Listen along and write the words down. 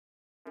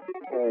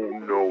Oh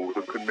no,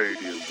 the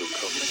Canadians are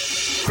coming.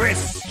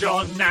 Chris,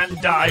 John,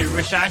 and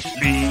Irish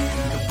Ashley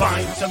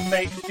combine to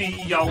make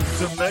the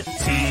ultimate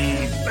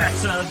team,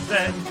 better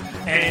than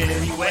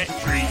any wet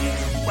dream.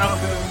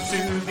 Welcome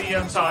to the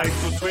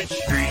Untitled Twitch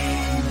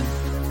stream.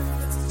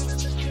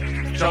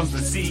 John's the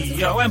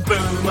CEO and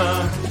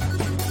boomer.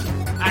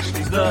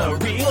 Ashley's the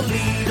real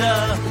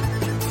leader.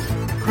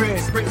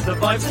 Chris brings the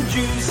vibes and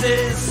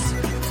juices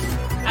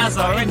as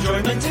our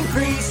enjoyment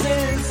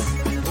increases.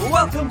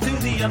 Welcome to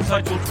the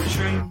Untitled Twitch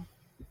stream.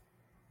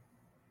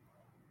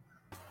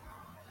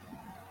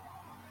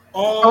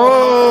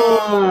 Oh,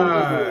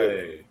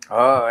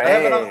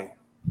 hey.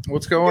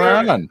 What's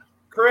going on?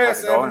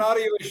 Chris, I have an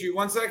audio issue.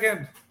 1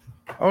 second.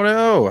 Oh,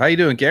 no. How you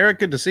doing, Garrett?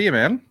 Good to see you,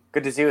 man.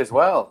 Good to see you as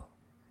well.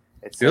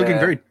 You're looking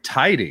very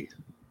tidy.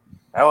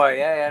 Oh,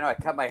 yeah, no, I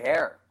cut my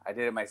hair. I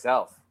did it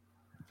myself.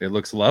 It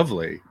looks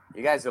lovely.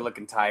 You guys are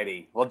looking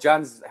tidy. Well,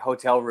 John's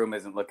hotel room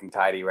isn't looking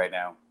tidy right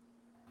now.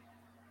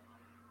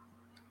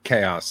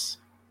 Chaos.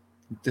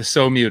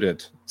 So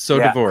muted. So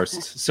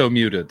divorced. So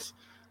muted.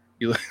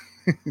 You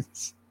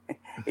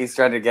He's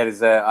trying to get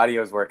his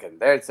audios working.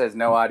 There it says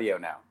no audio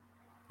now.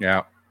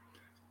 Yeah.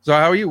 So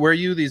how are you? Where are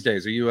you these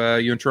days? Are you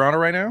in Toronto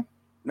right now?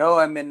 No,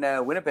 I'm in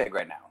Winnipeg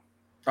right now.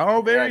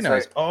 Oh, very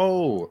nice. Right.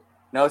 Oh.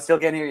 No, still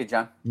can't hear you,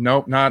 John.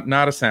 Nope,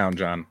 not a sound,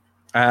 John.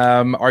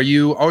 Are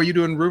you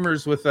doing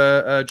rumors with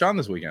John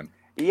this weekend?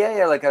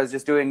 Yeah. Like I was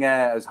just doing.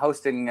 I was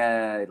hosting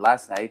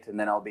last night, and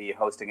then I'll be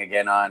hosting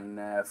again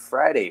on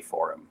Friday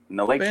for him in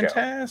the Lake Show.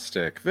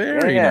 Fantastic.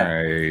 Very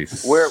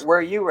nice. Where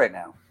are you right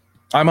now?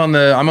 I'm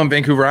on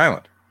Vancouver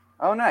Island.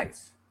 Oh,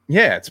 nice.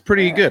 Yeah, it's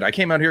pretty good. I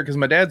came out here because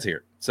my dad's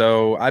here.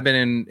 So I've been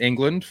in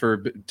England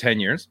for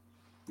 10 years.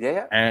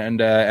 Yeah. And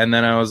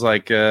then I was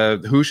like,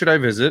 who should I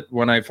visit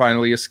when I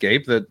finally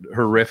escape that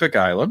horrific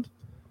island?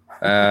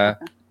 This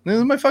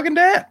is my fucking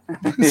dad.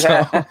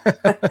 Yeah.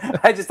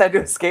 I just had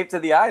to escape to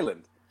the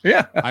island.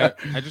 Yeah.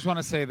 I just want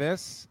to say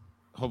this.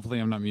 Hopefully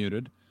I'm not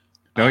muted.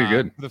 No, you're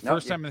good. For the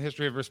first time in the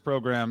history of this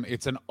program,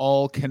 it's an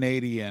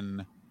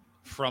all-Canadian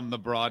from the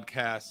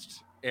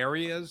broadcast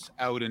areas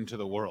out into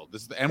the world.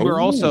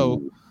 We're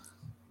also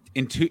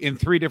in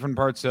 3 different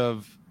parts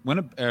of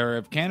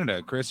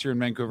Canada. Chris, you're in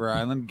Vancouver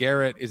Island.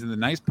 Garrett is in the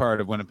nice part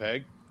of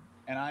Winnipeg,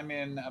 and I'm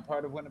in a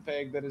part of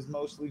Winnipeg that is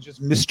mostly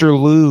just Mr.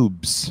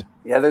 Lubes.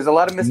 Yeah, there's a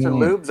lot of Mr.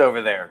 Lubes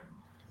over there.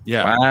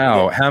 Yeah.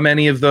 Wow. How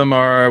many of them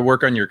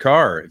work on your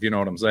car? If you know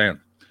what I'm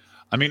saying.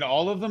 I mean,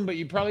 all of them, but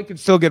you probably could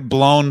still get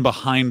blown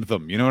behind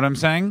them. You know what I'm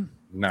saying?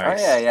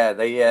 Nice. Oh, yeah.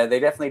 They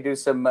definitely do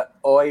some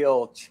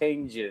oil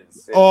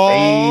changes. They'll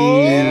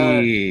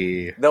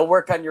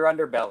work on your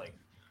underbelly.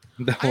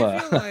 They'll, I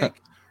feel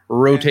like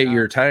rotate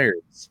your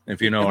tires,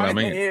 if you know what I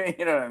mean.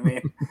 You know what I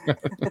mean?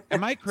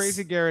 Am I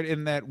crazy, Garrett,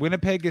 in that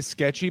Winnipeg is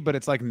sketchy, but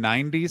it's like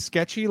 90s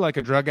sketchy? Like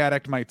a drug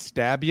addict might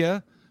stab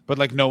you, but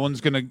like no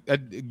one's going to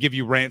give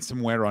you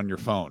ransomware on your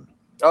phone.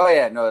 Oh,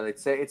 yeah. No,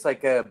 it's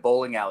like a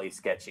bowling alley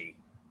sketchy.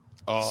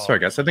 Oh. Sorry,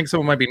 guys. I think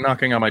someone might be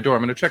knocking on my door.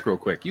 I'm going to check real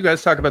quick. You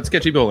guys talk about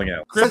sketchy bowling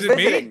alley. Chris, is it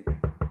me?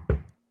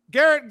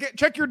 Garrett,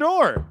 check your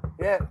door.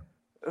 Yeah.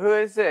 Who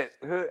is it?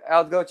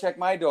 I'll go check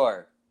my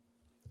door.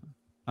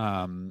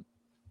 No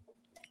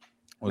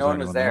one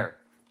was there.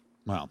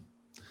 Well,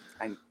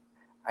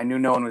 I knew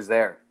no one was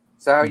there.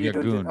 So how are you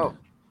doing? Gooned.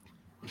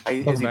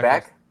 Is he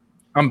back?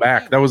 I'm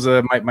back. That was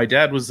my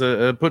dad was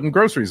putting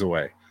groceries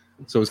away,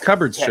 so his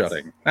cupboard's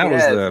shutting. That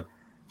was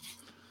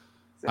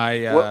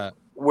the.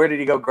 Where did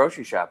he go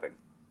grocery shopping?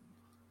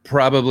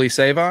 Probably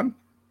Save On.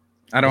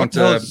 I don't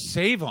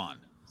Save On.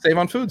 Save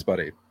On Foods,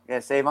 buddy. Yeah,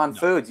 Save On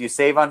Foods. You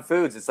save on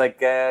foods. It's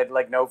like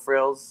No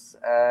Frills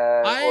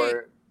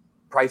or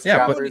Price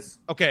Choppers.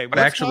 Okay, but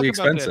let's actually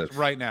talk about expensive this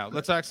right now.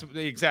 Let's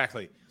actually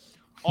exactly.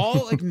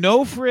 All like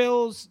No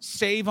Frills,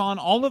 Save On,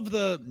 all of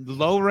the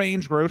low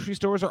range grocery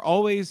stores are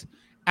always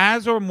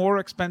as or more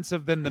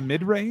expensive than the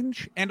mid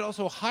range and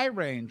also high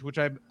range, which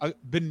I've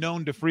been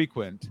known to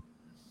frequent.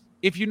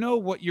 If you know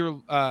what you're,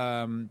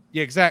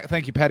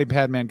 Thank you, Patty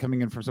Padman,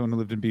 coming in from someone who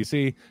lived in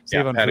BC.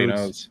 Save on Patty foods,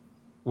 knows.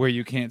 where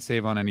you can't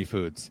save on any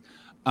foods.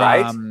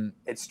 Right?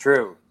 It's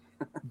true.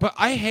 But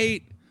let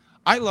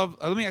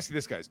me ask you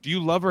this, guys. Do you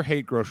love or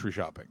hate grocery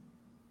shopping?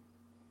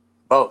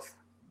 Both.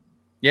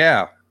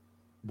 Yeah.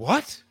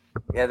 What?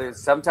 Yeah,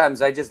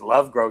 sometimes I just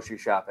love grocery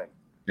shopping.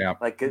 Yeah.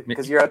 Like,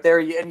 because you're out there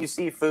and you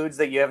see foods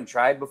that you haven't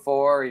tried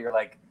before. Or you're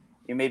like,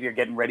 you're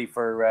getting ready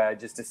for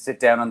just to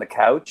sit down on the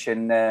couch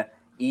and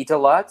eat a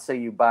lot. So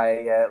you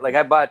buy,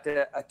 I bought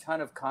a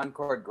ton of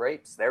Concord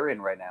grapes. They're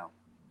in right now.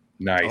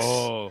 Nice.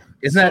 Oh,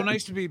 isn't so that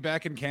nice to be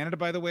back in Canada,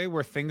 by the way,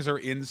 where things are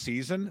in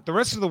season. The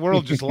rest of the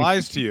world just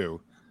lies to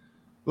you.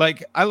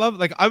 I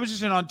was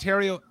just in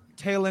Ontario,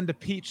 tail end of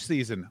peach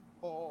season.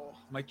 Oh,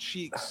 my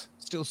cheeks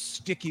still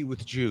sticky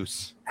with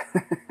juice.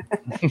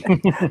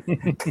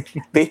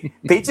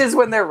 Peaches,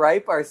 when they're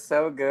ripe, are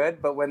so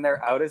good, but when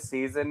they're out of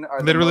season,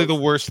 are literally the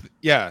worst.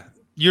 Yeah,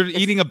 you're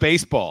eating a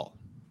baseball.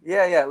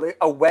 Yeah,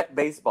 a wet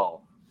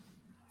baseball.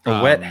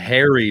 a wet,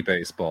 hairy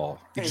baseball?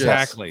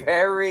 Exactly.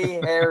 Very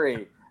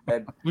hairy.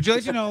 Would you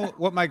like to know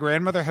what my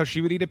grandmother, how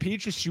she would eat a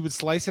peach? Is she would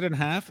slice it in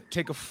half,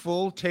 take a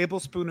full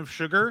tablespoon of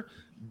sugar,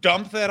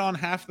 dump that on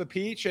half the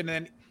peach, and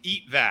then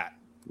eat that.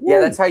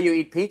 Yeah, that's how you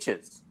eat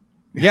peaches.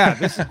 Yeah,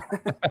 this is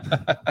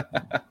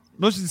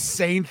most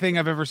insane thing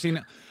I've ever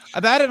seen.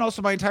 That, and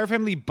also my entire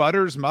family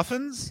butters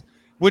muffins,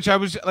 which I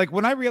was like,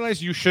 when I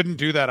realized you shouldn't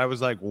do that, I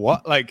was like,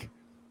 what? Like,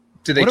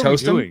 do they what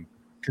toast are we them? doing?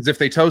 Because if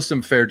they toast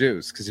them, fair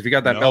dues. Because if you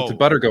got that melted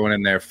butter going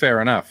in there, fair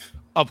enough.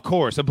 Of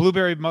course, a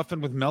blueberry muffin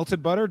with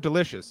melted butter,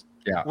 delicious.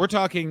 Yeah, we're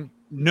talking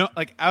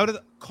like out of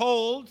the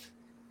cold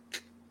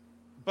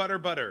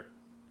butter.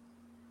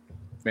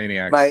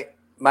 Maniacs.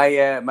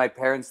 My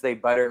parents, they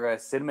butter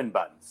cinnamon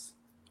buns.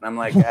 And I'm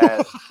like,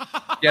 yeah,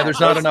 there's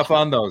not enough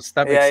on those.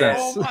 That makes sense.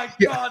 Oh my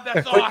god,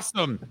 that's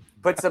awesome.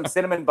 Put some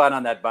cinnamon bun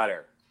on that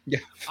butter. Yeah,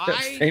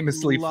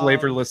 famously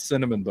flavorless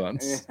cinnamon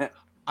buns.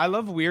 I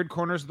love weird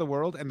corners of the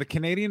world, and the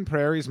Canadian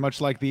prairies,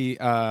 much like the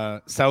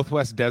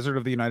Southwest desert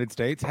of the United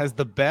States, has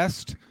the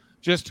best.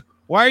 Just,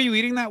 why are you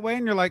eating that way?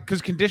 And you're like,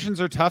 because conditions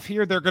are tough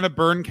here. They're going to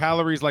burn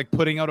calories like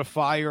putting out a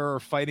fire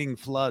or fighting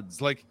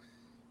floods. Like,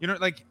 you know,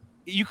 like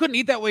you couldn't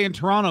eat that way in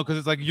Toronto because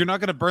it's like you're not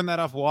going to burn that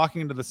off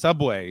walking into the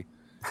subway,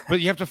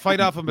 but you have to fight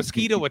off a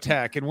mosquito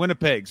attack in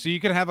Winnipeg. So you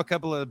can have a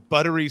couple of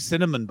buttery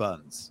cinnamon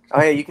buns.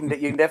 Oh yeah, you can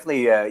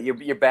definitely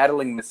you're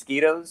battling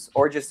mosquitoes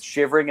or just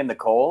shivering in the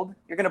cold.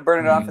 You're gonna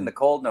burn it off in the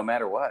cold no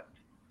matter what.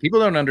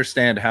 People don't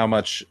understand how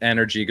much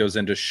energy goes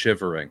into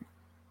shivering.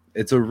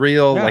 It's a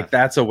real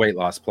that's a weight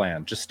loss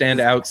plan. Just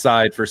stand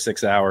outside for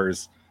 6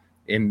 hours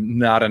in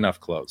not enough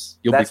clothes.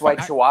 That's why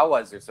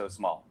Chihuahuas are so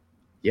small.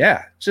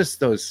 Yeah, just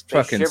those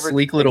fucking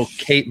sleek little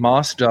Kate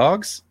Moss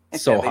dogs.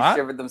 So they hot.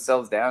 Shivered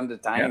themselves down to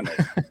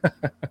tininess.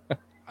 Yeah.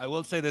 I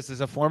will say this, as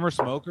a former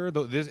smoker,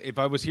 though, if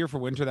I was here for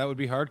winter, that would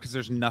be hard because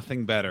there's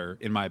nothing better,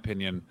 in my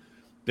opinion,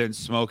 than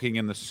smoking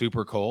in the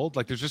super cold.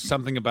 Like, there's just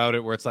something about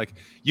it where it's like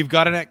you've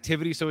got an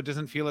activity so it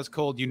doesn't feel as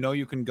cold. You know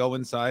you can go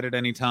inside at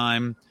any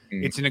time.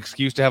 It's an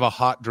excuse to have a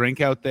hot drink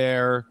out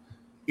there.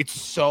 It's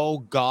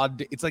so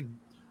it's like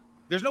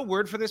there's no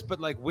word for this,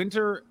 but like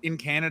winter in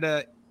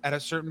Canada at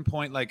a certain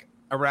point, like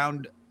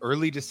around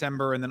early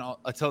December and then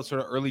until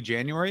sort of early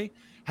January,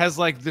 has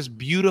like this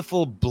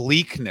beautiful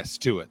bleakness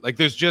to it. Like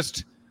there's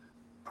just,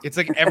 it's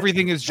like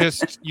everything is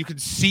just, you can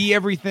see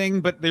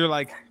everything, but they're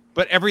like,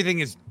 but everything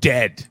is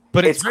dead.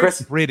 But it's very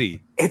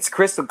pretty. It's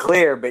crystal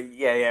clear, but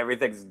yeah,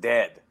 everything's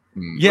dead.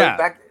 Yeah.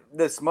 Back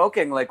the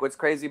smoking, like what's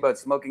crazy about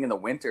smoking in the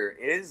winter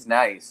is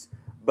nice,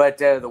 but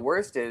the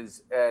worst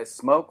is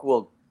smoke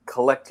will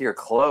collect your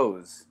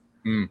clothes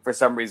for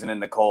some reason in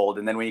the cold,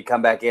 and then when you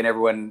come back in,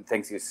 everyone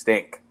thinks you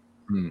stink.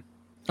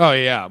 Oh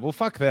yeah, well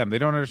fuck them. They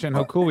don't understand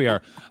how cool we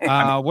are.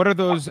 What are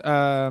those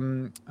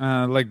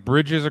like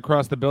bridges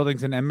across the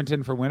buildings in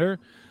Edmonton for winter?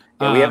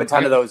 Yeah, we have a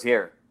ton of those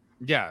here.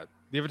 Yeah,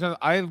 you have a ton.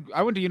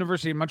 I went to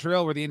university in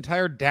Montreal where the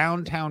entire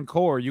downtown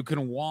core you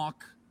can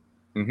walk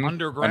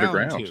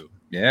underground to.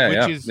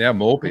 Yeah,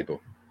 mole people.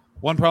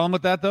 One problem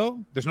with that though,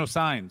 there's no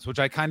signs, which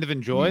I kind of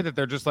enjoy. That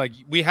they're just like,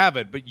 we have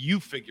it, but you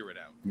figure it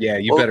out. Yeah,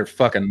 you better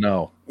fucking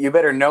know. You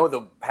better know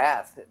the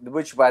path.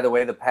 Which, by the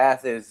way, the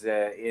path is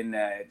in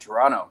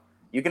Toronto.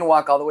 You can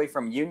walk all the way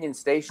from Union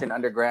Station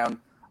underground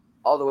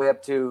all the way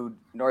up to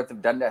north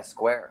of Dundas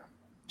Square.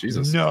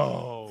 Jesus.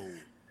 No.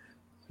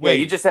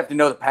 Wait, you just have to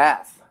know the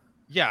path.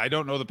 Yeah, I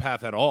don't know the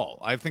path at all.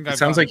 I think it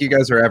sounds like you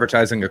guys are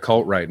advertising a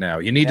cult right now.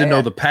 You need to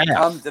know the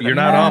path. You're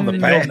not on the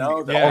path.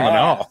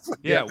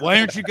 Yeah, why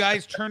aren't you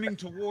guys turning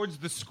towards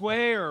the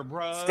square,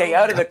 bro? Stay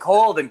out of the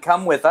cold and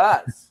come with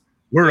us.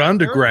 We're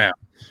underground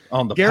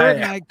on the Garrett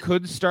path. and I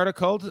could start a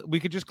cult. We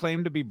could just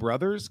claim to be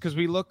brothers because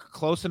we look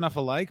close enough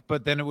alike,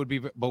 but then it would be,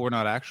 but we're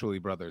not actually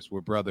brothers.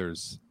 We're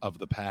brothers of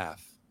the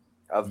path.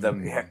 Of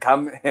the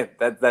come.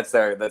 That's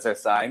our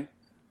sign.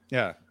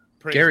 Yeah.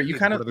 Praise Garrett, you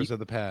kind of brothers of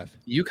the path.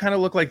 You kind of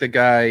look like the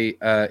guy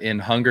in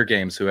Hunger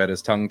Games who had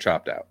his tongue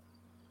chopped out.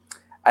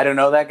 I don't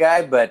know that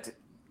guy, but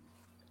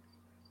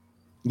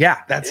yeah,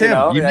 that's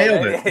him. You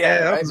nailed it.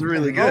 Yeah, that was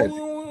really good.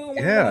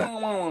 Yeah.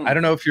 I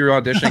don't know if you're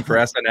auditioning for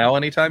SNL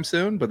anytime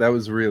soon, but that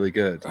was really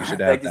good. You should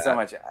add Thank you so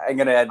much. I'm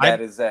going to add that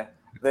as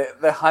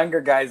the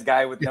Hunger Guys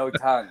guy with no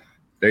tongue.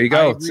 There you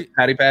go.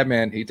 Patty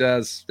Badman. He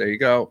does. There you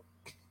go.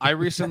 I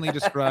recently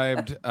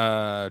described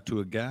to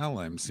a gal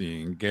I'm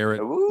seeing,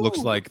 Garrett looks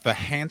like the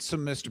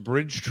handsomest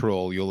bridge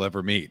troll you'll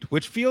ever meet,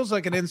 which feels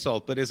like an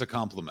insult, but is a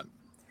compliment.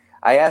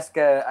 I ask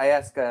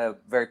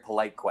very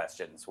polite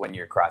questions when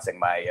you're crossing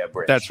my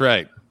bridge. That's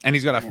right. And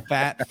he's got a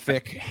fat,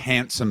 thick,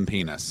 handsome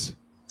penis.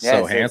 Yeah,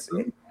 so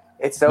handsome.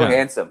 It's so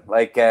handsome.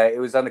 Like it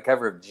was on the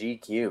cover of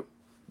GQ.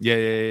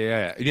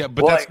 Yeah.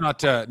 But that's not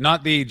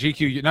the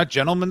GQ, not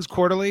Gentleman's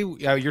Quarterly.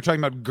 You're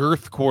talking about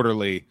Girth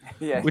Quarterly,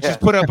 which is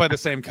put out by the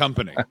same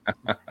company.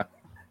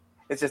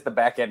 It's just the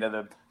back end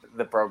of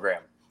the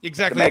program.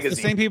 Exactly. It's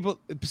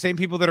the same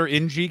people that are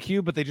in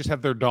GQ, but they just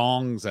have their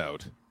dongs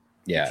out.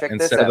 Yeah.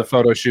 Instead of the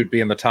photo shoot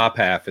being the top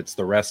half, it's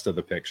the rest of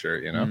the picture.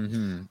 You know.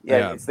 Mm-hmm.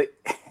 Yeah.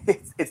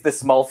 It's the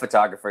small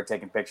photographer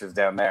taking pictures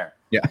down there.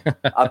 Yeah.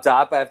 Up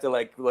top, I have to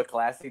look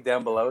classy.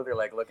 Down below, they're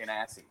looking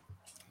assy.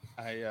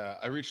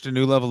 I reached a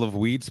new level of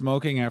weed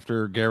smoking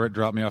after Garrett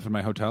dropped me off in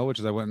my hotel, which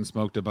is I went and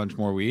smoked a bunch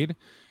more weed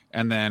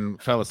and then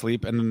fell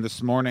asleep. And then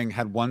this morning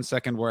had 1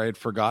 second where I had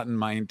forgotten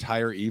my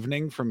entire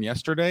evening from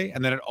yesterday.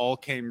 And then it all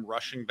came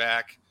rushing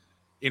back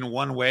in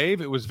one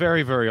wave. It was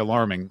very, very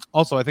alarming.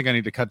 Also, I think I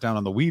need to cut down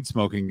on the weed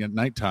smoking at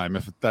nighttime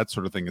if that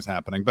sort of thing is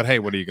happening. But hey,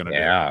 what are you going to do?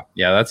 Yeah,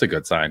 that's a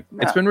good sign.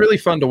 Yeah. It's been really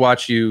fun to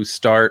watch you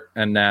start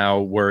and now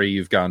worry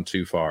you've gone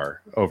too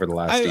far over the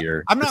last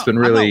year. It's been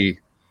really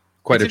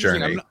quite a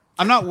journey.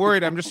 I'm not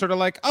worried. I'm just sort of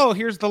like, oh,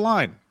 here's the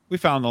line. We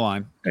found the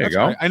line. There you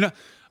go. Right. I know.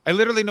 I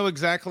literally know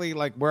exactly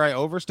like where I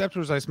overstepped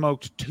was I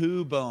smoked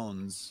 2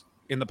 bones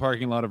in the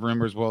parking lot of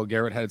Rumors while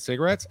Garrett had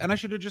cigarettes, and I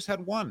should have just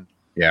had one.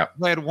 Yeah.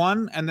 If I had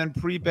one and then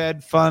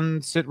pre-bed,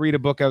 fun, sit, read a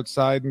book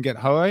outside and get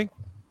high,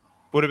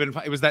 would have been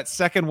fun. It was that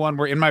second one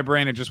where in my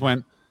brain it just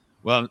went,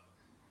 well,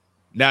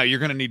 now you're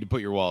going to need to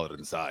put your wallet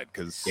inside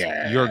because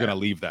you're going to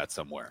leave that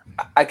somewhere.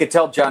 I could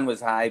tell John was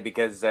high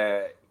because,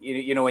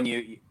 you know,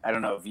 when I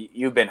don't know if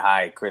you've been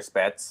high, Chris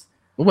Betts.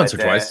 Once or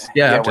twice.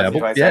 Yeah, once or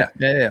twice.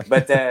 Yeah.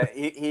 But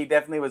he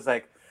definitely was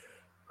like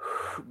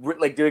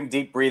doing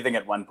deep breathing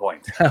at one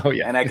point. Oh,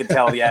 yeah. And I could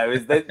tell,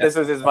 this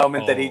was his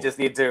moment that he just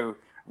needed to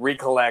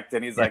recollect.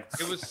 And he's like,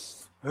 it was.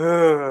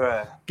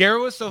 Ugh.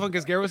 Garrett was so fun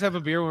because Garrett was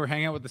having a beer when we were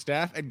hanging out with the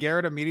staff, and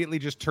Garrett immediately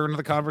just turned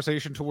the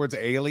conversation towards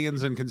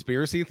aliens and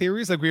conspiracy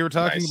theories. Like we were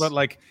talking about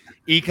like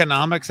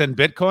economics and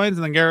bitcoins,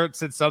 and then Garrett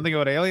said something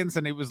about aliens,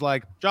 and it was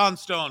like, John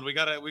Stone, we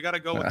gotta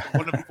go with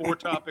one of 4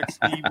 topics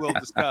he will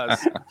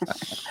discuss.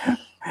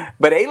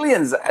 But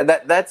aliens,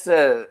 that's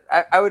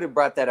I would have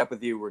brought that up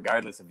with you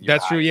regardless of you.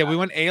 That's true. Yeah, we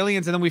went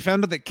aliens, and then we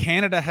found out that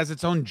Canada has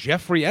its own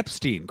Jeffrey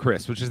Epstein,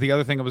 Chris, which is the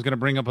other thing I was going to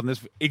bring up on this.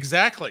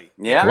 Exactly.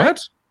 Yeah.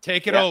 What?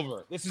 Take it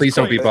over. This is Please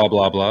don't be blah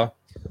blah blah.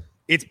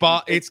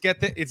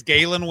 It's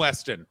Galen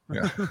Weston.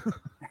 Yeah.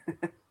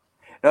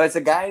 No, it's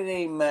a guy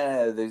named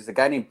there's a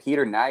guy named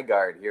Peter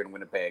Nygaard here in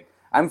Winnipeg.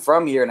 I'm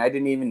from here, and I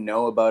didn't even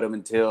know about him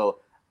until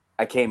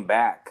I came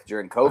back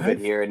during COVID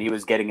here, and he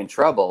was getting in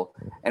trouble.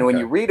 And when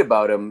you read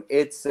about him,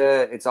 it's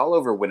all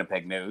over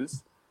Winnipeg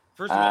news.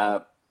 First of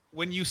all,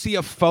 when you see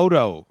a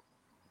photo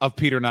of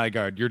Peter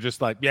Nygaard, you're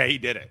just like, yeah, he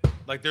did it.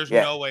 Like, there's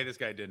no way this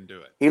guy didn't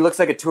do it. He looks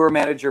like a tour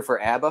manager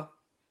for ABBA.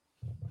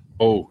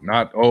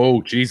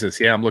 Jesus.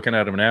 Yeah, I'm looking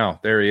at him now.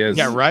 There he is.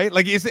 Yeah, right?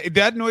 Like, is it,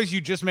 that noise you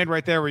just made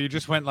right there where you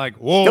just went like,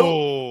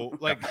 whoa.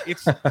 Like,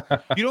 it's,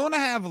 you don't want to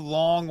have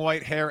long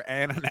white hair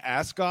and an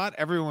ascot.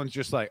 Everyone's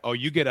just like, oh,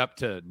 you get up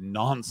to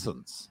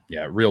nonsense.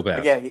 Yeah, real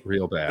bad. Yeah,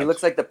 real bad. He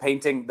looks like the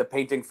painting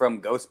from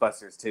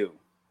Ghostbusters too.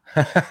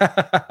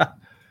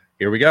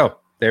 Here we go.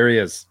 There he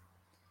is.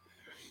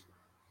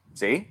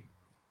 See?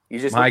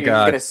 He's God.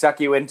 going to suck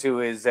you into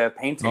his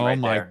painting right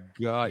there.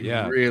 Oh, my God,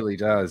 yeah. It really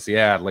does.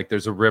 Yeah, like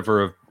there's a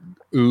river of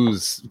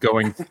ooze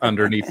going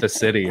underneath the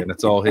city, and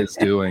it's all his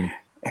doing.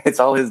 It's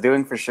all his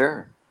doing for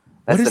sure.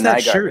 That's what is the that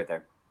Nygaard shirt? right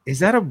there. Is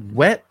that a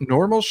wet,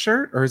 normal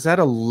shirt, or is that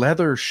a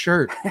leather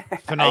shirt?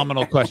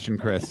 Phenomenal question,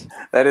 Chris.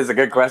 That is a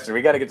good question.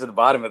 We got to get to the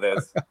bottom of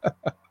this.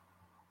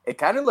 It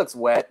kind of looks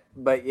wet,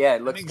 but yeah,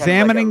 it looks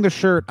examining kind of the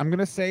shirt. I'm going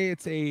to say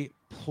it's a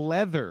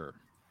pleather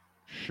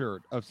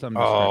shirt of some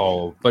description.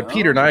 Oh, but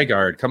Peter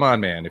Nygaard, come on,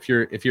 man! If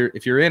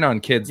you're in on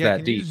kids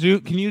that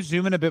deep, can you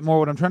zoom in a bit more?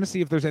 What I'm trying to see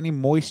if there's any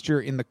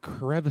moisture in the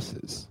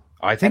crevices.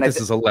 I think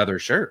this is a leather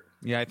shirt.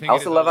 Yeah, I think. I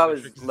also love how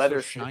his it's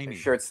leather so shiny.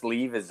 shirt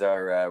sleeves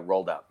are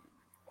rolled up.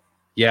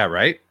 Yeah,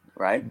 right.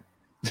 Right.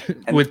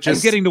 With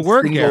just getting to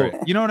work, Garrett.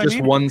 You know what I mean?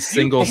 Just one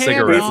single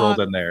cigarette rolled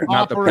in there,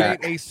 not the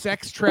operate pack. a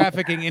sex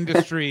trafficking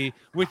industry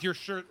with your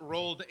shirt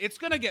rolled. It's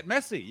gonna get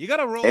messy. You got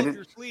to roll up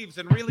your sleeves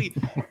and really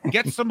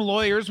get some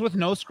lawyers with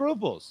no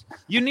scruples.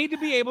 You need to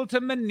be able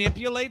to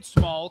manipulate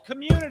small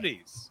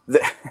communities.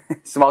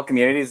 Small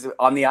communities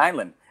on the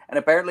island. And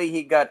apparently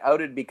he got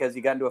outed because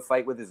he got into a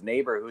fight with his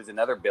neighbor, who's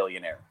another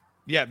billionaire.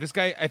 Yeah, this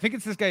guy. I think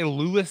it's this guy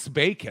Louis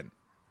Bacon.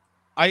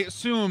 I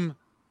assume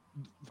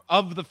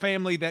of the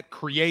family that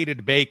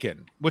created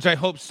bacon, which I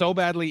hope so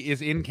badly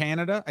is in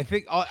Canada. I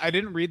think I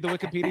didn't read the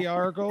Wikipedia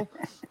article.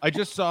 I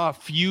just saw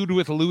Feud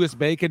with Louis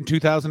Bacon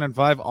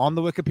 2005 on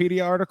the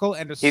Wikipedia article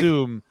and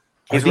assume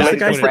he's related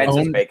to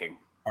Francis Bacon.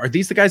 Are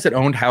these the guys that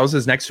owned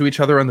houses next to each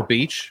other on the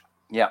beach?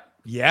 Yeah.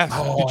 Yes.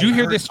 Did you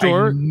hear this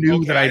story? I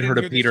knew that I'd heard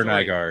of Peter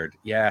Nygaard.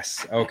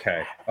 Yes.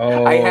 Okay.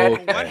 Oh,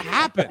 what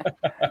happened?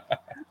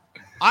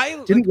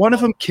 Didn't one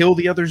of them kill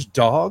the other's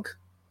dog?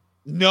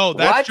 No,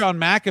 that's John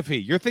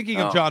McAfee. You're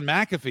thinking of John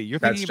McAfee. You're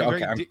thinking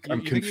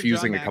I'm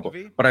confusing a couple,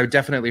 but I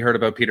definitely heard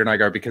about Peter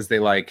Nygaard because they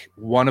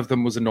one of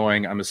them was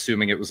annoying. I'm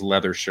assuming it was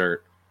leather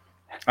shirt,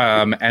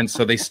 and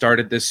so they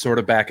started this sort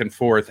of back and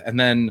forth, and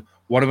then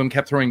one of them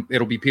kept throwing.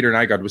 It'll be Peter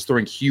Nygaard was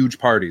throwing huge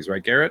parties,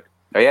 right, Garrett?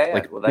 Oh yeah.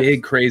 Like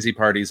big crazy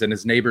parties, and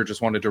his neighbor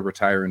just wanted to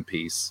retire in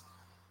peace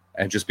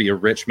and just be a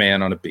rich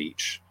man on a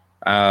beach,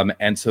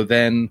 and so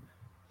then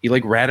he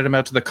ratted him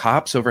out to the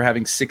cops over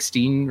having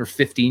 16 or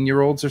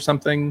 15-year-olds or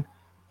something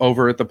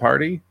over at the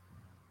party.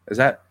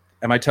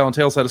 Am I telling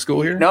tales out of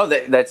school here? No,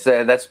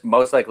 that's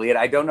most likely it.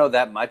 I don't know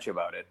that much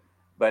about it,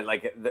 but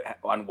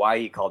on why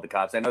he called the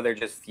cops. I know they're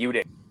just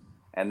feuding,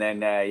 and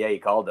then he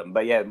called them.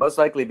 But yeah, most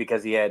likely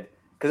because he had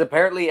Because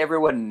apparently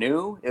everyone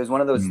knew. It was one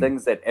of those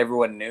things that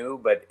everyone knew,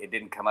 but it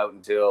didn't come out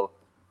until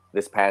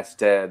this past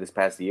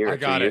year or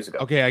 2 years ago.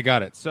 Okay, I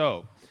got it.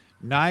 So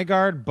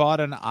Nygaard bought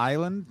an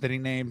island that he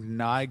named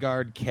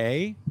Nygaard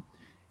K,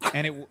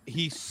 and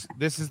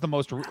this is the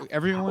most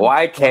everyone.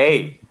 Why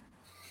K?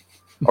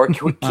 Or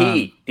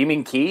Key? Do you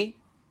mean Key?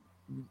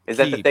 Is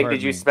that the thing?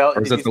 Did you spell?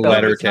 Or is it the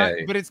letter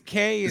K? But it's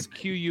K is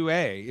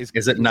QUA.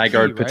 Is it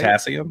Nygaard Key,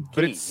 Potassium? Right?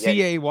 But it's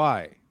CAY.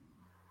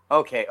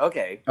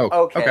 Okay.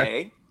 Oh,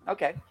 okay.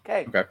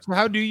 So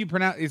how do you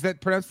pronounce? Is that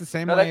pronounced the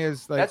same No, way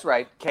as like? That's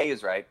right. K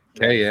is right.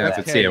 K, yeah,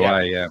 it's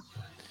CAY, yeah.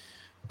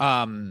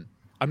 I'm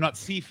not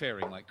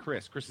seafaring like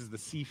Chris. Chris is the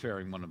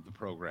seafaring one of the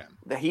program.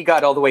 He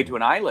got all the way to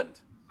an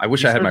island. I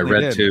wish I had my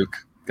red toque.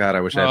 God,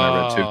 I wish I had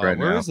my red toque right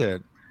now. Where is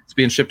it? It's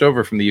being shipped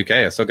over from the UK.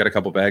 I still got a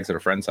couple bags at a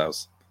friend's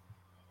house.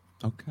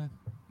 Okay.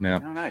 Yeah.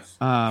 Oh, nice.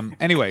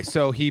 Anyway,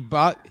 so he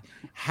bought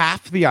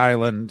half the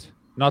island,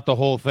 not the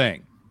whole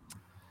thing.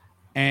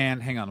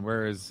 And hang on,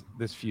 where is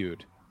this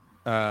feud?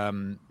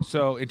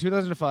 So in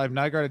 2005,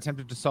 Nygaard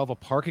attempted to solve a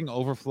parking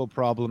overflow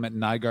problem at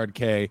Nygaard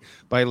K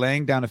by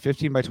laying down a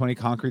 15 by 20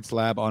 concrete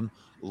slab on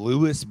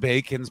Louis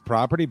Bacon's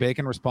property.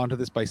 Bacon responded to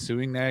this by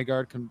suing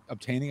Nygaard,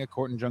 obtaining a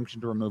court injunction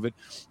to remove it.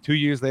 2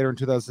 years later, in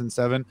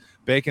 2007,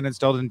 Bacon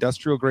installed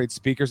industrial-grade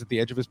speakers at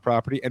the edge of his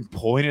property and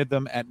pointed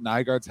them at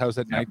Nygaard's house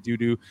at night due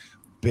to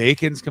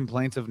Bacon's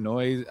complaints of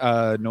noise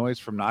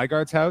from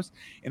Nygaard's house.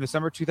 In the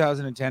summer of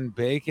 2010,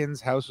 Bacon's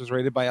house was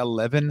raided by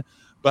 11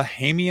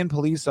 Bahamian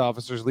police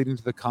officers, leading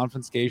to the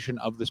confiscation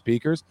of the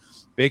speakers.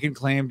 Bacon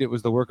claimed it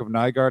was the work of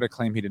Nygaard, a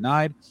claim he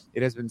denied.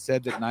 It has been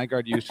said that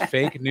Nygaard used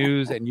fake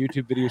news and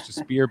YouTube videos to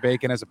spear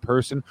Bacon as a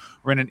person,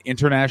 ran an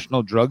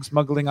international drug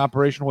smuggling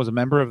operation, was a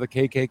member of the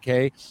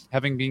KKK,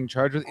 having been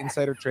charged with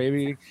insider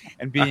trading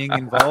and being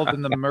involved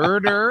in the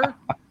murder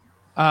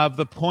of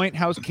the Point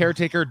House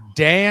caretaker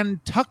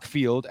Dan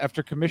Tuckfield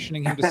after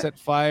commissioning him to set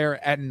fire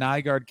at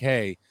Nygaard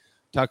K.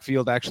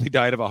 Tuckfield actually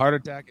died of a heart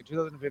attack in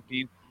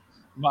 2015.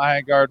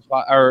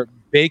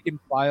 Bacon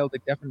filed a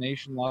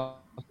defamation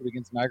lawsuit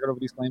against Nygaard over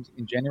these claims.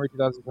 In January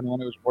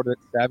 2021, it was reported that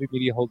Savvy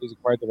Media Holdings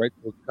acquired the rights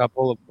to a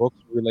couple of books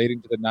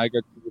relating to the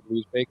Nygaard with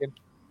Louis Bacon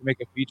to make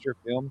a feature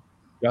film.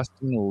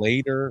 Justin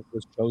later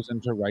was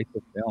chosen to write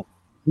the film.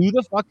 Who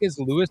the fuck is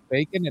Louis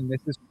Bacon? And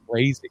this is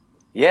crazy.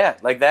 Yeah,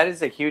 like that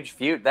is a huge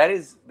feud.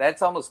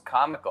 That's almost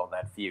comical,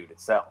 that feud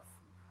itself.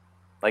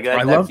 Like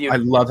I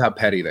love how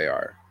petty they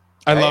are.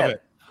 I love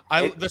it.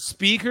 The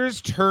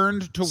speakers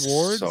turned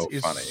towards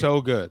is funny.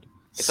 So good.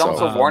 It's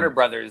almost a Warner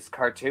Brothers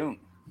cartoon.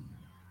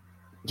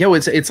 Yo,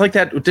 it's like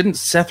that. Didn't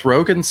Seth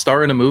Rogen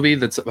star in a movie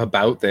that's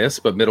about this,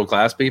 but middle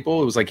class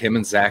people? It was like him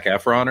and Zac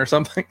Efron or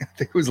something. I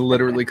think it was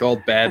literally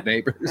called Bad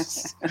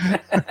Neighbors.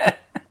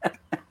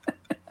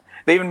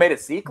 They even made a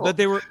sequel. But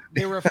they were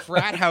a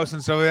frat house,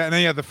 and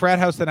then the frat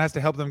house then has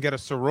to help them get a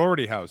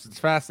sorority house. It's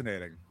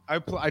fascinating.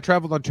 I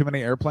traveled on too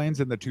many airplanes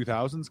in the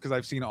 2000s because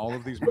I've seen all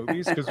of these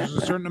movies. Because there's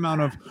a certain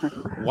amount of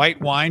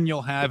white wine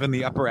you'll have in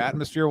the upper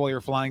atmosphere while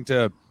you're flying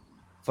to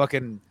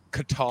fucking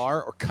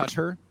Qatar or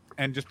Qatar,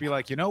 and just be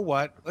like, you know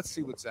what? Let's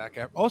see what Zac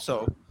Efron.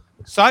 Also,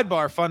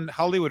 sidebar, fun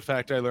Hollywood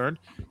fact I learned.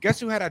 Guess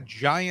who had a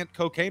giant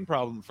cocaine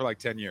problem for like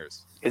 10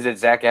 years? Is it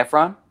Zac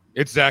Efron?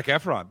 It's Zac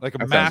Efron. Like a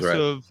That sounds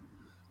massive,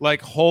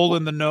 like hole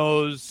in the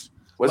nose.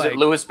 Was it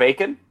Louis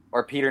Bacon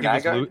or Peter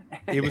Nygaard?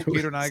 It was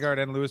Peter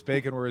Nygaard and Louis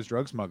Bacon were his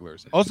drug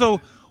smugglers. Also,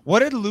 what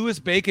did Louis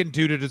Bacon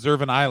do to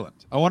deserve an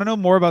island? I want to know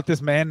more about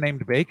this man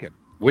named Bacon.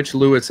 Which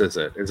Louis is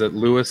it? Is it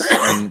Louis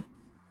and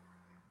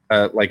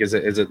is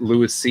it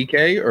Louis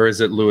C.K. or is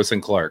it Louis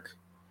and Clark?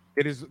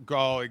 It is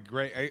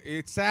great.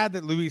 It's sad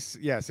that Louis.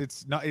 Yes,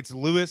 it's not. It's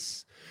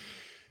Louis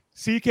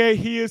C.K.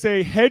 He is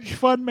a hedge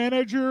fund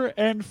manager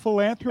and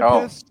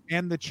philanthropist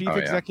and the chief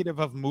executive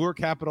of Moore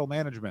Capital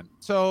Management.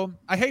 So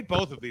I hate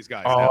both of these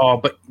guys. Oh,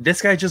 but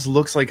this guy just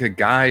looks like a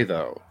guy,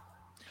 though.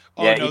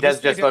 Yeah, he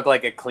does just look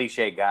like a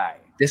cliche guy.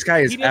 This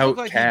guy is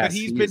outcast. But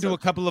he's been to a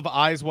couple of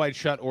eyes wide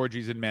shut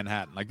orgies in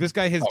Manhattan. Like this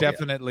guy has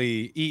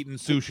definitely eaten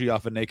sushi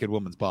off a naked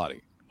woman's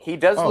body. He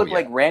does look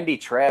like Randy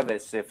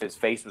Travis if his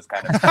face was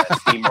kind of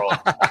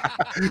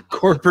steamrolled.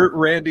 Corporate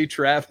Randy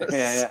Travis.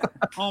 Yeah.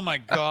 Oh my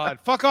God!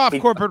 Fuck off,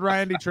 corporate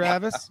Randy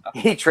Travis.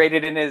 He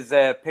traded in his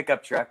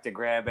pickup truck to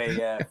grab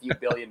a few $1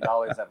 billion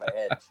off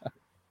a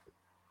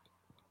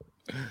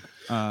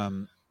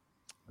hedge.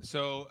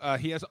 So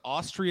he has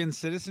Austrian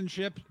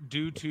citizenship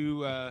due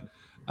to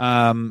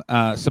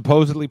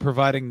supposedly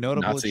providing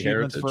notable Nazi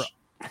achievements heritage.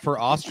 for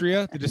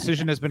Austria. The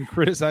decision has been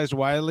criticized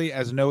widely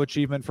as no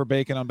achievement for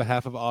Bacon on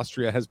behalf of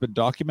Austria has been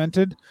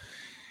documented.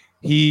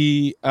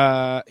 He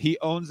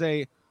owns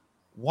a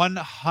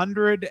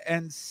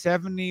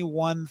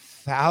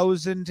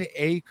 171,000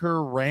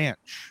 acre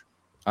ranch.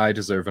 I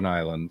deserve an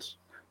island.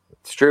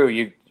 It's true.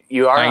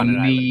 You are. I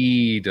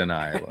need an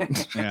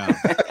island. Yeah.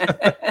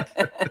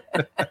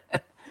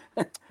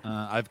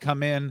 I've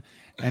come in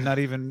and not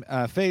even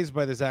phased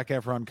by the Zac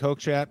Efron Coke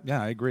chat.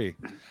 Yeah, I agree.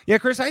 Yeah,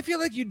 Chris, I feel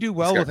like you do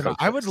well with it.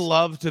 I would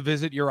love to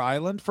visit your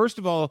island. First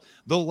of all,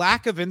 the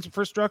lack of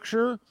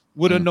infrastructure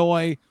would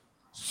annoy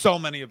so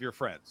many of your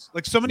friends.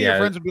 Like so many of your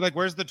friends would be like,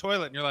 "Where's the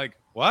toilet?" And you're like,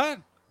 "What?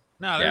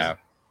 No, there's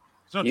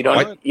no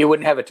toilet." You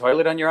wouldn't have a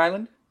toilet on your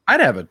island? I'd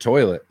have a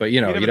toilet, but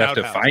you'd have to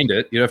outhouse. find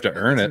it. You'd have to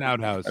earn It's it. an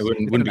outhouse. I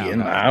wouldn't It's be an in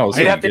the outhouse. house.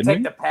 You'd Are have you to kidding take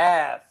me? the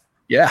path.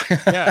 Yeah.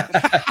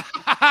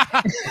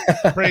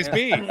 Yeah. Praise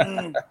be.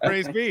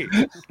 Praise be.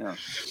 No.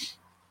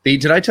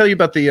 Did I tell you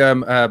about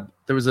the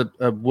there was a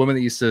woman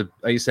that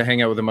I used to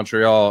hang out with in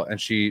Montreal, and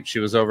she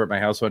was over at my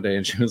house one day,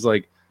 and she was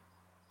like,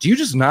 "Do you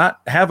just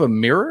not have a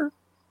mirror?"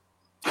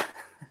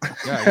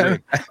 Yeah,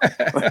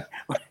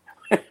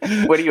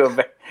 What are you?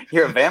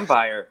 You're a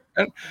vampire.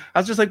 And I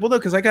was just like, well,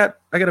 look, because I got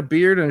a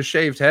beard and a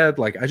shaved head.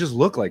 Like, I just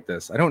look like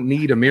this. I don't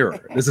need a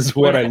mirror. This is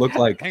what I look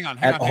like. hang on.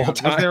 all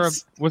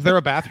times. Was there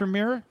a bathroom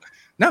mirror?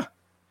 No.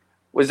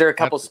 Was there a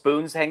couple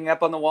spoons hanging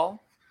up on the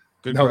wall?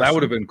 Good No, that question.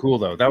 would have been cool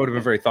though. That would have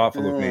been very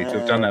thoughtful of me to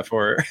have done that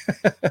for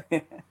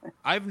her.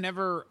 I've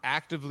never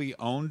actively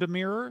owned a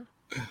mirror.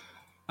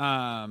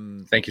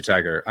 Thank you,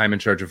 Tiger. I'm in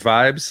charge of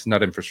vibes,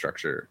 not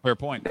infrastructure. Fair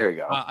point. There you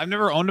go. I've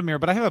never owned a mirror,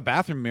 but I have a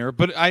bathroom mirror.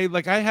 But I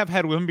have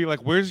had women be like,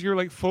 "Where's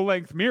your full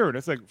length mirror?" And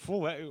it's like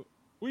full. What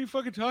are you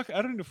fucking talking?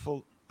 I don't need a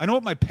full. I know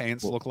what my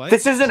pants look like.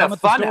 This isn't I'm a at the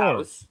fun store.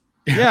 house.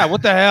 Yeah,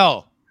 what the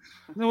hell?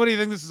 What do you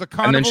think? This is a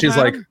carnival? And then she's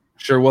madam? like,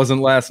 "Sure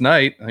wasn't last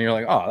night." And you're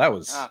like, "Oh, that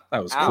was Ow.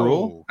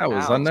 cruel. That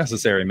was Ow.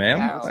 unnecessary,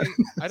 ma'am." Ow.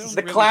 I don't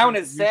The really clown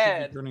think is you should be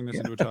sad. Turning this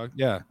into a talk.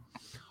 Yeah.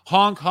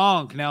 Honk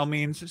honk now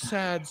means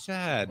sad,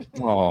 sad.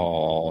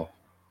 Oh.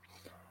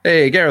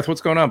 Hey, Gareth,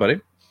 what's going on, buddy?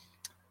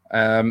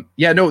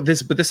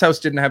 This house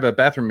didn't have a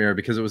bathroom mirror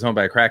because it was owned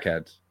by a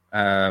crackhead.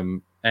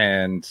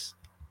 And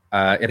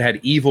it had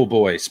 "Evil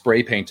Boy"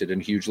 spray painted in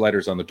huge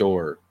letters on the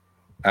door.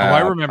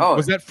 I remember. oh.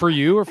 Was that for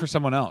you or for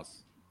someone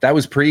else? That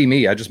was pre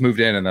me. I just moved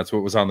in, and that's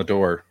what was on the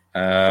door.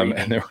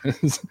 And there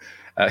was,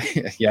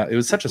 it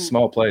was such a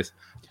small place.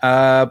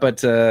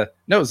 But it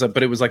was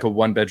like a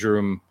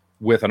 1-bedroom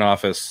with an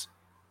office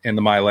in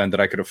the Mile End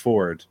that I could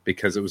afford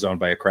because it was owned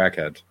by a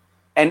crackhead.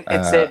 And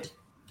it said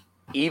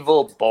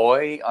 "Evil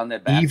Boy" on the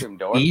bathroom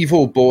door.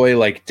 Evil Boy,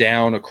 like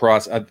down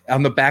across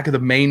on the back of the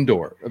main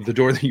door of the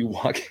door that you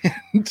walk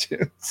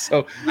into.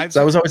 So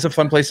that was always a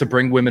fun place to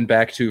bring women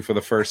back to for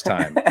the first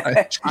time.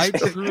 I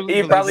truly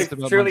He believe probably this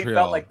about truly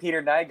Montreal. felt like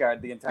Peter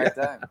Nygaard the entire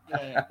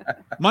time.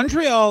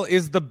 Montreal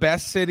is the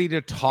best city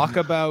to talk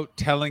about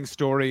telling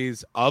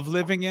stories of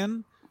living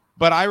in.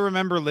 But I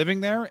remember living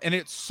there, and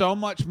it's so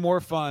much more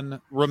fun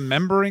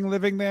remembering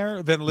living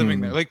there than living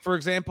there. Like, for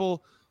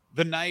example,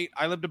 the night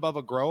I lived above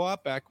a grow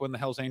up back when the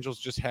Hells Angels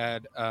just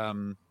had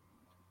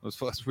those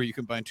photos where you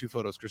combine 2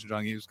 photos. Chris and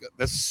John Hughes.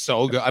 That's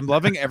so good. I'm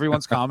loving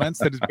everyone's comments.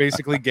 That is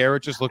basically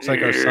Garrett just looks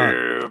like our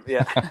son.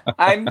 Yeah,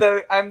 I'm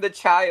the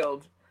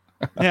child.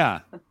 Yeah,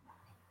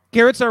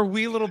 Garrett's our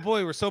wee little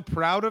boy. We're so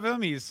proud of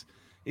him. He's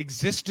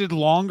existed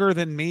longer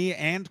than me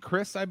and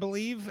Chris, I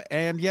believe,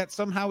 and yet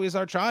somehow is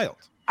our child.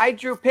 I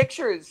drew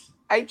pictures.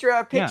 I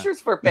draw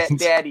pictures for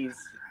daddies.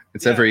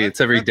 It's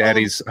every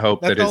daddy's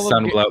hope that his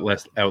son will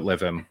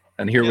outlive him.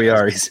 And here we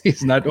are.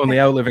 He's not only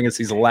outliving us,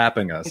 he's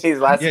lapping us. He's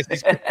last.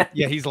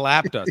 He's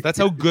lapped us. That's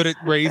how good at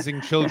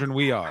raising children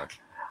we are.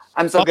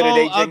 I'm so good at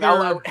aging.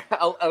 Other-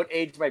 I'll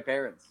out-age my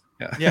parents.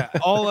 Yeah,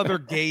 all other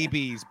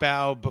gaybies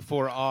bow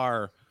before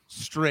our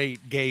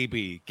straight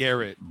gayby,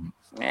 Garrett.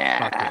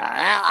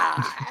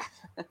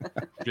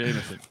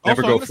 Jameson.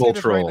 Never Also, I'm go gonna full say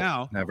this troll. right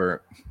now.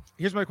 Never.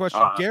 Here's my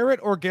question: Garrett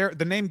or Garrett?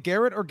 The name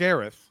Garrett or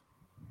Gareth?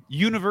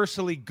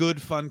 Universally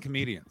good, fun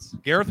comedians.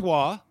 Gareth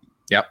Waugh.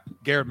 Yep.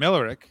 Garrett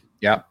Millerick.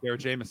 Yep.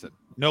 Garrett Jameson.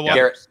 No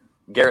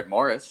Garrett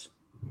Morris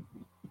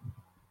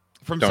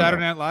from Don't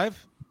Saturday know. Night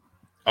Live.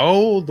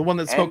 Oh, the one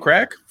that smoked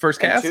crack? First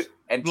cast?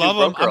 and two Love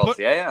him. broke girls.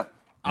 Yeah.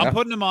 I'm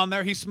putting him on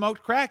there. He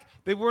smoked crack.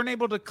 They weren't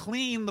able to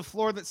clean the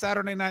floor that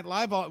Saturday Night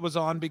Live was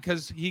on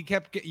because he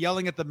kept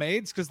yelling at the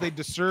maids because they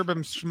disturb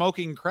him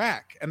smoking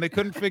crack, and they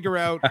couldn't figure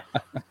out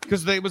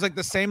because it was like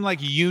the same like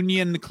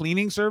union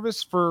cleaning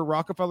service for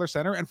Rockefeller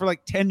Center, and for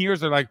like 10 years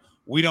they're like,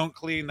 we don't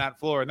clean that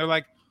floor, and they're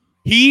like,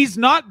 he's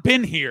not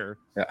been here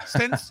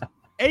since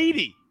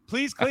 80.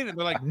 Please clean it.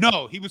 They're like,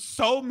 no, he was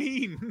so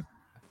mean.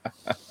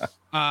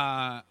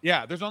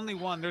 There's only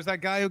one. There's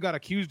that guy who got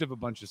accused of a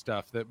bunch of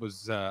stuff that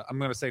was I'm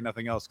going to say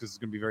nothing else because it's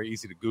going to be very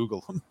easy to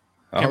Google him.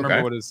 Can't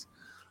remember what his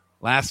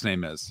last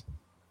name is.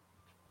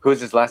 Who's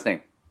his last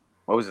name?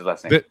 What was his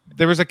last name?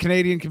 There was a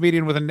Canadian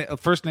comedian with a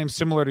first name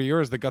similar to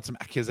yours that got some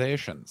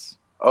accusations.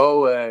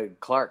 Oh,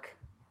 Clark.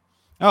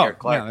 Oh, Eric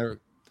Clark. yeah,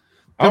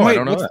 I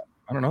don't know that.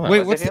 I don't know that.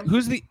 Wait, Was it him?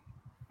 who's the?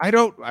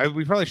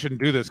 We probably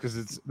shouldn't do this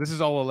because this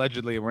is all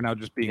allegedly, and we're now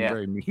just being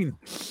very mean.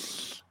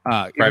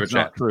 Private it's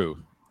not chat. true.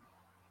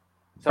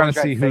 Someone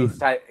Trying to tried see to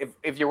FaceTime.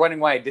 If you're wondering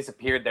why I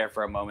disappeared there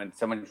for a moment,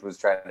 someone was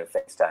trying to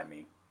FaceTime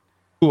me.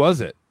 Who was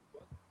it?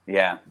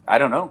 Yeah, I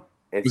don't know.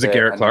 It's Was it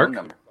Garrett an Clark?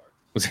 unknown number.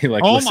 Was he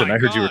like, Oh listen, my I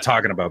heard you were God.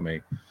 talking about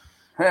me.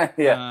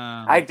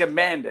 Yeah, I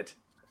demand it.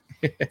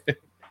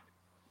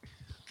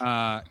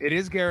 It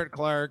is Garrett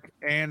Clark,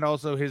 and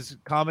also his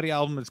comedy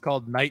album is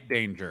called Night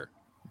Danger.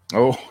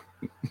 Oh,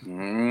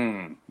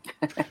 Mm.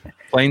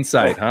 plain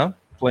sight, huh?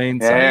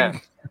 Plain sight. Yeah.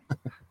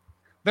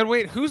 Then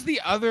wait, who's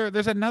the other?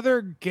 There's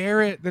another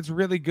Garrett that's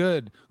really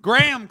good.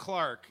 Graham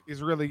Clark is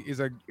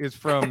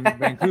from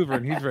Vancouver,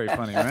 and he's very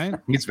funny, right?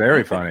 He's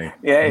very funny.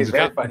 Yeah, he's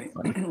very funny.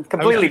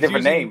 Completely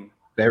different name.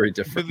 Very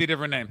different. Completely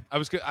different name.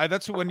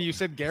 That's when you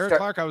said Garrett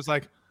Clark. I was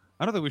like,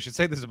 I don't think we should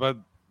say this about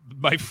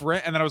my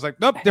friend. And then I was like,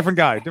 nope, different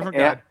guy. Different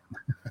guy.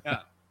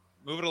 Yeah.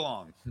 Move it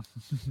along.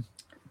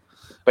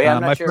 But yeah,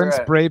 I'm my not sure. friend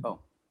sprayed.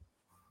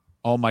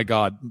 Oh my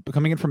God!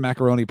 Coming in from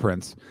Macaroni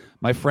Prince,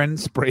 my friend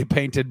spray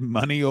painted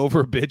 "money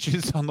over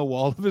bitches" on the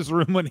wall of his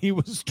room when he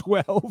was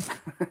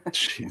 12.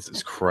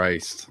 Jesus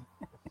Christ!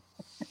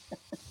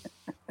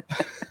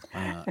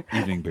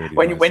 Evening, Beardy.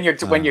 When you're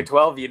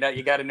 12,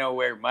 you got to know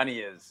where money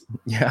is.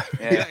 Yeah,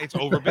 it's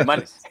over bitches.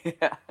 Money.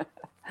 Yeah.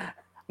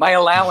 My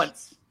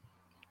allowance.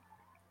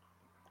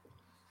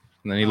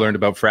 And then he learned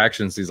about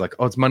fractions. He's like,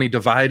 "Oh, it's money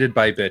divided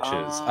by bitches."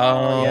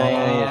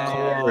 Yeah.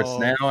 Of course.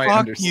 Now I Fuck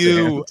understand.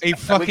 you! A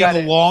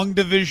fucking long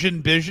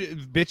division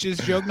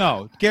bitches joke.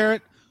 No,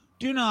 Garrett,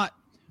 do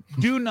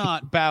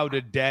not bow to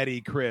Daddy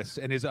Chris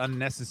and his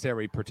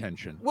unnecessary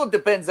pretension. Well, it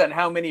depends on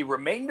how many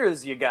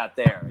remainders you got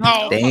there.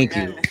 Oh, thank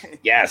you.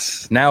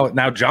 Yes.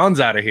 Now John's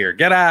out of here.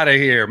 Get out of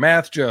here.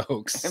 Math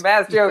jokes.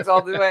 Math jokes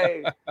all the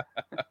way.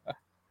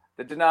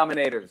 The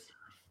denominators.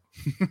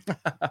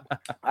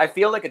 I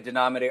feel like a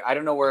denominator. I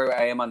don't know where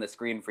I am on the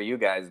screen for you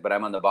guys, but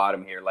I'm on the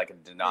bottom here like a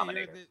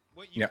denominator.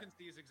 What you can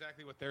see is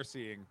exactly what they're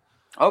seeing.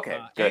 Okay,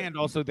 good. And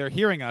also they're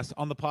hearing us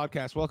on the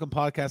podcast. Welcome,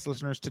 podcast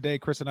listeners. Today,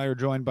 Chris and I are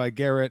joined by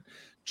Garrett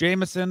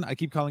Jameson. I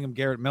keep calling him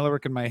Garrett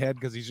Millerick in my head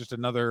because he's just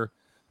another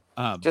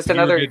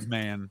bearded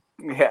man.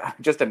 Yeah,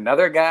 just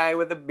another guy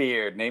with a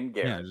beard named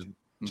Garrett. Yeah,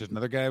 just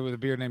another guy with a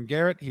beard named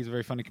Garrett. He's a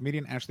very funny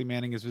comedian. Ashley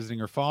Manning is visiting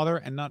her father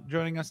and not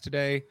joining us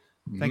today.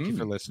 Thank you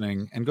for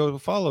listening. And go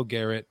follow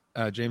Garrett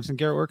Jameson.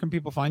 Garrett, where can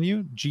people find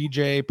you?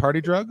 GJ Party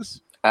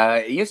Drugs?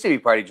 It used to be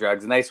Party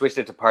Drugs, and they switched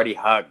it to Party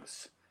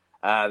Hugs.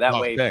 That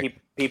way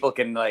people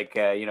can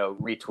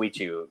retweet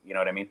you. You know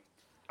what I mean?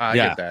 I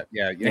get that.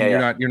 Yeah.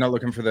 You're not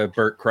looking for the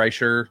Bert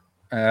Kreischer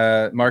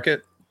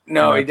market?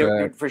 No,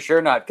 for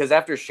sure not. Because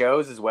after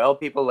shows as well,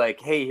 people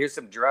like, hey, here's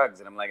some drugs.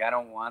 And I'm like, I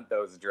don't want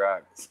those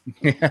drugs.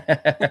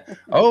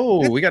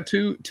 Oh, we got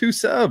two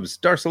subs.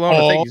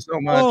 Darcelona, thank you so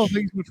much. Oh,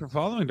 thank you for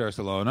following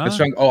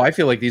Darcelona. Oh, I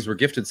feel like these were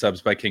gifted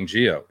subs by King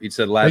Geo. He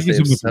said last day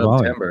of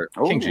September.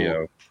 King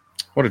Geo.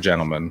 What a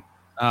gentleman.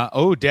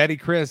 Daddy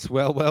Chris.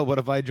 Well, what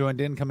have I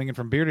joined in coming in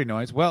from Beardy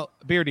Noise? Well,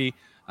 Beardy,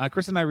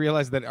 Chris and I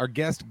realized that our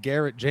guest,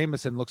 Garrett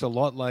Jameson, looks a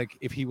lot like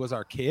if he was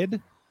our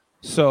kid.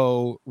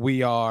 So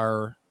we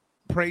are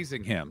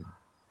praising him.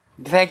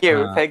 Thank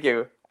you.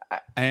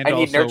 And I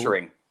need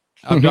nurturing.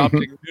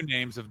 Adopting new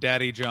names of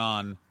Daddy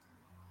John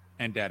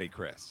and Daddy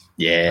Chris.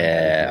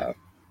 Yeah.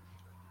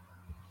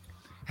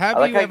 I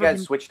like how you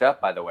guys switched up,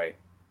 by the way.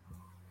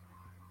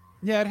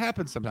 Yeah, it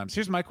happens sometimes.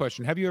 Here's my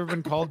question. Have you ever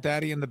been called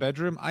Daddy in the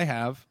bedroom? I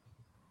have.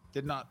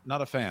 Not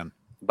a fan.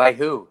 By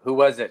who? Who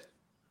was it?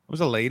 It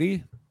was a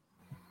lady.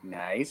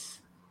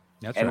 Nice.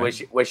 That's and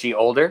right. was she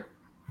older?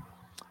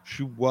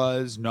 She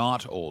was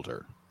not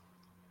older.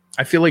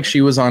 I feel like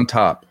she was on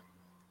top.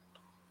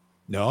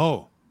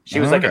 No. She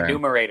was like a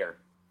numerator.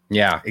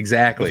 Yeah,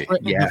 exactly.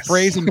 The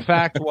phrase, in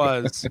fact,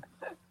 was,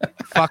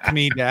 fuck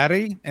me,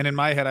 daddy. And in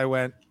my head, I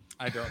went,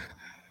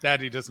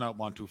 Daddy does not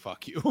want to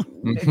fuck you.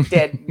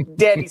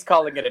 Daddy's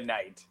calling it a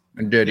night.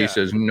 And Daddy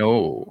says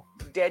no.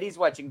 Daddy's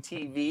watching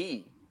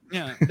TV.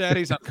 Yeah,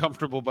 Daddy's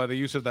uncomfortable by the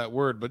use of that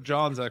word, but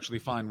John's actually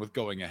fine with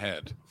going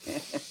ahead.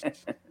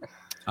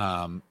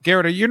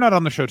 Garrett, you're not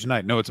on the show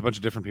tonight. No, it's a bunch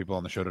of different people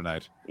on the show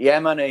tonight. Yeah,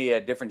 I'm on a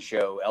different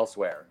show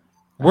elsewhere.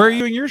 Where are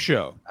you in your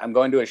show? I'm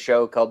going to a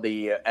show called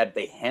the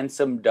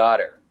Handsome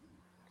Daughter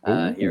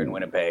here in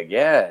Winnipeg.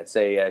 Yeah, it's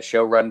a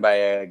show run by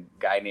a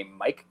guy named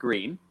Mike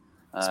Green.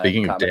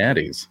 Speaking of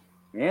daddies.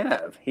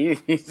 Yeah,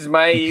 he's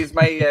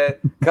my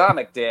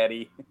comic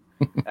daddy.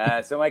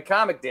 So my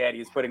comic daddy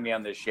is putting me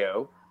on this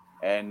show.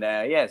 And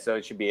so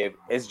it should be.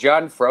 Is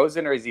John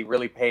frozen or is he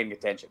really paying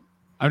attention?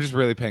 I'm just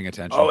really paying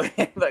attention. Oh,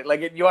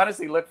 like you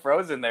honestly look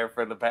frozen there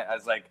for the past. I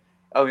was like,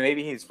 oh,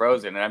 maybe he's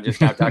frozen, and I'm just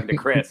now talking to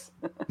Chris.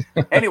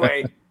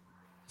 Anyway,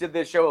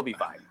 the show will be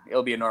fine.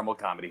 It'll be a normal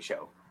comedy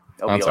show.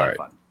 It'll be a lot of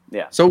fun.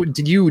 Yeah. So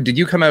did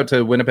you come out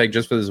to Winnipeg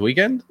just for this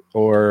weekend,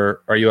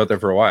 or are you out there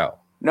for a while?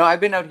 No,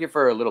 I've been out here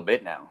for a little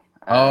bit now.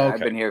 Okay. I've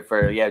been here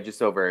for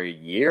just over a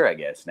year, I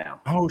guess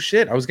now. Oh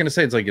shit! I was gonna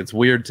say it's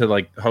weird to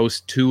like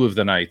host 2 of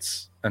the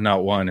nights and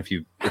not one if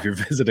you're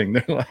visiting.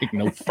 They're like,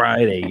 no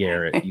Friday,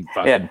 Garrett, you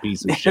fucking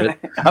piece of shit.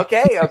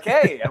 Okay,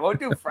 I won't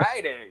do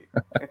Friday.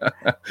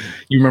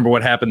 You remember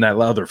what happened that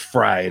other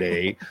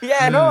Friday?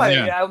 Yeah, no,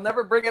 I'll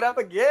never bring it up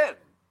again.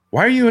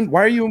 Why are you in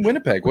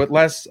Winnipeg? What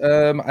last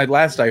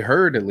I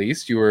heard, at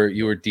least you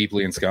were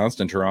deeply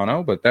ensconced in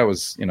Toronto, but that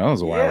was a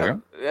while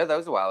ago. Yeah, that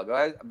was a while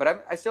ago.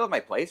 But I still have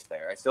my place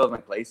there. I still have my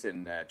place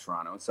in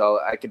Toronto, so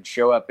I could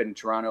show up in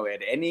Toronto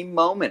at any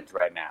moment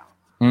right now.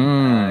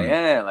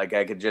 Like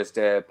I could just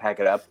pack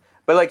it up.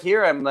 But like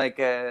here, I'm like,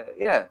 I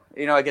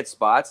get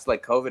spots.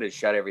 Like COVID has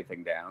shut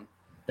everything down.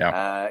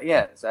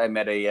 Yeah. So I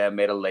met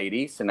a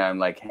lady, and I'm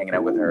like hanging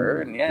out with her,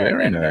 and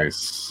very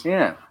nice.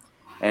 Yeah.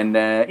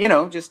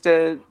 and just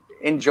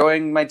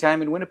enjoying my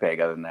time in Winnipeg.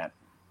 Other than that,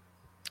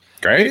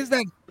 Great.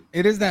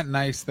 It is that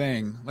nice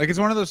thing. Like, it's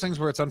one of those things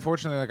where it's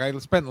unfortunately, like, I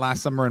spent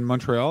last summer in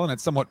Montreal, and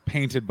it's somewhat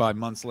painted by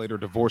months later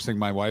divorcing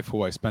my wife,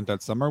 who I spent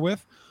that summer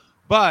with.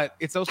 But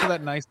it's also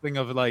that nice thing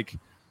of, like,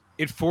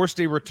 it forced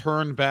a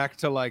return back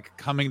to, like,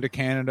 coming to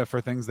Canada for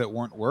things that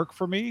weren't work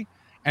for me,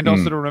 and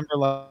also to remember,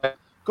 like,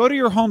 go to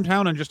your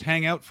hometown and just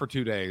hang out for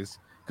 2 days,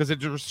 because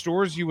it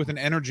restores you with an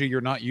energy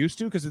you're not used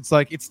to, because it's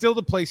like, it's still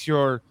the place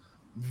you're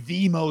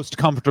the most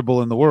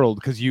comfortable in the world,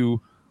 because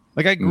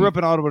I grew up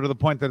in Ottawa to the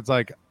point that it's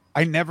like,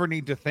 I never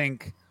need to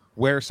think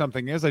where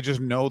something is. I just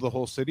know the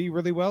whole city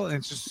really well, and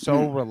it's just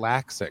so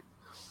relaxing.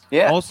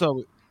 Yeah.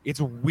 Also,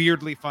 it's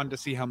weirdly fun to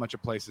see how much a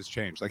place has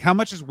changed. Like, how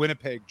much has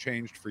Winnipeg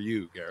changed for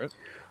you, Garrett?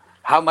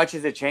 How much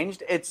has it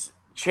changed? It's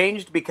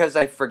changed because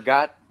I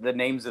forgot the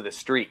names of the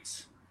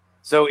streets.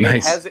 So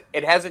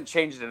it hasn't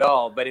changed at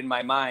all, but in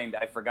my mind,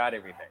 I forgot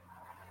everything.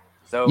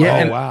 So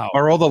wow.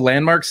 Are all the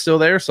landmarks still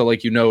there? So,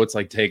 like, it's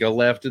like, take a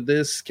left at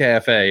this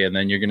cafe, and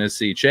then you're gonna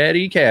see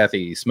Chatty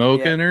Cathy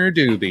smoking her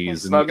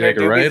doobies, and you take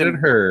a right at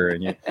her.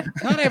 And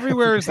not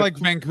everywhere is like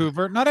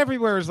Vancouver. Not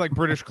everywhere is like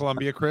British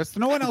Columbia, Chris.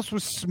 No one else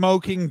was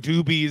smoking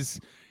doobies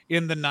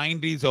in the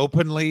 90s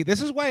openly. This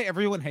is why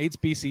everyone hates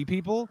BC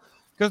people,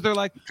 because they're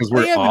like, because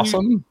we're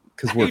awesome.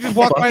 Because we're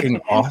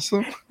fucking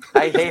awesome.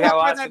 I hate how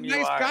awesome that you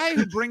nice are. guy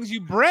who brings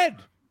you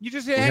bread. You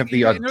just have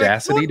the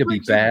audacity to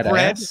be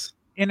badass.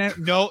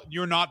 No,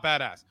 you're not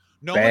badass.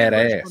 No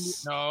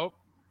badass.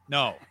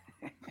 No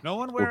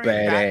one wearing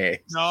badass.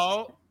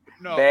 No.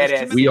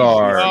 Badass. We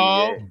are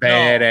No.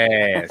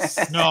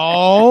 badass.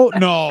 No.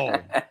 No.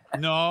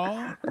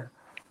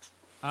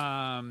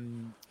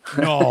 Badass.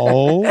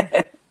 No.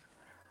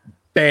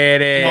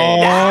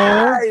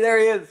 There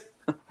he is.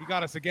 You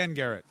got us again,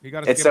 Garrett. You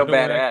got us. It's so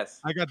badass.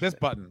 I got this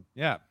button.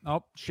 Yeah.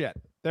 Oh shit.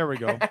 There we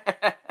go.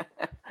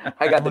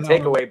 I got the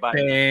takeaway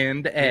button.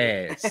 And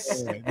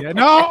ass. Yeah,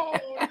 no.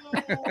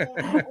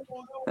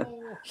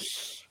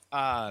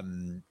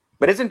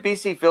 But isn't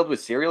BC filled with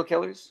serial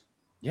killers?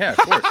 Yeah, of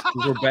course.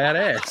 We're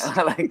badass.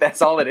 Like,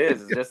 that's all it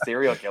is just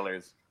serial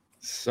killers.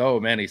 So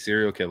many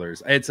serial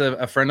killers. It's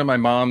a friend of my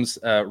mom's,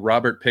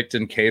 Robert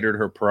Picton, catered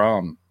her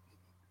prom.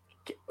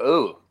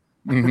 Ooh.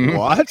 Mm-hmm.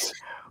 What?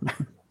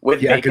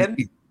 With bacon?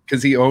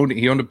 Because he owned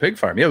a pig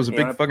farm. Yeah, it was a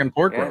big fucking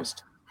pork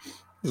roast.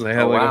 So they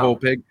had a whole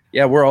pig.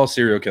 Yeah, we're all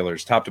serial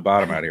killers, top to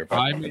bottom out here.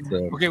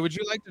 Okay, would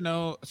you like to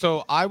know?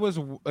 So I was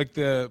like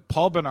the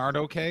Paul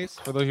Bernardo case.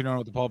 For those of you who don't know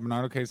what the Paul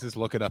Bernardo case is,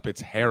 look it up. It's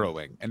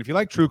harrowing. And if you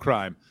like true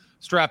crime,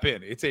 strap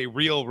in. It's a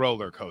real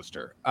roller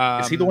coaster.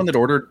 Is he the one that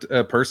ordered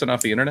a person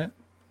off the internet?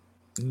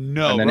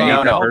 No,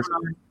 No,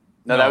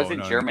 that was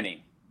in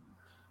Germany.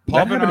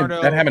 Paul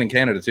Bernardo. That happened in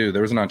Canada too.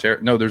 There was an Ontario.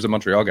 No, there's a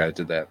Montreal guy that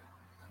did that.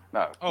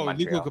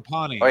 Luca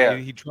Capani. Oh yeah,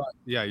 he tried.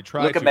 Yeah, he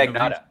tried. Luca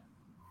Magnotta.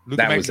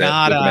 Luca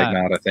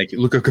Magnotta. Thank you.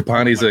 Luca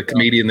Capani's a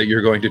comedian that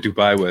you're going to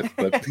Dubai with,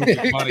 but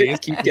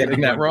keep getting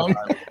that wrong.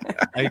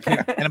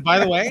 And by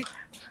the way,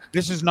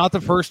 this is not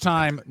the first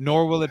time,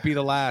 nor will it be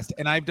the last.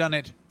 And I've done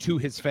it to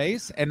his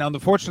face. And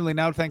unfortunately,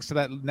 now thanks to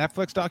that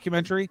Netflix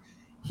documentary,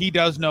 he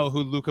does know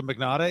who Luca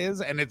Magnotta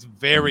is, and it's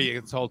very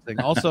insulting.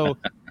 Also,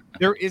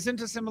 there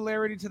isn't a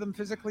similarity to them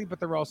physically, but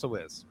there also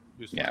is.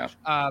 Yeah.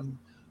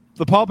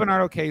 The Paul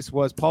Bernardo case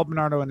was Paul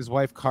Bernardo and his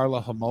wife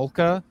Carla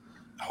Homolka.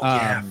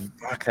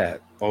 Fuck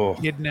that.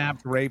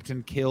 Kidnapped, raped,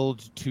 and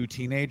killed 2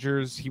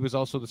 teenagers. He was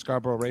also the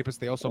Scarborough rapist.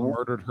 They also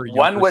murdered her.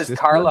 One was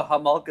sister. Carla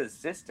Homolka's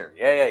sister.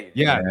 Yeah.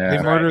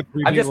 They murdered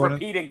 3 I'm just people.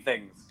 repeating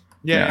things.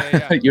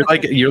 Yeah.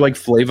 You're like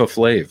Flava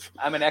Flav.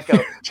 I'm an echo.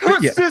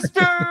 Her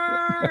sister.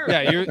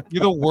 Yeah, you're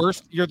the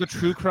worst. You're the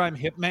true crime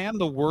hitman.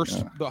 The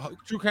worst. The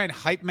true crime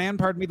hype man.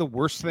 Pardon me. The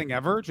worst thing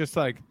ever. Just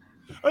like.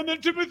 And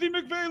then Timothy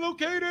McVeigh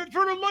located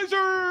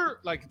fertilizer.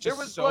 Like, just there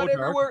was so blood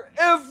dark.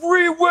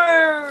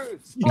 everywhere,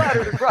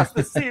 splattered across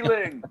the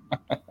ceiling.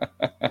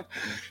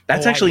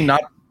 That's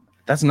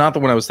That's not the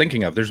one I was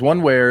thinking of. There's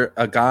one where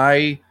a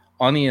guy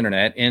on the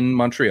internet in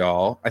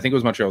Montreal, I think it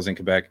was Montreal, was in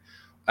Quebec,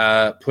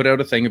 put out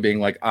a thing of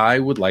being like, I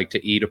would like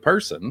to eat a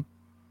person,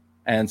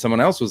 and someone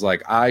else was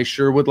like, I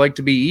sure would like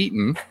to be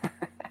eaten.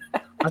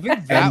 I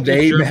think that and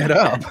they met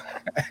up,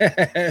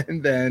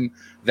 and then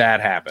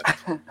that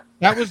happened.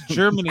 That was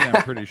Germany,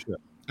 I'm pretty sure.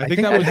 I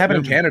think that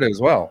happened in Canada as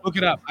well. Look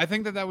it up. I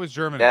think that was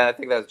Germany. Yeah, I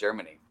think that was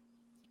Germany.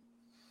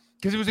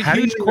 Because it was a How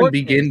huge do you court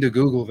even begin to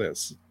Google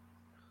this?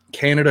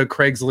 Canada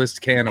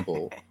Craigslist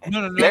cannibal.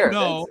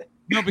 No,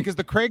 because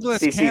the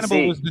Craigslist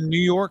cannibal was the New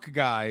York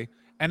guy,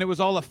 and it was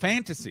all a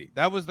fantasy.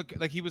 That was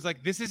he was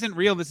like, this isn't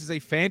real. This is a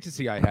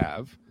fantasy I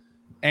have.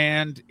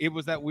 And it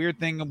was that weird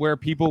thing where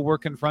people were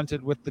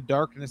confronted with the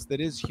darkness that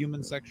is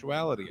human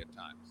sexuality at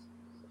times.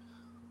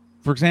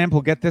 For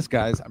example, get this,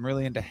 guys. I'm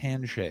really into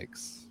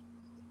handshakes.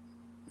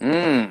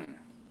 Never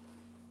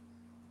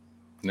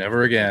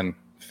again.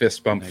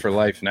 Fist bump for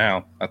life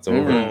now. That's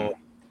over.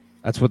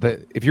 That's what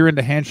if you're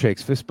into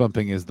handshakes, fist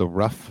bumping is the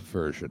rough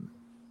version.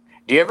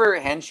 Do you ever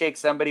handshake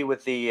somebody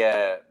with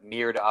the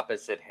mirrored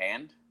opposite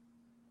hand?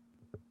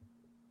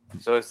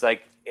 So it's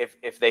like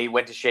if they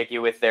went to shake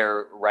you with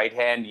their right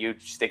hand, you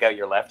stick out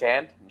your left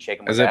hand and shake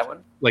them with that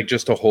one? Like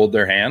just to hold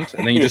their hand,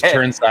 and then you just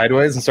turn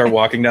sideways and start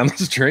walking down the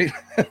street.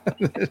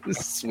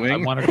 Swing. I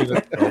want to do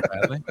that so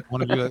badly. I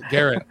want to do that,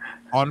 Garrett.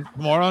 On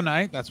tomorrow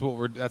night, that's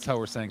how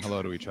we're saying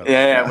hello to each other.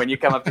 Yeah. When you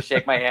come up to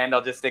shake my hand,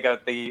 I'll just stick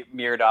out the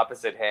mirrored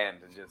opposite hand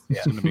and just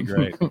It's going to be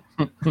great.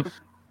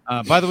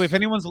 By the way, if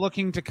anyone's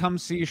looking to come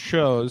see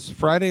shows,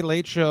 Friday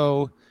Late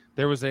Show,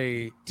 there was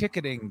a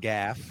ticketing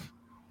gaffe.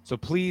 So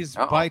please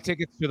buy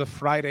tickets to the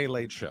Friday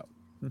Late Show.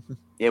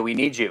 Yeah, we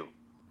need you.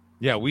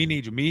 Yeah, we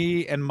need you.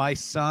 Me and my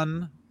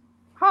son.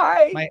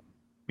 Hi.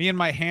 Me and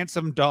my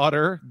handsome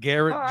daughter,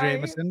 Garrett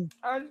Jameson.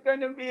 I'm going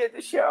to be at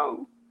the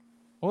show.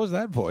 What was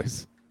that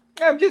voice?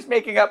 I'm just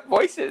making up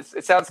voices.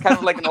 It sounds kind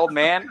of like an old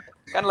man,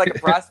 kind of like a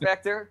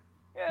prospector.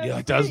 Yeah,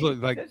 it does look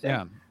like,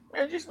 yeah.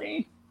 It's just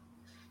me.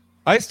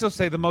 I still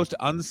say the most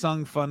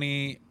unsung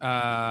funny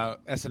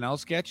SNL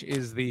sketch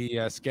is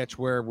the sketch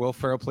where Will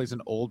Ferrell plays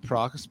an old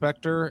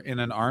prospector in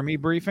an army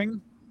briefing.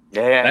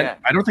 Yeah.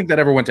 I don't think that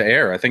ever went to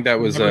air. I think that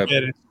was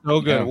it's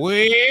so good.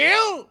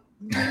 Well,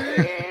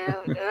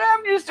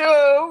 I'm just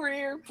over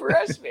here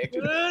prospector.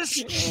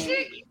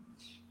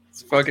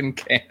 It's fucking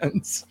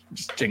cans.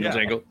 Just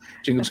jingle,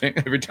 jingle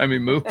every time he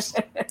moves.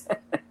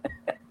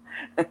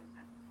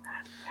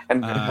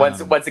 And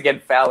once again,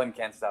 Fallon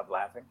can't stop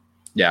laughing.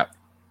 Yeah.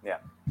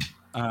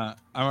 All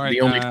right. The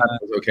only time I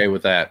was okay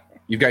with that.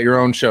 You've got your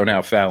own show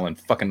now, Fallon.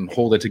 Fucking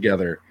hold it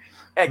together.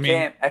 I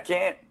can't.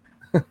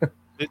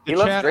 He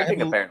loves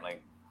drinking, apparently.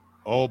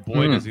 Oh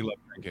boy, does he love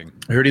drinking!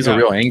 I heard he's a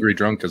real angry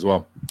drunk as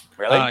well.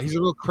 Really? He's a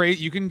real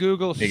crazy. You can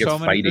Google He gets so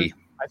many. fighty.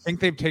 I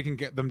think they've taken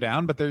them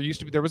down, but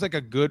there was like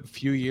a good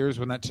few years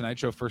when that Tonight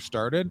Show first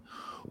started,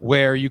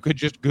 where you could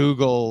just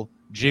Google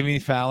Jimmy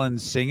Fallon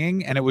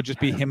singing, and it would just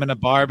be him in a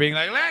bar being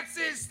like, "Let's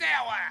is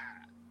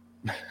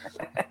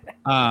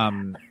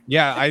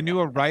yeah, I knew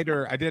a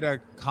writer. I did a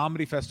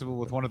comedy festival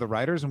with one of the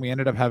writers, and we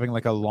ended up having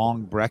like a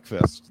long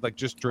breakfast, like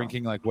just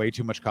drinking like way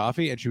too much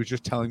coffee, and she was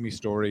just telling me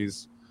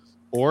stories,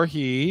 or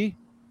he.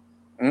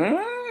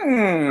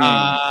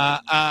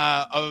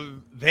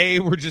 They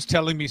were just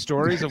telling me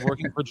stories of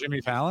working for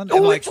Jimmy Fallon.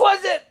 And which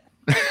was it?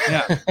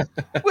 Yeah.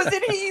 Was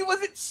it he?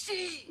 Was it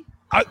she?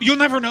 You'll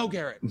never know,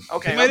 Garrett.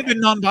 Okay. It might have been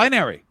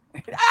non-binary.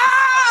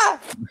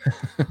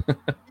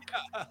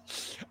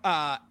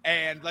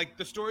 And like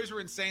the stories were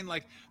insane.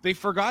 Like they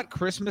forgot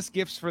Christmas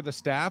gifts for the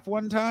staff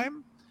one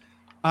time.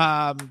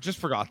 Just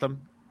forgot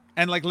them.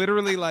 And like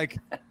literally like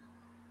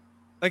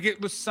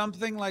it was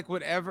something like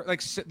whatever,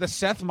 like the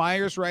Seth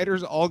Meyers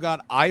writers all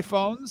got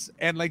iPhones,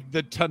 and like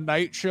the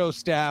Tonight Show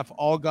staff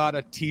all got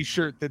a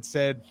T-shirt that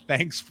said,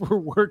 "Thanks for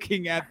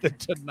working at the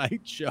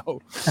Tonight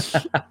Show."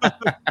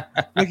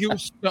 Like it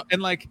was, and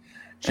like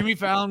Jimmy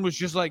Fallon was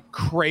just like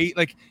crazy.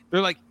 Like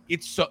they're like,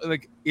 it's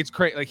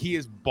great. Like he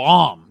is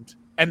bombed,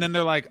 and then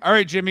they're like, "All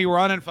right, Jimmy, we're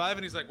on in 5,"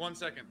 and he's like, "1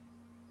 second,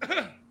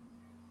 let's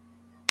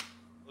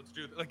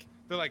do it." Like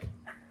they're like,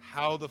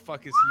 "How the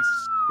fuck is he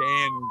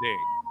standing?"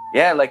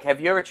 Yeah, like, have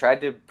you ever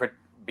tried to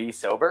be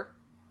sober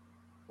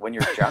when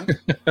you're drunk?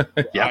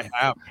 Yeah, I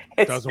have.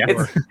 It doesn't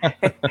work.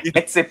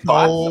 It's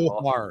impossible. So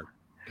hard.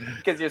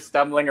 Because you're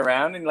stumbling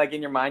around, and like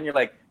in your mind, you're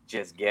like,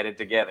 just get it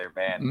together,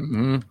 man.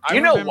 Mm-hmm. I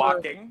remember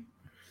walking.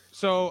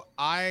 So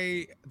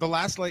the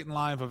last late in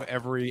live of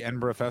every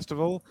Edinburgh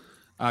festival,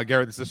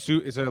 Garrett,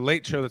 it's a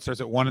late show that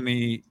starts at 1 in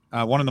the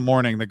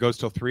morning that goes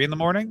till 3 in the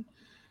morning,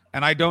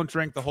 and I don't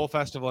drink the whole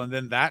festival, and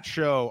then that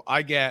show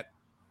I get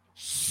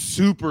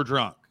super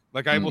drunk.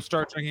 Like I will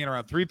start drinking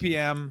around 3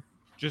 p.m.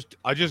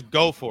 I just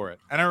go for it.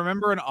 And I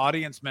remember an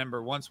audience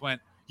member once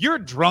went, "You're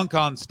drunk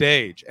on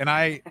stage," and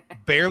I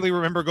barely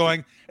remember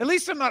going, "At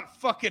least I'm not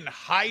fucking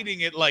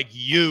hiding it like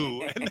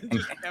you," and then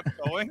just kept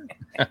going.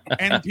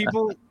 And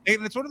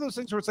it's one of those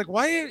things where it's like,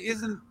 why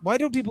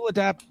don't people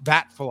adapt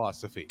that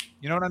philosophy?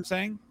 You know what I'm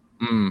saying?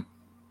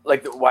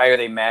 Like, why are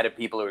they mad at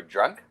people who are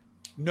drunk?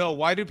 No,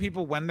 why do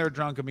people when they're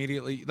drunk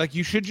immediately? Like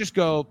you should just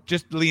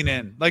lean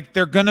in. Like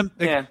they're gonna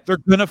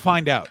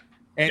find out.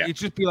 And it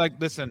just be like,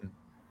 listen,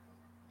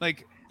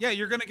 like, yeah,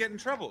 you're going to get in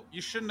trouble.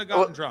 You shouldn't have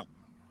gotten drunk.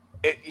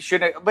 You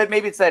shouldn't, but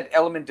maybe it's that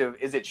element of,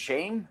 is it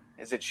shame?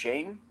 Is it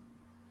shame?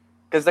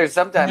 Because there's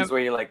sometimes where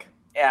you're like,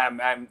 yeah,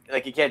 I'm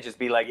like, you can't just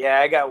be like, yeah,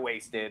 I got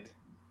wasted.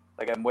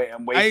 Like I'm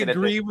wasted. I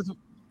agree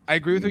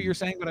with what you're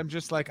saying, but I'm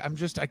just like,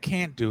 I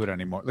can't do it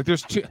anymore. Like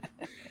there's too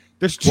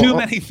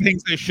many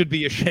things I should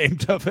be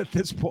ashamed of at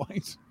this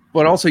point.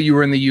 But also you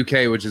were in the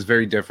UK, which is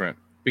very different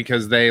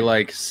because they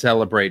like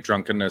celebrate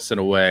drunkenness in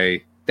a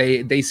way.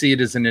 They see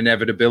it as an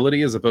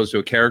inevitability as opposed to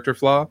a character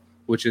flaw,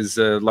 which is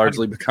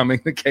largely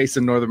becoming the case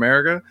in North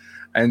America.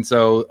 And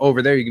so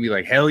over there, you can be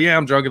like, hell yeah,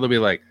 I'm drunk. And they'll be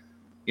like,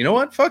 you know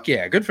what? Fuck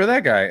yeah. Good for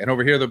that guy. And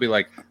over here, they'll be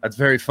like, that's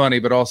very funny,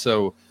 but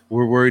also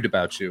we're worried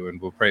about you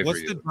and we'll pray for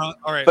you. All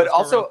right. But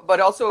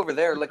also over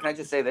there, like, can I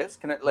just say this?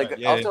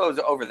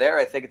 Over there,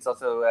 I think it's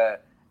also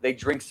they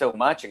drink so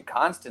much and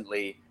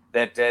constantly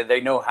that they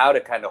know how to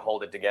kind of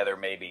hold it together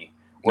maybe.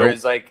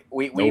 Whereas like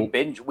we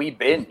binge.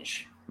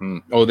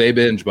 Oh, they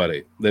binge,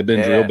 buddy. They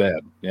binge real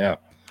bad. Yeah.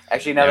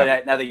 Actually, now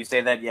that you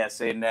say that,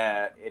 yes, in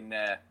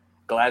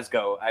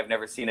Glasgow. I've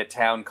never seen a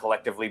town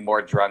collectively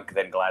more drunk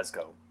than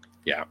Glasgow.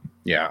 Yeah.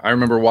 I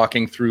remember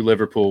walking through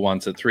Liverpool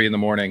once at 3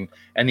 a.m,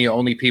 and the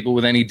only people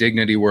with any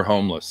dignity were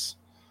homeless.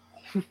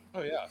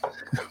 Oh yeah,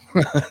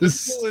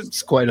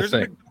 it's quite a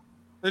thing.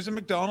 There's a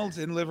McDonald's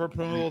in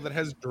Liverpool that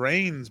has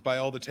drains by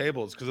all the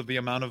tables because of the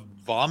amount of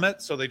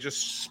vomit. So they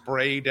just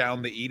spray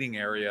down the eating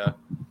area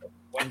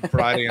when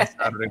Friday and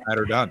Saturday night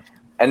are done,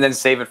 and then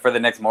save it for the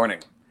next morning.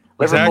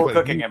 Liverpool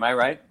cooking, am I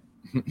right?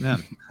 Yeah.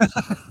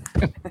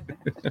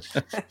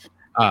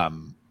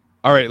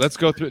 All right, let's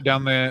go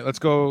let's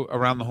go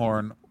around the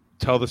horn.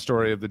 Tell the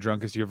story of the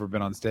drunkest you've ever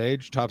been on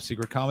stage. Top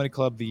Secret Comedy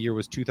Club. The year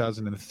was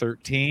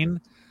 2013.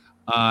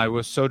 I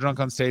was so drunk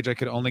on stage I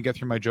could only get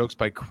through my jokes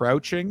by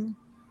crouching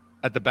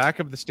at the back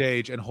of the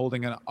stage and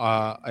holding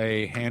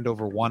a hand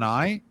over one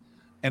eye.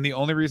 And the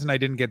only reason I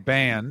didn't get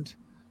banned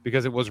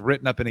because it was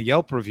written up in a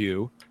Yelp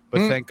review.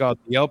 But thank God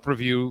the Yelp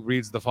review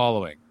reads the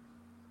following.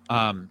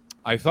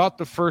 I thought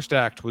the first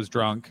act was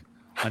drunk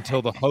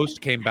until the host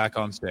came back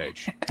on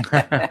stage.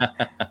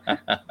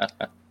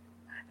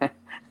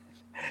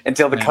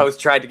 Until the host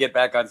tried to get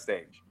back on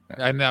stage.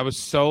 And I was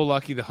so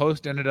lucky. The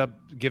host ended up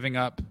giving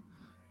up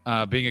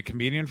being a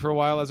comedian for a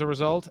while as a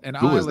result. And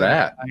who was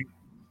that?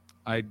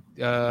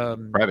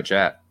 Private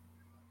chat.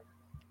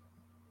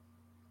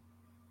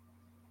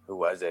 Who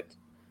was it?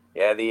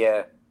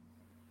 Yeah,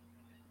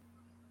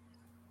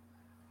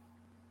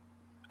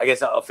 I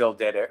guess I'll feel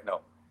dead air.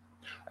 No.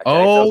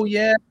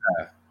 Yeah.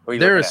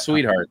 They're a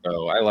sweetheart,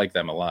 though. I like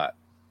them a lot.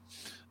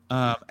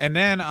 And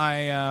then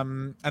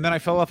I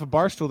fell off a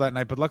bar stool that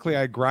night, but luckily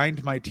I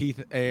grind my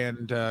teeth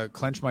and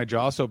clenched my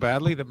jaw so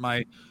badly that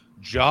my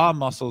jaw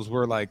muscles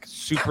were like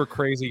super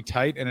crazy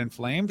tight and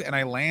inflamed, and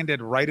I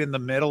landed right in the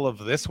middle of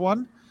this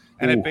one,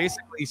 and it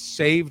basically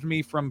saved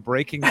me from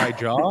breaking my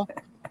jaw.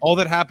 All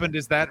that happened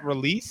is that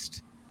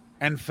released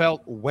and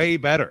felt way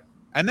better.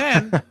 And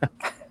then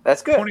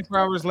that's good. 24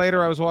 hours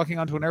later, I was walking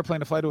onto an airplane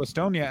to fly to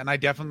Estonia, and I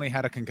definitely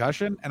had a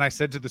concussion. And I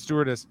said to the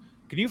stewardess,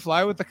 "Can you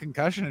fly with the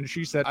concussion?" And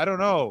she said, "I don't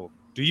know.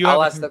 Do you have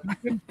a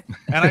concussion?"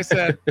 And I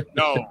said,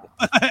 "No."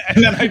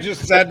 And then I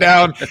just sat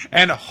down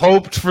and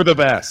hoped for the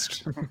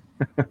best.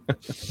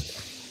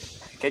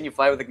 Can you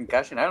fly with a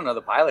concussion? I don't know.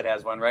 The pilot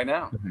has one right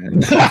now.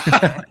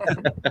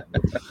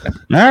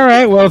 All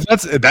right. Well,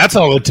 that's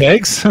all it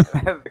takes.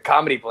 The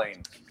comedy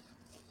plane.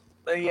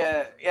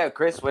 Yeah,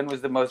 Chris, when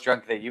was the most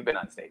drunk that you've been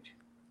on stage?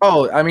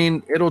 Oh, I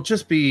mean, it'll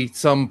just be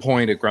some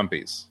point at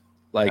Grumpy's.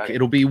 Like,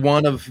 it'll be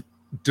one of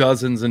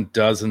dozens and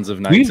dozens of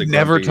nights. We've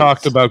never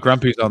talked about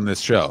Grumpy's on this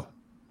show.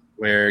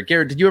 Where,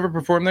 Garrett, did you ever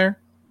perform there?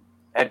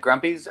 At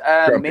Grumpy's?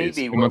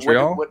 Maybe. In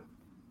Montreal?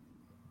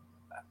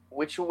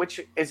 Which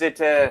is it?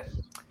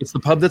 It's the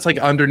pub that's like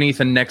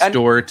underneath and next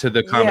door to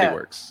the Comedy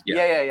Works.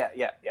 Yeah.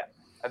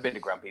 I've been to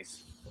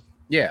Grumpy's.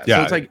 Yeah,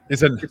 so it's like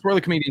it's where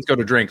the comedians go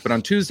to drink. But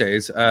on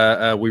Tuesdays,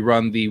 we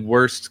run the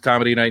worst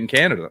comedy night in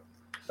Canada.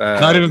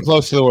 Not even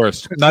close to the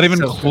worst. Not even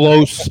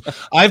close.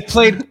 I've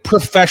played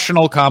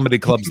professional comedy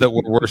clubs that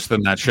were worse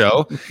than that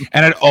show,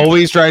 and it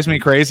always drives me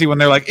crazy when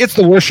they're like, "It's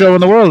the worst show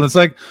in the world." And it's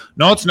like,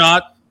 no, it's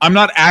not. I'm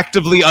not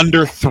actively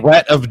under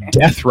threat of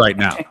death right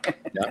now.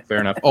 Yeah, fair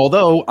enough.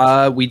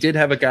 Although we did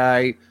have a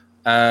guy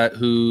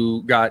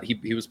who got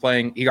he was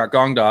playing. He got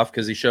gonged off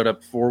because he showed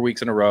up 4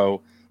 weeks in a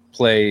row.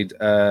 Played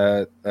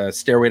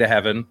Stairway to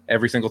Heaven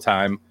every single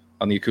time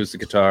on the acoustic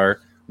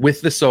guitar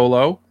with the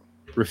solo.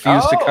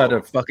 Refused to cut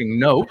a fucking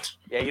note.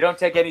 Yeah, you don't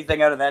take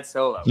anything out of that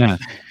solo. Yeah.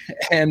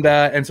 And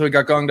so he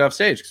got gonged off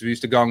stage because we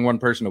used to gong one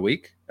person a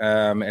week,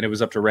 and it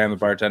was up to Ram, the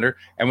bartender.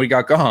 And we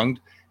got gonged.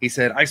 He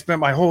said, "I spent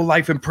my whole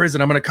life in prison.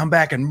 I'm going to come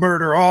back and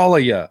murder all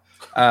of you."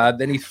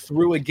 Then he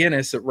threw a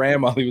Guinness at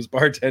Ram while he was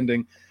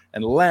bartending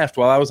and left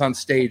while I was on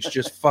stage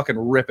just fucking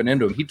ripping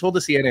into him. He told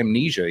us he had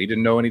amnesia. He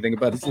didn't know anything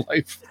about his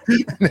life.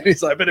 And then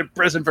he's like, "I've been in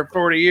prison for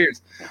 40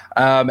 years."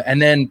 But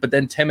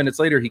then 10 minutes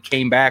later, he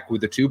came back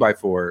with a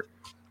 2x4.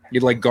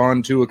 He'd like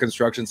gone to a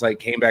construction site,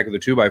 came back with a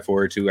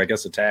 2x4 to, I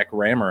guess, attack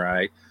Ram or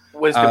I.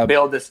 Was to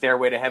build a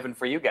Stairway to Heaven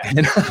for you guys.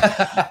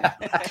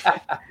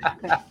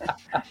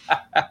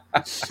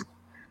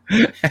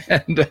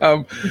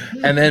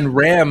 And then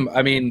Ram,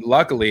 I mean,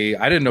 luckily,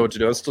 I didn't know what to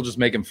do. I was still just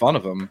making fun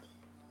of him.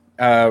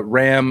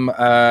 Ram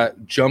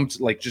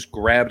jumped, like just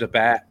grabbed a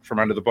bat from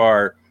under the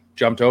bar,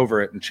 jumped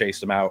over it, and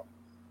chased him out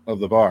of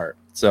the bar.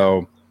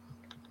 So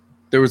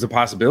there was a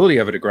possibility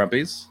of it at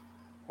Grumpy's.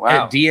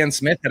 Wow. Deanne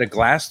Smith had a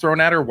glass thrown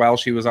at her while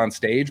she was on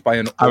stage by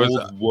an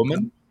old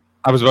woman.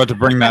 I was about to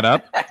bring that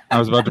up. I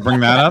was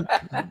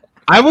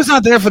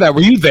not there for that.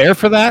 Were you there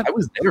for that? I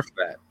was there for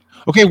that.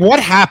 Okay, what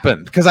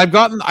happened? Because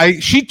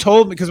she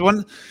told me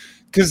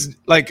because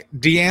like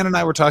Deanne and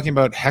I were talking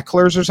about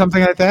hecklers or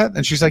something like that,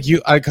 and she's like,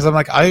 because I'm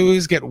like, I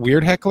always get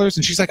weird hecklers,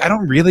 and she's like, I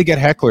don't really get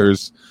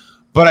hecklers,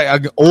 but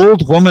an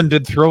old woman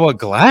did throw a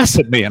glass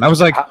at me, and I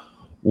was like,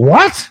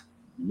 what?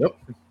 Nope.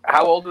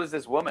 How old was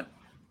this woman?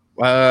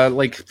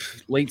 Like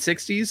late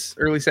 60s,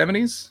 early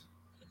 70s.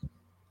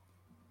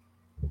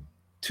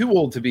 Too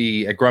old to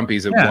be at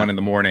Grumpy's at 1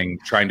 a.m.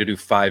 trying to do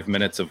 5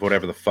 minutes of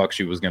whatever the fuck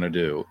she was going to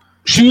do.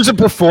 She was a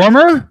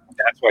performer?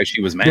 That's why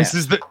she was mad.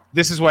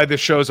 This is why this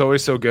show is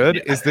always so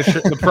good. Is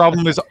the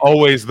problem is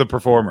always the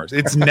performers.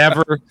 It's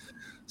never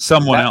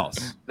someone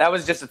else. That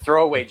was just a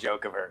throwaway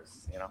joke of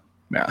hers, you know.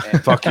 Yeah.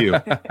 Fuck you.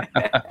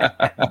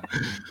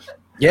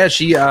 Yeah,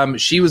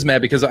 she was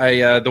mad because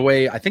the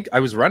way I think I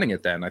was running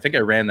it then. I think I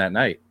ran that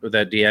night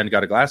that Deanne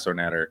got a glass thrown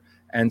at her.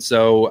 And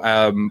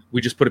so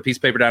we just put a piece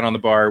of paper down on the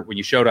bar. When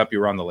you showed up, you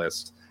were on the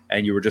list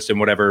and you were just in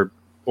whatever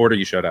order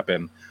you showed up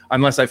in,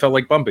 unless I felt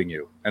like bumping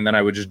you. And then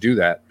I would just do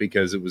that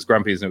because it was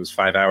Grumpy's and it was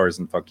 5 hours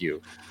and fuck you.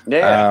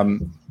 Yeah.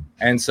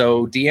 And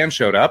so Deanne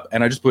showed up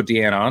and I just put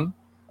Deanne on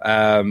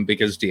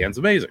because Deanne's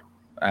amazing.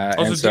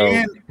 And so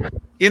Deanne,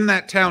 in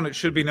that town, it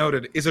should be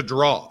noted, is a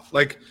draw.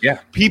 Like, yeah,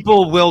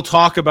 people will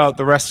talk about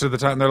the rest of the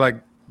time. They're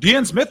like,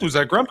 Deanne Smith was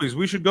at Grumpy's.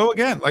 We should go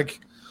again. Like,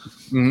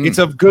 it's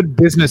a good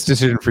business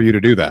decision for you to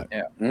do that.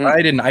 Yeah,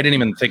 I didn't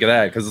even think of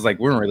that because it's like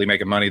we weren't really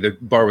making money. The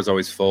bar was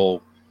always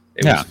full.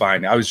 It was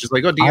fine. I was just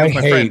like, oh, Deanne's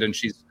my friend, and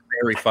she's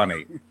very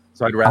funny.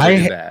 So I'd rather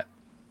do that.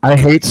 I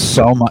hate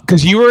so much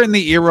because you were in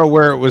the era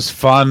where it was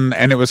fun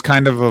and it was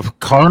kind of a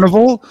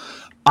carnival.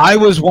 I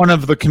was one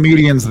of the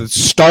comedians that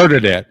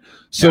started it.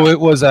 So it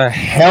was a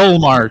hell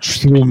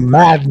march through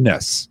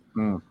madness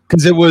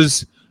because it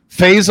was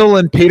Faisal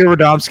and Peter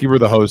Radomski were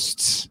the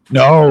hosts.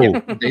 No,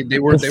 they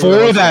were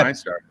before that.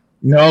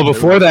 No,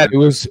 before that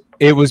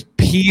it was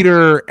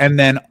Peter and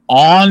then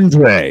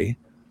Andre.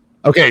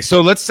 Okay, so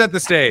let's set the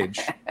stage.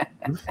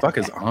 Who the fuck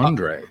is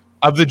Andre?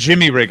 Of the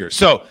Jimmy Riggers.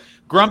 So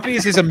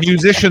Grumpy's is a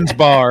musician's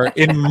bar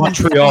in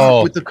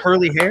Montreal with the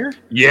curly hair.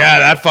 Yeah,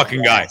 that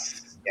fucking guy.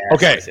 Yes,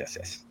 okay.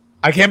 Yes.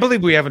 I can't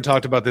believe we haven't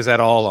talked about this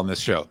at all on this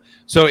show.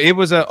 So it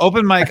was an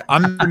open mic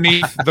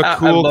underneath the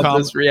cool. I love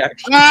this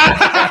reaction.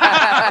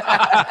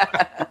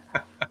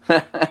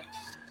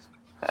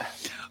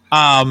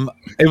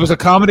 It was a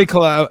comedy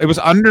club. It was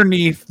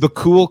underneath the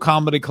cool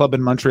comedy club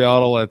in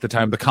Montreal at the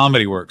time, the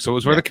Comedy Works. So it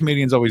was where the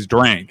comedians always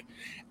drank.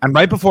 And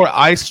right before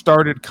I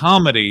started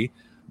comedy,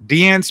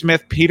 Deanne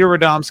Smith, Peter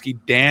Radomski,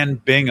 Dan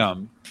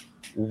Bingham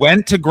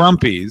went to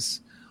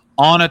Grumpy's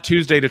on a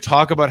Tuesday to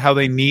talk about how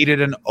they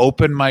needed an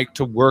open mic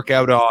to work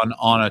out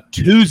on a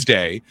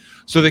Tuesday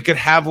so they could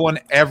have one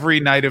every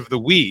night of the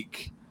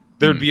week.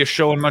 There'd be a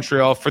show in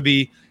Montreal for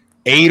the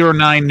 8 or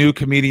 9 new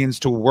comedians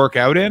to work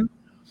out in.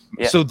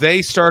 Yeah. So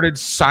they started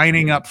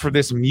signing up for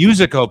this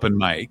music open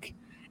mic.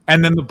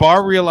 And then the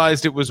bar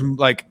realized it was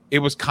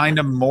kind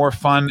of more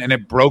fun and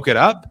it broke it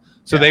up.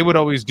 So they would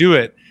always do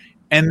it.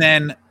 And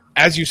then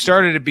as you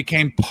started, it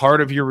became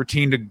part of your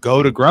routine to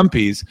go to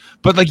Grumpy's.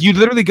 But like you'd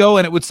literally go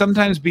and it would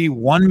sometimes be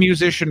one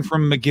musician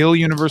from McGill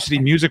University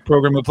music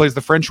program who plays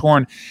the French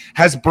horn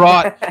has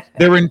brought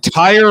their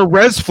entire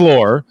res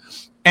floor.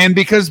 And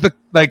because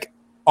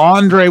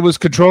Andre was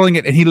controlling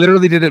it and he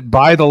literally did it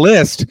by the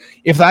list,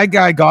 if that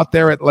guy got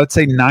there at, let's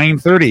say,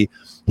 9:30,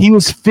 he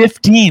was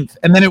 15th.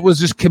 And then it was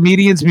just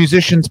comedians,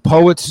 musicians,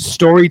 poets,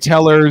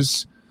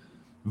 storytellers,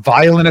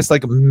 violinists,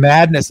 like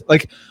madness.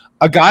 Like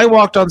a guy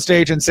walked on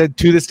stage and said,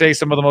 to this day,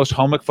 some of the most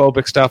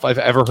homophobic stuff I've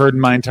ever heard in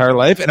my entire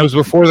life. And it was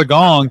before the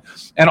gong.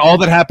 And all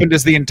that happened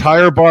is the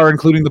entire bar,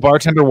 including the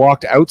bartender,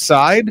 walked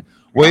outside,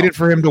 waited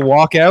for him to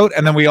walk out,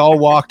 and then we all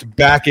walked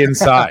back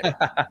inside.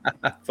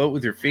 Vote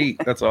with your feet.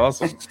 That's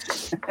awesome.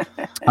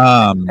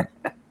 Well,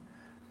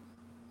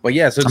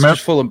 yeah, so it's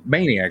just full of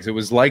maniacs. It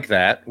was like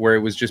that, where it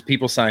was just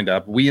people signed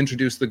up. We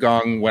introduced the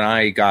gong when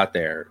I got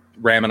there.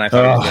 Ram and I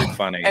thought it was very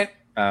funny.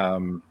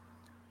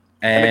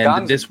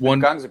 And the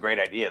gong's a great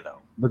idea, though.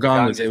 The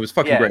gong was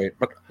fucking great.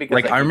 But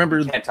because I remember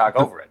you can't talk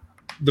over it.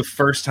 The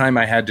first time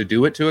I had to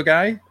do it to a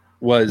guy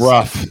was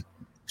rough.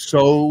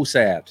 So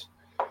sad.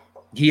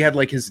 He had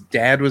his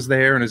dad was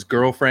there and his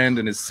girlfriend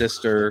and his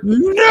sister.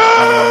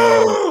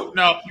 No,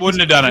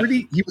 wouldn't have done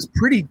it. He was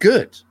pretty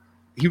good.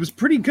 He was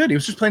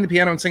just playing the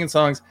piano and singing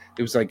songs.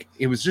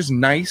 It was just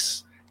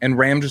nice. And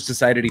Ram just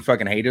decided he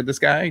fucking hated this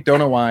guy. Don't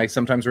know why.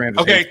 Sometimes Ram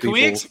just hates people.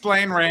 We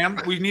explain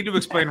Ram? We need to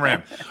explain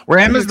Ram.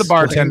 Ram is the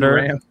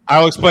bartender.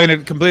 I'll explain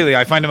it completely.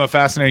 I find him a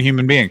fascinating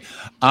human being.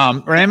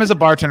 Ram is a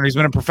bartender. He's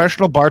been a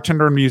professional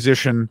bartender and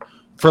musician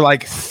for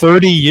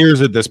 30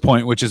 years at this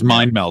point, which is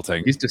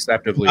mind-melting. He's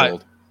deceptively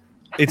old.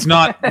 It's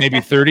not maybe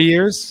 30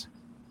 years.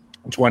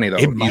 20 though,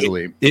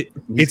 easily.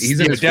 He's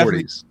in his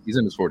 40s. He's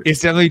in his 40s.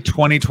 It's definitely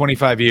 20,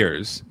 25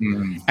 years.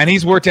 Mm-hmm. And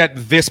he's worked at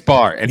this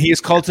bar. And he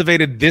has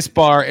cultivated this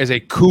bar as a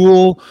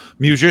cool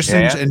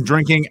musicians and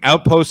drinking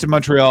outpost in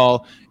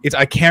Montreal.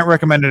 I can't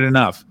recommend it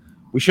enough.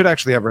 We should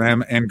actually have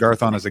Ram and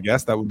Garth on as a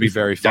guest. That would be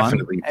very fun.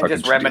 Definitely. And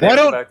just reminisce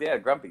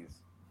about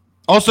Grumpy's.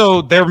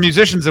 Also, they're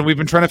musicians, and we've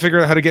been trying to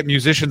figure out how to get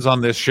musicians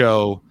on this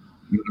show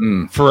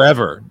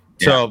forever.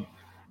 Yeah. So,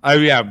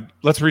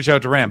 let's reach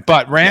out to Ram.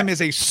 But Ram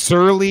is a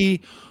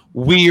surly,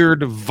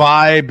 weird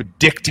vibe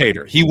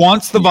dictator. He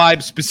wants the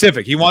vibe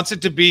specific. He wants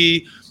it to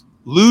be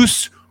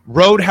loose,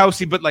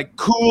 roadhousey, but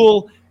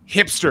cool,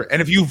 hipster.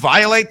 And if you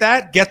violate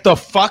that, get the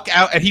fuck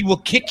out, and he will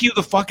kick you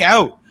the fuck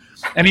out.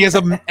 And he has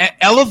an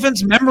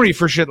elephant's memory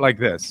for shit like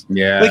this.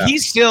 Yeah. He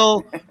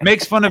still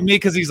makes fun of me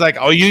because he's like,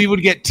 oh, you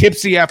would get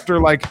tipsy after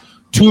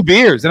 2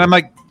 beers. And I'm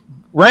like,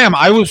 Ram,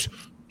 I was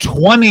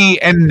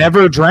 20 and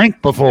never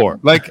drank before.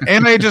 Like,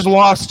 and I just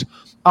lost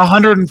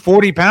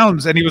 140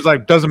 pounds. And he was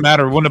like, doesn't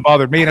matter. It wouldn't have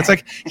bothered me. And it's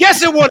like,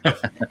 yes, it would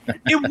have.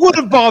 It would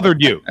have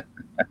bothered you.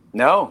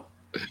 No,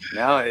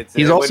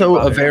 he's also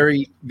a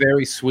very,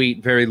 very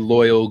sweet, very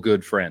loyal,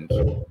 good friend.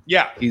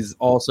 Yeah. He's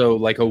also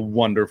like a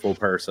wonderful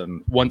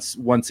person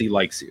once he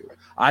likes you.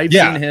 I've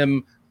seen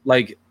him,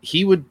 like,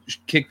 he would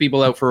kick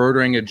people out for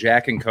ordering a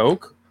Jack and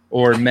Coke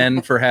or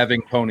men for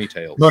having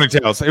ponytails.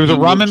 It was a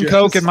rum and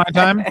Coke in my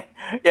time.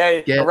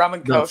 A rum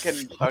and Coke.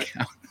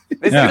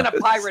 This isn't a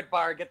pirate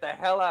bar. Get the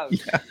hell out.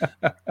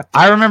 Yeah.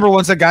 I remember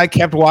once a guy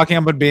kept walking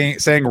up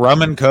and saying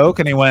rum and Coke,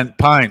 and he went,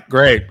 pint,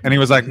 great. And he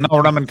was like, no,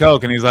 rum and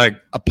Coke. And he's like,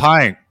 a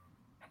pint,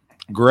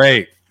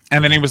 great.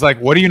 And then he was like,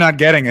 what are you not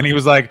getting? And he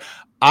was like,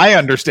 I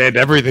understand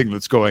everything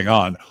that's going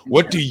on.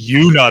 What do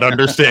you not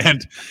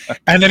understand?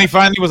 And then he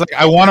finally was like,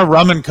 I want a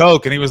rum and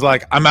Coke. And he was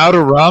like, I'm out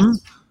of rum.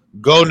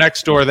 Go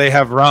next door. They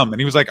have rum. And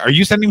he was like, are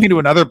you sending me to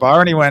another bar?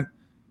 And he went,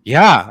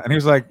 yeah. And he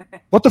was like,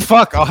 what the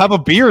fuck? I'll have a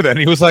beer then. And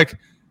he was like,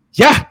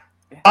 yeah,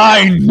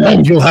 I know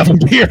you'll have a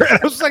beer. And I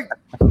was like,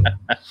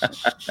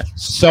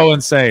 so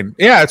insane.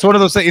 Yeah, it's one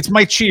of those things. It's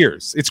my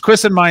Cheers. It's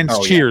Chris and mine's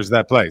Cheers,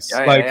 that place.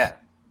 Yeah.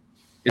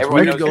 It's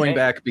weird going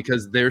back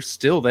because they're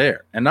still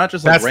there. And not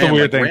just like that's Ram. The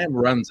weird thing. Ram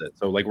runs it.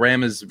 So like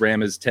Ram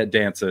is Ted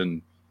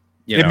Danson.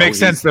 It makes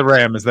sense that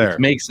Ram is there.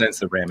 It makes sense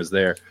that Ram is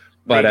there.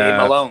 But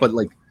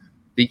like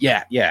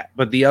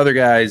but the other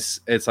guys,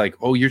 it's like,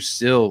 oh, you're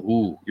still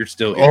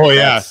here. Oh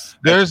yeah,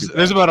 there's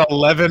about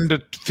 11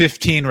 to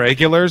 15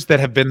 regulars that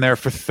have been there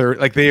for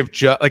 30. Like they have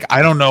just like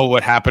I don't know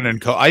what happened in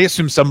COVID. I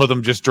assume some of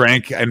them just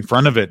drank in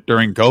front of it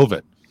during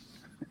COVID.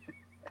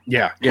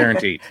 Yeah,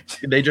 guaranteed.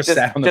 They just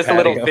sat on the patio. A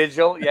little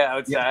vigil,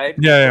 outside.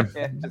 Yeah. Just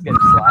getting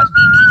sloshed.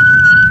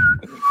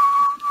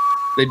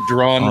 They'd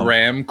drawn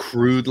Ram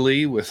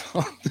crudely with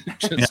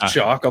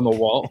chalk on the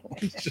wall,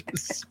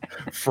 just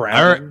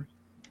frowning.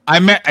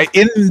 In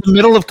the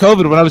middle of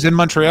COVID when I was in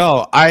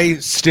Montreal, I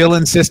still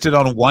insisted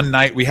on one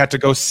night we had to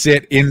go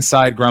sit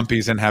inside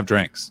Grumpy's and have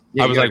drinks.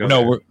 I was like,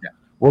 no,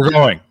 we're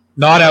going.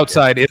 Not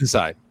outside,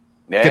 inside.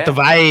 Yeah. Get the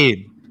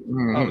vibe.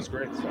 Mm-hmm. Oh, it was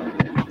great.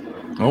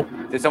 Oh.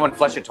 Did someone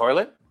flush a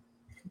toilet?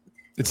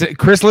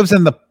 Chris lives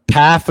in the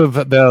path of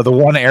the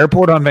one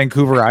airport on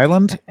Vancouver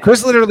Island.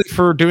 Chris literally,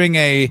 for doing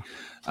a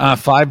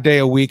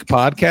 5-day-a-week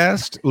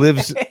podcast,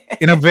 lives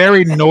in a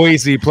very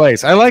noisy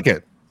place. I like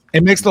it.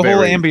 It makes the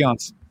whole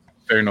ambiance.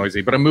 Very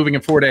noisy, but I'm moving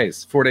in 4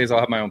 days. 4 days, I'll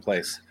have my own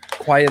place.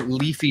 Quiet,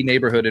 leafy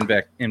neighborhood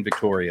in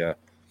Victoria.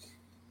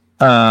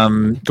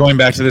 Going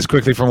back to this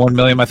quickly from 1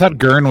 million, I thought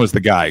Gurn was the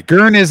guy.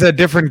 Gurn is a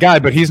different guy,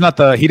 but he's not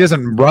he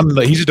doesn't run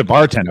he's just a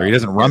bartender. He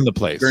doesn't run the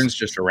place. Gurn's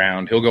just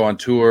around. He'll go on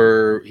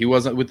tour. He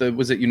wasn't with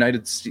was it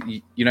United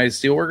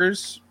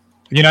Steelworkers?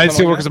 United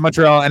Steelworkers of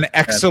Montreal, an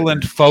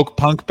excellent folk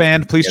punk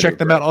band. Please check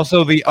them out.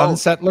 Also, the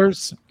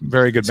Unsettlers,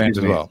 very good band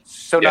as well.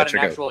 So not an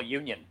actual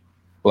union.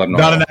 Well,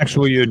 not an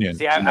actual union.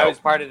 See, I was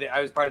part of the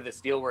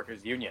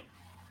Steelworkers Union.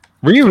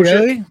 Were you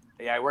really?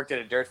 Yeah, I worked at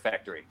a dirt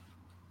factory.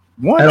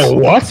 What? At a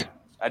what?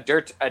 A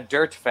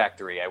dirt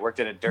factory. I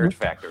worked at a dirt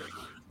factory.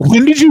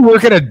 When did you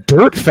work at a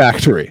dirt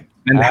factory?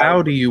 And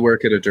how do you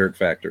work at a dirt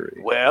factory?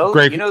 Well,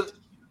 you know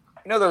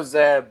those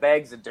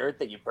bags of dirt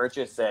that you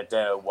purchase at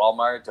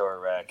Walmart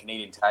or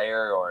Canadian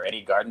Tire or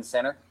any garden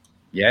center?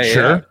 Yeah,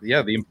 sure.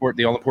 Yeah, the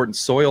all important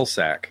soil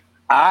sack.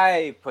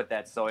 I put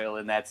that soil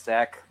in that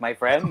sack, my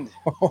friend.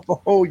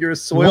 Oh, you're a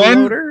soil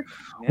loader?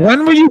 Yeah.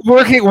 When were you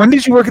working? When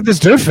did you work at this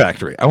dirt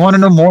factory? I want to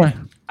know more.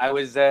 I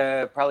was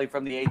probably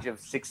from the age of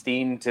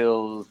 16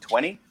 till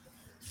 20.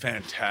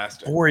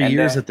 Fantastic. 4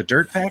 years at the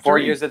dirt factory? 4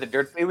 years at the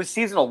dirt. It was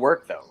seasonal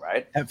work, though,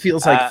 right? That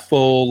feels like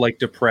full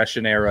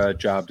Depression era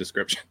job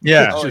description.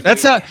 Yeah,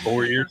 that's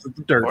 4 years at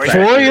the dirt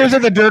factory. 4 years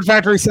at the dirt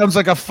factory sounds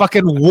like a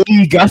fucking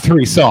Woody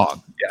Guthrie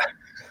song. Yeah.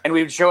 And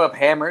we would show up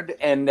hammered,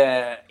 and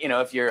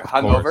if you're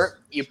hungover,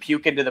 you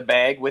puke into the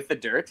bag with the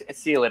dirt,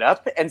 seal it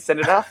up, and send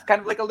it off,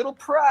 kind of like a little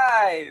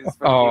prize.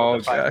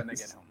 God,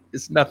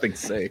 it's nothing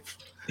safe.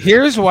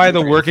 Here's why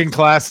the working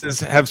classes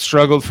have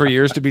struggled for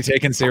years to be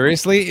taken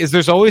seriously: is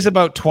there's always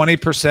about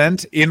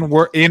 20%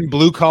 in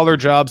blue collar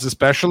jobs,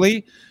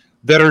 especially,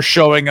 that are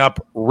showing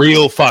up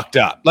real fucked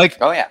up. Like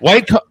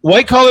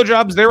white collar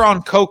jobs, they're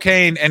on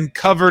cocaine and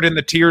covered in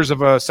the tears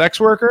of a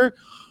sex worker.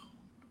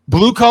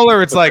 Blue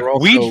collar, it's like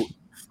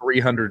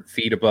 300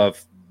 feet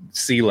above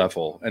sea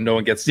level, and no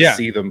one gets to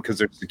see them because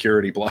there's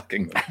security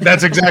blocking them.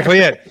 That's exactly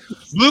it.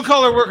 Blue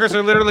collar workers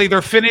are literally,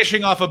 they're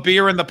finishing off a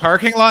beer in the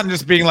parking lot and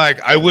just being like,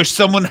 I wish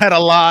someone had a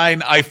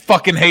line. I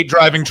fucking hate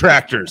driving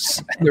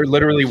tractors. They're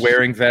literally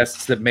wearing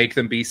vests that make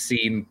them be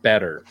seen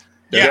better.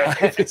 Yeah.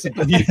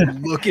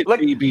 Look at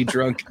me be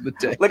drunk in the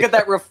day. Look at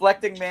that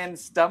reflecting man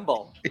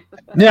stumble.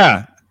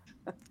 Yeah.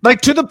 Like,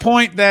 to the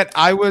point that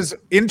I was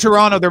in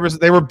Toronto,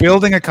 they were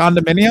building a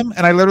condominium,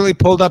 and I literally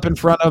pulled up in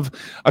front of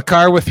a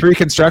car with 3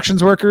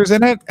 constructions workers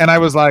in it, and I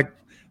was like,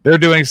 they're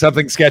doing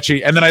something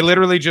sketchy. And then I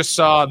literally just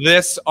saw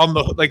this on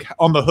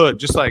the hood,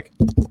 just like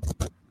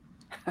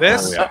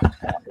this,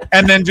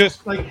 and then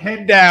just like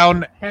head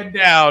down, and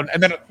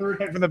then a third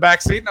head from the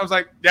back seat. And I was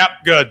like, yep,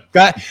 good.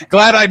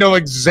 Glad I know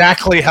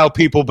exactly how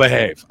people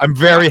behave. I'm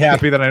very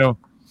happy that I know.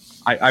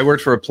 I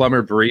worked for a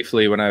plumber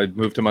briefly when I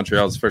moved to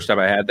Montreal. It's the first time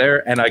I had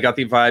there, and I got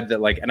the vibe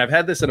that like, and I've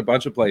had this in a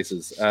bunch of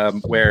places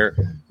where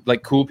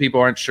like cool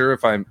people aren't sure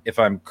if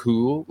I'm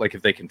cool, like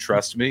if they can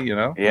trust me, you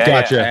know? Yeah,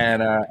 Gotcha.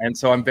 yeah. And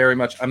so I'm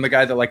the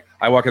guy that like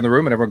I walk in the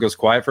room and everyone goes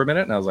quiet for a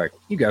minute, and I was like,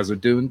 you guys are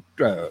doing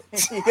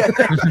drugs.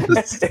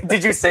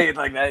 Did you say it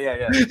like that?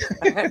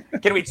 Yeah.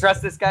 Can we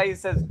trust this guy who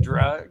says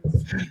drugs?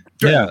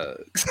 Yeah.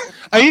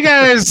 Are you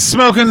guys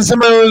smoking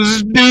some of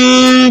those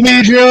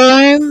doobie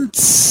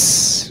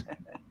joints?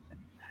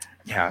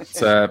 Yeah,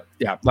 it's a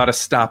lot of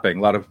stopping,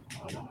 a lot of.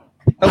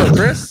 Hello,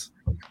 Chris.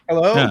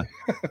 Hello. Yeah.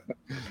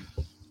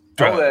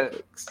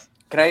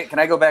 Can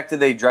I go back to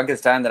the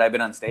drunkest time that I've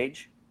been on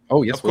stage?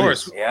 Oh yes, Of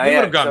course. Yeah, we would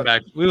yeah. have gotten So-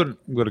 back. We would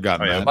have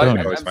gotten Oh, yeah. that. But- Don't I'm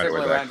worry. always find a way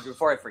circling back. around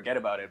before I forget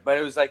about it, but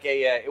it was like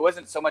it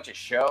wasn't so much a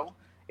show.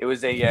 It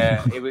was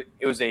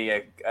a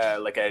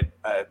like a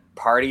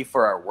party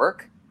for our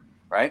work,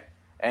 right?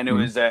 And it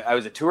was I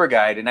was a tour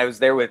guide, and I was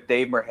there with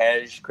Dave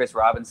Merhej, Chris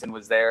Robinson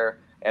was there,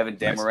 Evan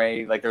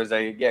Demaray. Like there was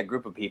a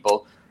group of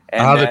people.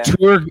 And,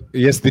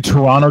 the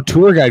Toronto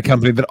tour guide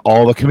company that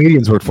all the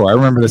comedians worked for. I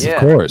remember this, Yeah.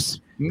 of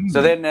course.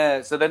 So then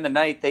the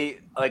night they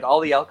like all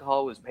the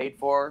alcohol was paid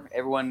for.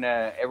 Everyone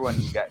got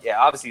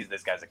obviously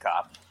this guy's a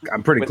cop.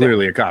 I'm pretty With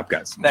clearly a cop,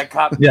 guys. That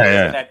cop,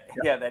 Yeah.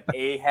 that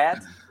A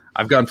hat.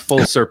 I've gone full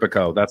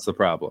Serpico. That's the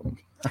problem.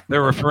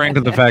 They're referring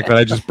to the fact that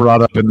I just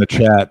brought up in the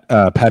chat,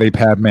 Patty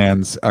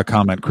Padman's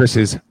comment. Chris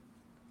is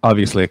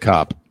obviously a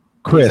cop.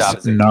 Chris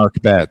obviously-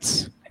 Narc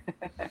Betts.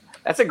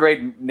 That's a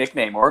great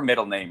nickname or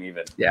middle name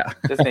even. Yeah.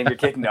 Just name your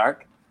kid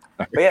Narc.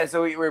 But yeah,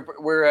 so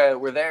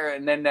we're there,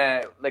 and then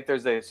like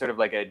there's a sort of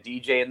like a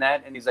DJ in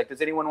that, and he's like, "Does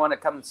anyone want to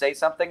come and say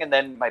something?" And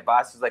then my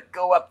boss is like,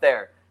 "Go up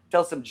there,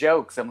 tell some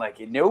jokes." I'm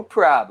like, "No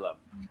problem."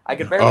 I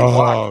could barely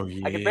walk.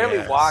 I could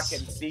barely walk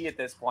and see at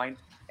this point.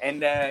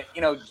 And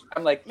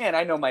I'm like, man,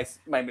 I know my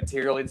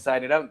material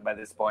inside and out by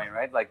this point,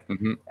 right? Like,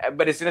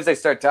 but as soon as I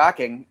start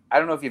talking, I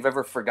don't know if you've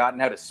ever forgotten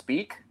how to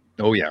speak.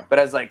 Oh yeah. But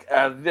I was like,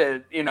 and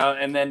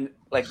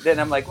then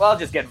I'm like, well, I'll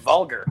just get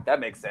vulgar.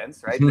 That makes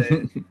sense, right?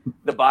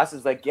 The boss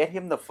is like, get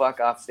him the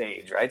fuck off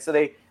stage, right? So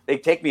they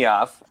take me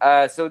off.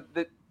 So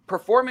the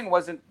performing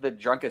wasn't the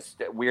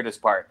drunkest,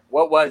 weirdest part.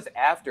 What was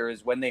after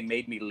is when they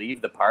made me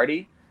leave the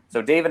party.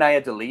 So Dave and I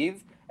had to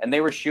leave, and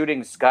they were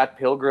shooting Scott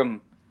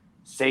Pilgrim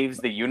Saves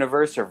the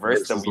Universe or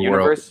Versus the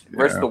Universe,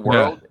 versus the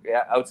World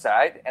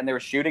outside, and they were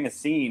shooting a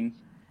scene,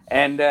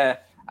 and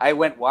I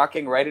went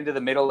walking right into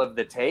the middle of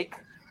the take.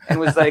 And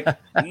was like,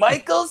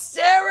 Michael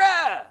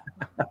Cera,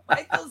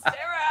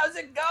 how's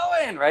it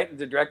going? Right? And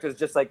the director's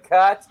just like,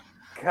 cut,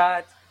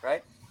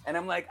 right? And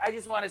I'm like, I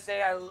just want to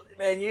say,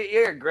 man,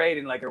 you're great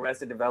in like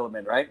Arrested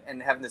Development, right? And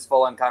having this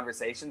full-on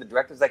conversation. The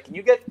director's like, can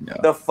you get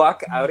the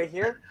fuck out of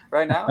here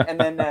right now? And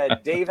then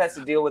Dave has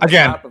to deal with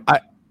Again. the top of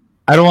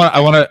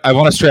I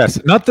want to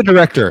stress, not the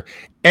director,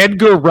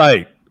 Edgar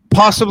Wright.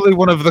 Possibly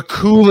one of the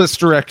coolest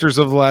directors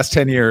of the last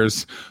 10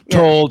 years,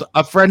 told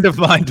a friend of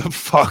mine to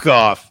fuck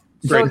off.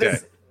 So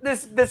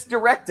this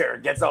director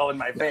gets all in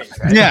my face,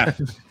 right?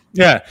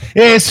 Yeah.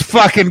 It's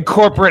fucking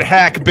corporate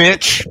hack,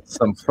 bitch.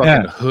 Some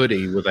fucking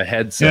hoodie with a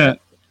headset.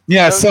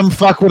 Yeah, some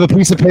fuck with a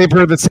piece of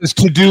paper that says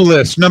to-do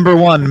list. Number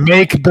 1,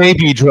 make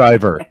Baby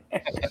Driver.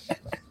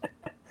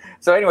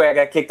 So anyway, I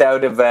got kicked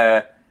out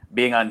of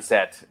being on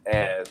set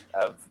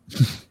of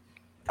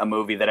a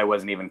movie that I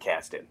wasn't even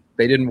cast in.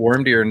 They didn't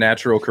warm to your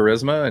natural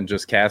charisma and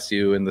just cast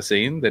you in the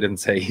scene. They didn't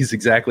say he's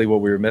exactly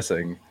what we were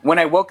missing. When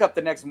I woke up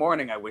the next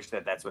morning, I wished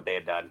that's what they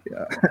had done.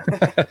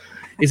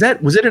 Yeah.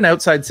 Was it an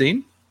outside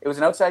scene? It was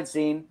an outside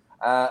scene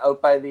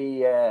out by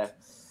the.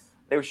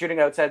 They were shooting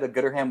outside the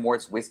Gooderham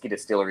Worts Whiskey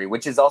Distillery,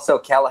 which is also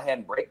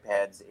Callahan brake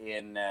pads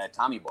in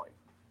Tommy Boy.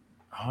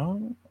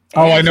 Oh,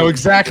 I know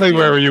exactly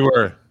where you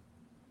were.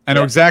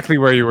 You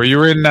were. You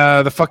were in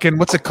the fucking,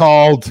 what's it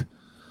called?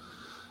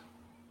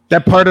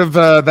 That part of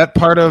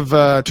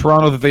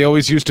Toronto that they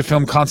always used to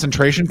film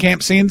concentration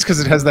camp scenes because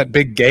it has that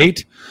big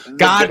gate.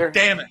 God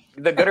damn it!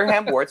 The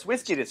Gooderham Worts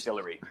Whiskey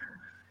Distillery.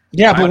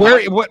 Yeah,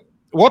 but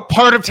what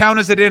part of town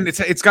is it in?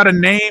 It's got a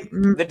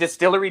name. The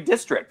Distillery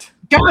District.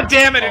 God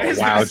damn it! It is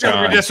the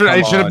Distillery District.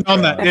 I should have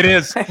known that. It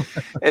is.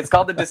 It's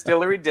called the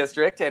Distillery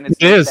District, and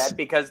it's that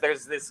because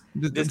there's this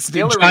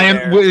distillery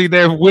giant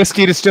their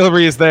whiskey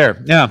distillery is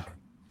there. Yeah.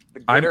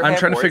 I'm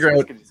trying to figure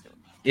out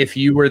if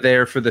you were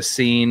there for the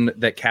scene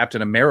that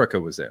Captain America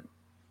was in,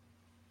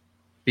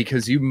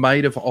 because you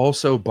might have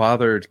also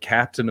bothered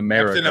Captain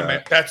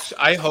America. That's,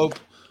 I hope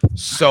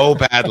so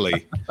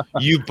badly.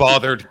 You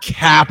bothered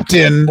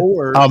Captain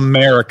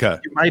America.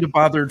 You might have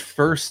bothered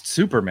first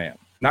Superman,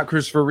 not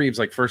Christopher Reeve's,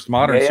 like first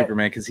modern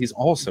Superman, because he's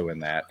also in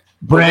that.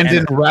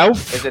 Brandon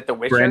Routh. Is it the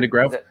Witcher? Brandon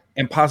Routh.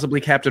 And possibly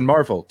Captain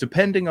Marvel,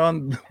 depending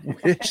on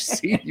which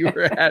scene you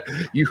were at.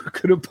 You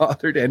could have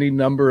bothered any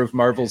number of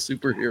Marvel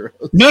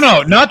superheroes.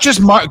 No, not just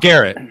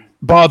Garrett.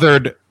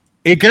 Garrett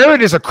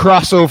is a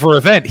crossover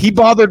event. He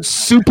bothered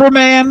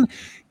Superman,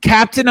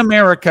 Captain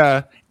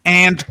America,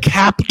 and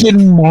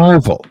Captain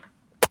Marvel.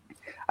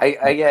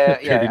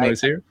 Dirty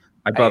noise here.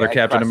 I bother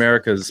Captain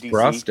America's DC.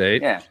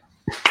 prostate. Yeah.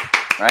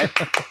 Right?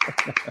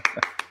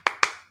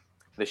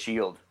 The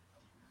Shield.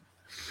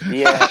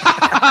 Yeah.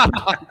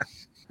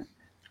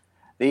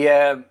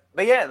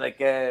 But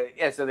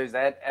yeah, so there's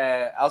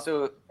that.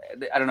 Also,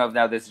 I don't know if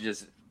now this is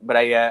just, but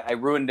I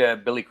ruined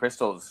Billy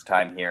Crystal's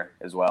time here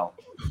as well.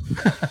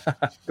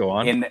 Go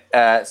on.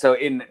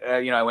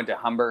 I went to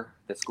Humber,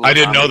 the school. I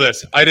didn't know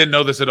this. I didn't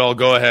know this at all.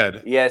 Go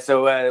ahead. Yeah,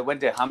 so I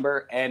went to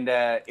Humber, and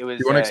it was.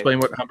 Do you want to explain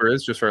what Humber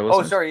is, just for our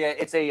listeners? Oh, sorry. Yeah,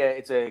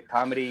 it's a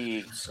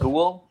comedy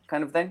school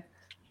kind of thing.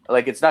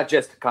 Like, it's not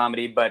just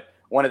comedy, but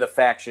one of the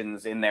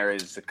factions in there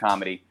is a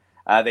comedy.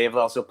 They have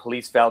also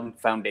police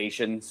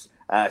foundations,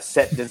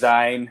 set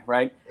design,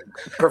 right?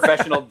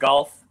 Professional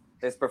golf.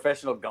 There's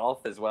professional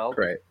golf as well.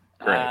 Great.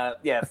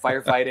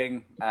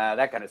 Firefighting,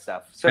 that kind of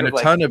stuff. A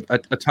ton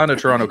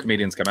of Toronto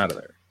comedians come out of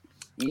there.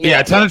 Yeah,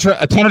 a ton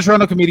of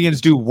Toronto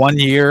comedians do 1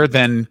 year,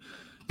 then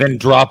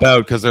drop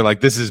out because they're like,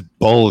 this is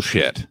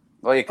bullshit.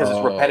 Well, yeah, because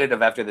it's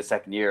repetitive after the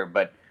second year.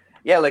 But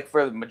yeah, like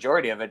for the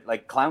majority of it,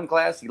 like clown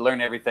class, you learn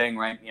everything,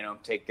 right? You know,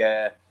 take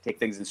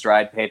things in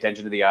stride, pay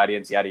attention to the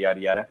audience, yada yada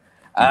yada.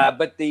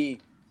 But the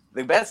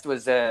best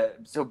was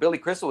so Billy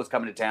Crystal was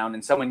coming to town,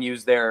 and someone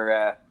used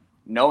their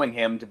knowing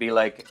him to be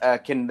like,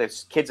 can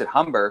the kids at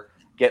Humber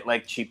get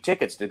like cheap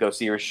tickets to go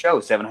see your show,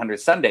 700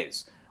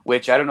 Sundays?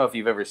 Which I don't know if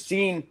you've ever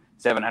seen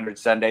 700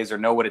 Sundays or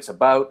know what it's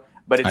about,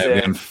 but it's an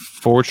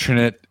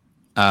unfortunate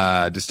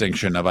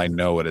distinction of I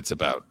know what it's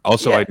about.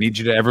 Also, I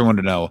need everyone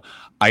to know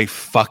I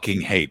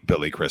fucking hate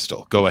Billy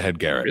Crystal. Go ahead,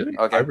 Garrett. Really?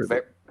 Okay,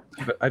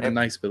 I have a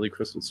nice Billy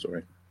Crystal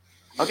story.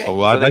 Okay. Oh,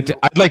 well,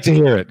 I'd like to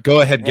hear it.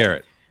 Go ahead,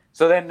 Garrett.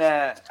 So then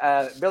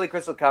Billy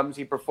Crystal comes.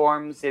 He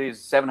performs his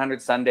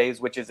 700 Sundays,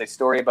 which is a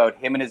story about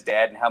him and his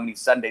dad and how many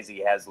Sundays he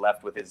has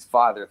left with his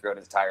father throughout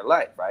his entire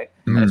life, right?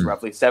 And it's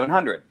roughly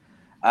 700.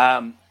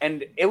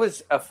 And it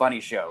was a funny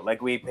show.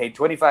 Like, we paid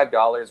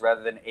 $25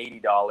 rather than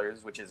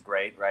 $80, which is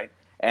great, right?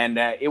 And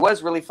it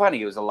was really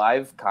funny. It was a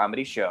live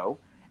comedy show.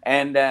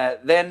 And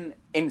then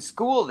in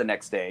school the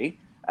next day,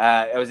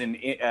 I was in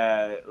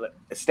a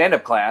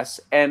stand-up class,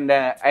 and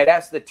I'd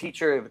asked the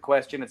teacher the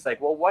question. It's like,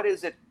 well, what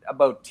is it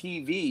about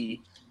TV?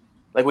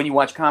 Like, when you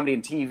watch comedy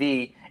and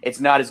TV, it's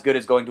not as good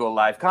as going to a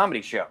live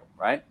comedy show,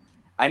 right?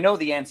 I know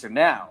the answer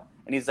now.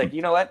 And he's like,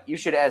 you know what? You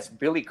should ask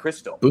Billy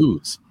Crystal.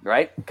 Booze.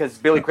 Right? Because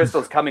Billy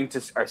Crystal is coming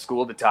to our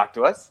school to talk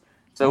to us.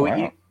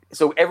 So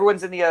so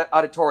everyone's in the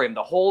auditorium,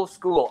 the whole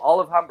school, all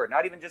of Humber,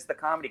 not even just the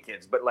comedy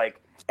kids, but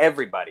like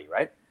everybody,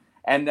 right?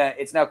 And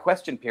it's now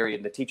question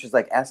period. The teacher's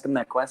like, ask him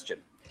that question.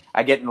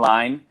 I get in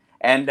line,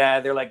 and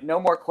they're like, no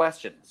more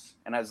questions.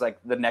 And I was like,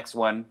 the next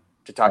one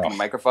to talk on the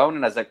microphone.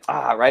 And I was like,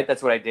 right,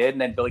 that's what I did.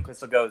 And then Billy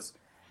Crystal goes,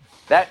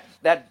 that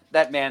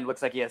man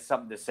looks like he has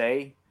something to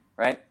say,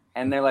 right?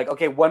 And they're like,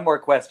 okay, one more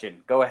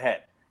question. Go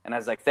ahead. And I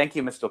was like, thank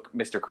you,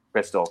 Mr.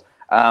 Crystal.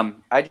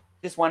 I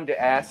just wanted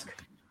to ask,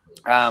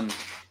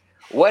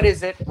 what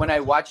is it when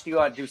I watched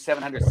you do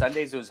 700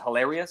 Sundays? It was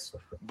hilarious.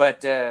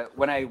 But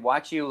when I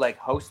watch you like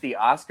host the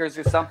Oscars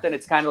or something,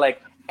 it's kind of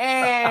like,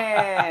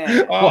 Why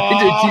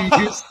did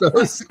you use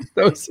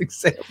those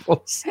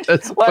examples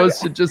as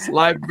opposed to just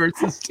live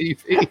versus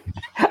TV?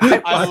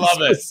 I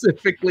love it.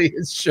 Specifically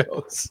his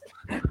shows.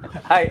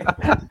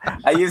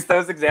 I used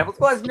those examples.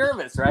 Well, I was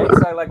nervous, right?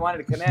 So I wanted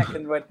to connect,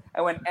 and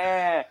I went,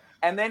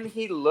 and then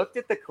he looked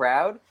at the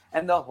crowd,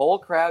 and the whole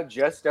crowd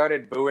just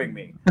started booing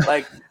me.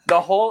 Like, the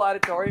whole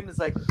auditorium is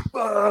like,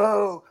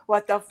 "Whoa,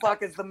 what the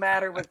fuck is the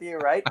matter with you?"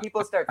 Right?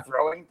 People start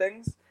throwing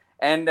things.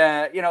 And,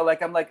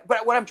 I'm like,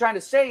 but what I'm trying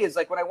to say is,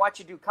 like, when I watch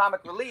you do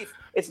comic relief,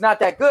 it's not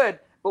that good.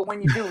 But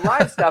when you do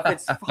live stuff,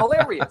 it's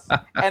hilarious.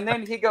 And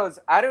then he goes,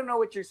 I don't know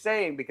what you're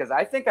saying, because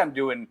I think I'm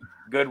doing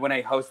good when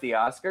I host the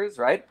Oscars,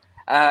 right?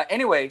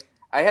 Anyway,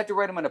 I had to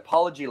write him an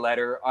apology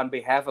letter on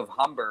behalf of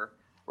Humber,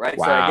 right?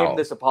 Wow. So I gave him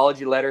this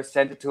apology letter,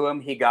 sent it to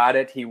him. He got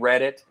it. He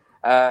read it.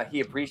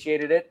 He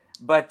appreciated it.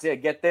 But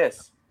get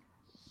this.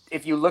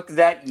 If you look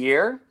that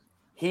year,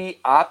 he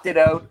opted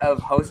out of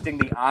hosting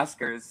the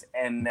Oscars,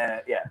 and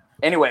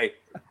Anyway,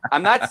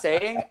 I'm not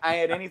saying I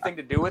had anything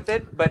to do with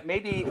it, but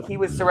maybe he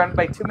was surrounded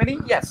by too many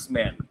yes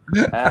men.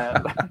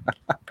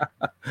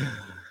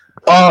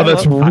 Oh,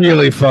 that's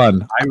really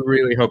fun. I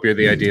really hope you're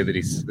the idea that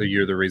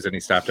you're the reason he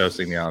stopped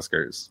hosting the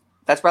Oscars.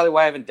 That's probably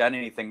why I haven't done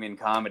anything in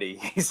comedy.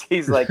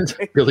 He's like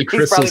Billy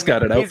Crystal's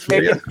got it out for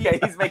you. Yeah,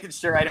 he's making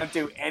sure I don't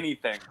do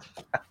anything.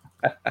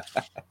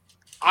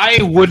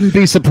 I wouldn't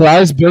be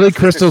surprised. Billy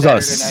Crystal's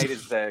Saturday Night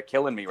is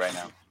killing me right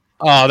now.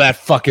 Oh, that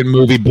fucking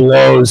movie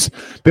blows.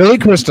 Billy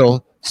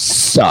Crystal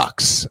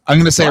sucks. I'm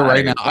going to say it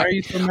right now. Why are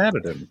you so mad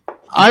at him?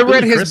 I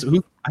read his...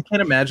 I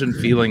can't imagine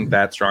feeling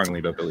that strongly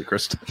about Billy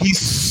Crystal. He's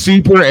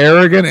super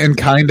arrogant and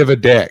kind of a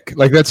dick.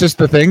 Like, that's just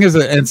the thing.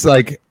 It's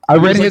like, I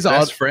read his...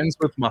 best friends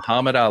with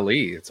Muhammad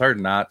Ali. It's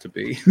hard not to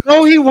be.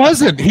 No, he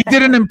wasn't. He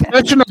did an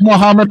impression of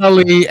Muhammad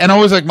Ali, and I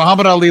was like,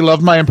 Muhammad Ali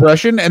loved my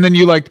impression. And then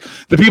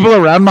the people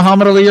around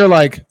Muhammad Ali are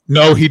like,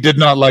 no, he did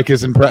not like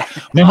his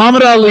impression.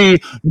 Muhammad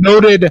Ali,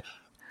 noted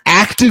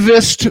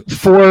activist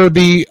for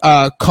the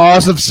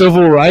cause of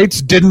civil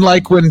rights didn't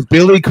like when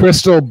Billy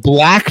Crystal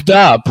blacked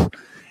up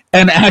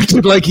and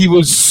acted like he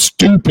was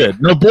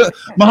stupid. No,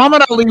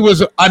 Muhammad Ali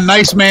was a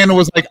nice man who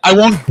was like, I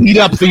won't beat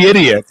up the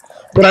idiot,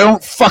 but I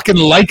don't fucking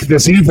like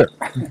this either.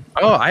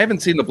 Oh, I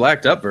haven't seen the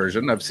blacked up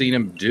version. I've seen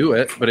him do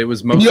it, but it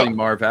was mostly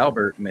Marv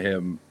Albert and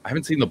him. I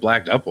haven't seen the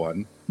blacked up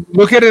one.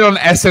 Look at it on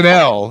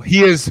SNL.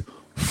 He is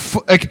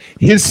like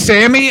his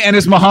Sammy and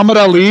his Muhammad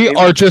Ali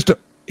are just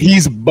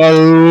he's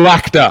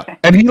blacked up,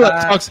 and he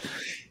talks.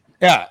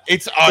 Yeah,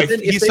 it's.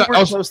 If they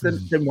were close,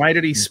 then why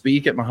did he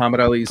speak at Muhammad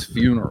Ali's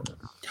funeral?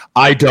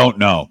 I don't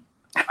know.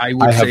 I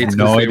would say it's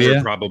no idea. They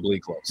were probably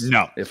close.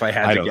 No, if I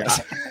had to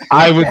guess,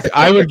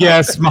 I would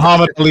guess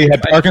Muhammad Ali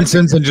had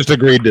Parkinson's and just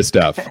agreed to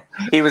stuff.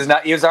 He was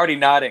not. He was already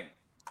nodding.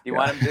 You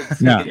want him to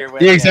speak at your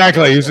wedding? Yeah,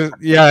 exactly. He was just,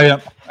 yeah.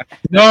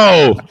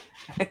 No.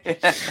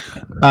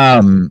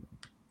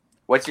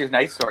 What's your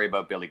nice story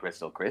about Billy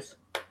Crystal, Chris?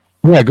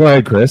 Yeah, go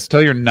ahead, Chris.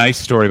 Tell your nice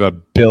story about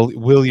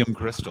William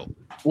Crystal.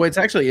 Well,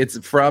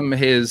 it's from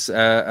his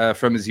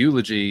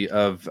eulogy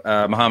of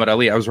Muhammad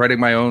Ali. I was writing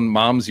my own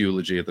mom's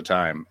eulogy at the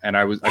time, and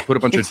I put a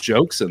bunch of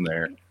jokes in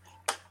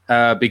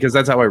there because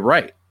that's how I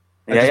write.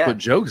 I just put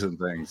jokes and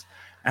things,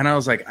 and I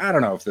was like, I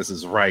don't know if this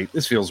is right.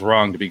 This feels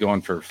wrong to be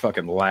going for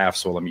fucking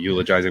laughs while I'm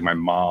eulogizing my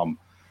mom,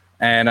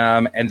 and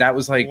that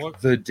was like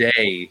the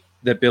day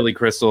that Billy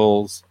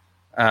Crystal's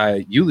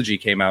eulogy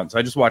came out. So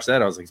I just watched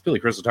that. I was like, it's Billy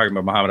Crystal talking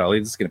about Muhammad Ali.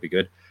 This is gonna be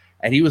good,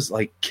 and he was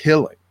like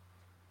killing.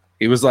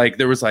 He was like,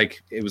 it was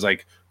like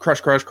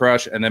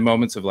crush, and then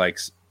moments of like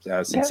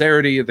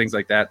sincerity and things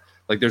like that.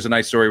 Like there's a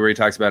nice story where he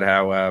talks about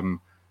how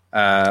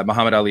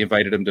Muhammad Ali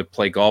invited him to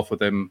play golf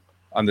with him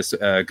on this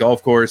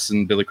golf course,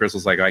 and Billy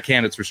Crystal's like, I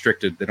can't, it's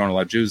restricted. They don't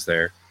allow Jews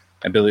there.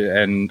 And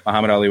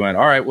Muhammad Ali went,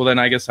 all right, well then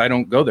I guess I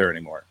don't go there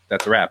anymore.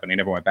 That's a wrap. And he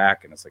never went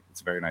back. And it's like,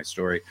 it's a very nice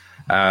story.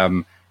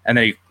 And then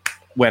he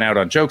went out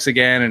on jokes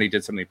again, and he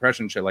did some of the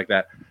impression shit like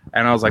that.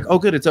 And I was like, oh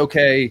good, it's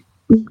okay.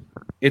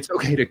 It's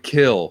okay to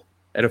kill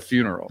at a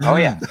funeral. Oh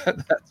yeah.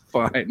 That's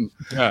fine.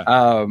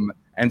 Yeah.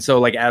 And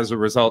so like as a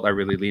result, I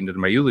really leaned into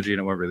my eulogy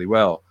and it went really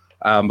well.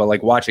 But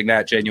like watching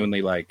that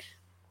genuinely like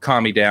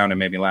calmed me down and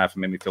made me laugh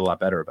and made me feel a lot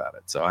better about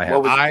it. So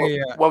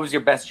what was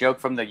your best joke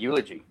from the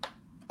eulogy?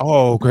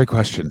 Oh, great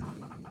question.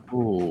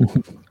 Ooh.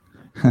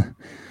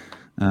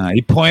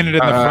 He pointed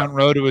in the front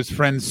row to his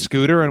friend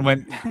Scooter and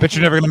went, bet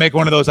you're never going to make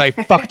one of those I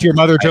fucked your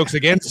mother jokes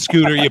again,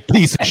 Scooter, you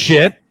piece of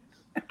shit.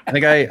 I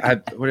think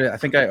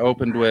I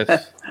opened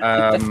with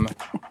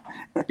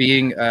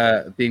being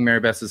Mary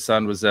Beth's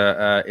son was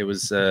where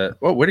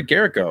did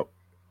Garrett go?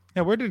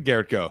 Yeah, where did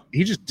Garrett go?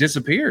 He just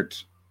disappeared.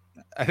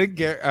 I think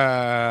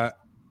Garrett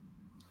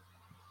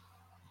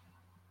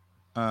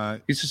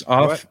he's just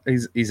off.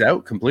 What? He's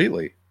out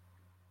completely.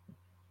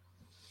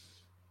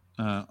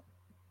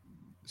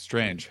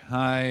 Strange.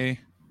 Hi.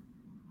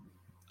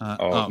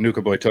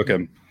 Nuka Boy took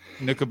him.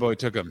 Nuka Boy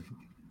took him.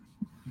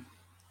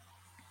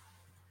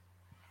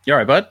 You all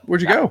right, bud?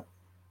 Where'd you go?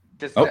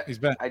 He's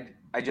back.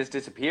 I just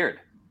disappeared.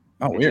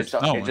 Oh, weird.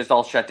 It just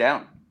all shut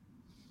down.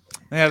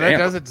 Yeah, that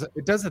does it.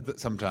 It does it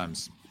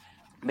sometimes.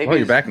 Maybe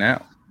you're back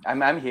now.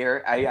 I'm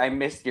here. I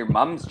missed your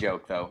mom's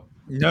joke though.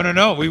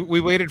 No.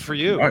 We waited for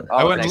you.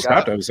 I went and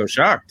stopped. I was so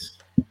shocked.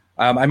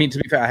 I mean, to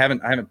be fair, I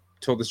haven't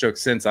told this joke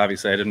since.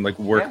 Obviously, I didn't like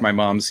work my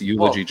mom's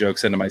eulogy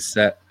jokes into my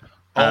set.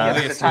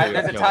 There's a time.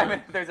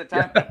 There's a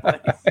time.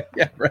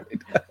 Yeah, right.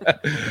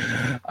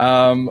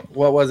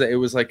 What was it? It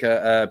was like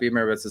Being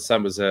Mary Beth's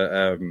son was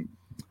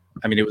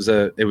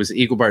it was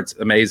equal parts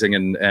amazing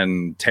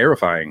and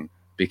terrifying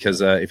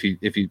because if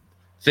you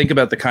think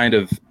about the kind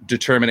of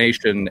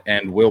determination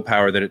and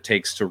willpower that it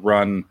takes to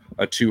run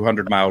a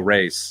 200-mile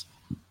race,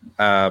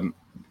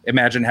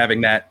 imagine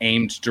having that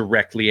aimed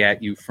directly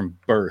at you from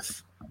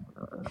birth.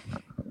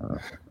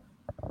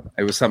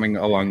 It was something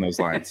along those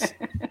lines.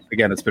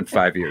 Again, it's been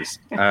 5 years.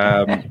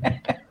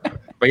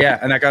 But yeah,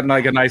 and I got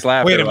like a nice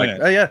laugh. Wait a minute.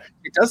 Like, oh yeah,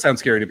 it does sound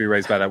scary to be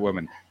raised by that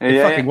woman.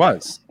 It fucking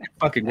was. It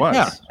fucking was.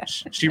 Yeah.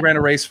 She ran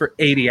a race for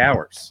 80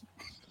 hours.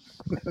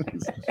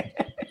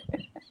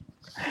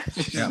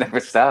 She just never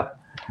stopped.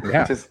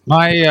 Yeah.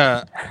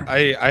 I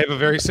have a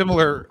very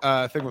similar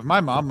thing with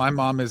my mom. My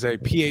mom is a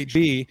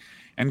PhD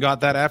and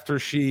got that after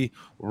she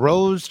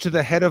rose to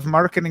the head of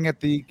marketing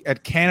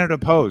at Canada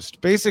Post.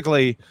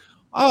 Basically,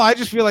 I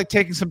just feel like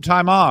taking some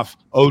time off.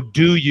 Oh,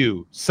 do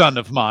you, son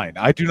of mine?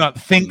 I do not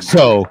think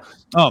so.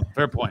 Oh,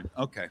 fair point.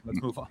 Okay,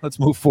 let's move on. Let's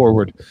move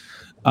forward.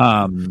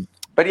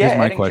 But yeah,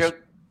 my question.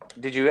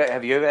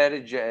 Have you ever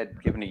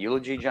given a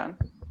eulogy, John?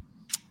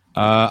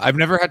 I've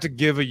never had to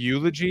give a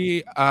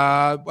eulogy.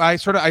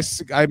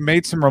 I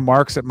made some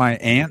remarks at my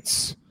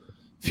aunt's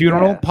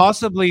funeral. Yeah.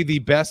 Possibly the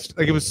best.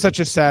 Like it was such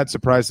a sad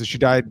surprise that she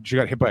died. She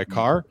got hit by a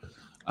car.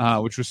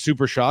 Which was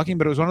super shocking,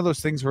 but it was one of those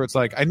things where it's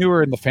like I knew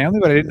her in the family,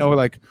 but I didn't know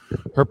like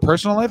her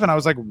personal life, and I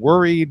was like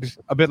worried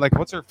a bit, like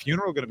what's her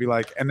funeral going to be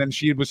like? And then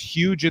she was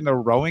huge in the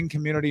rowing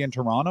community in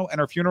Toronto,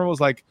 and her funeral was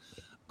like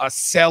a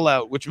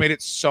sellout, which made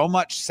it so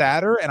much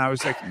sadder. And I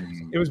was like,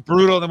 it was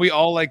brutal. And then we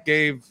all like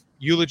gave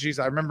eulogies.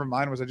 I remember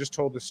mine was I just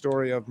told the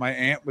story of my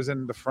aunt was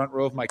in the front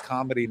row of my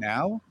Comedy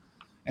Now.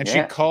 And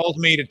she called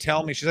me to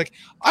tell me, she's like,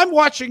 I'm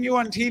watching you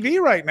on TV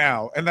right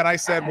now. And then I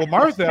said, well,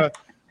 Martha,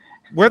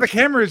 where the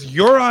camera is,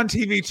 you're on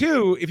TV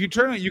too. If you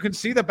turn it, you can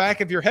see the back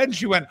of your head. And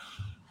she went,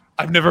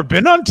 I've never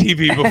been on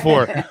TV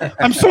before.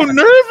 I'm so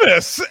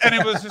nervous. And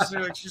it was just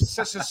like, she's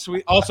such a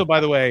sweet. Also,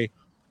 by the way,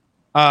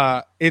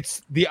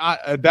 it's I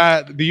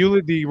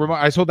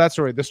told that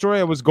story. The story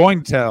I was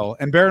going to tell,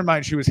 and bear in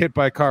mind she was hit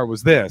by a car,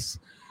 was this.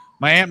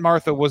 My Aunt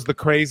Martha was the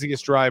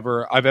craziest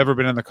driver I've ever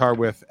been in the car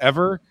with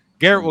ever.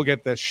 Garrett will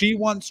get this. She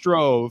once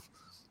drove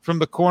from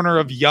the corner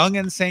of Yonge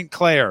and St.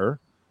 Clair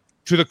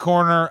to the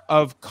corner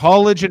of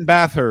College and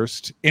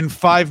Bathurst in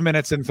 5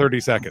 minutes and 30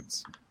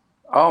 seconds.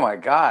 Oh my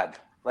God.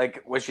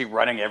 Like, was she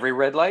running every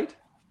red light?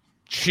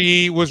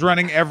 She was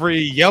running every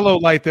yellow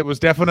light that was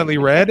definitely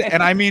red.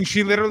 And I mean,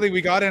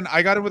 I got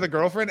in with a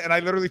girlfriend, and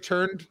I literally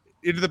turned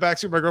into the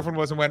backseat my girlfriend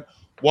was and went,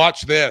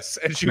 watch this.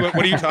 And she went,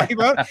 what are you talking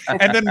about?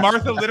 And then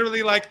Martha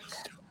literally like,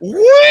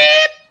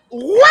 whip!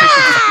 Wow!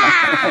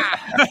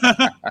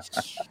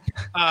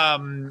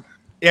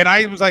 And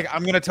I was like,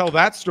 I'm going to tell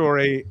that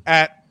story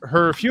at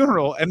her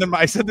funeral. And then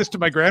I said this to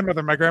my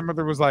grandmother. My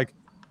grandmother was like,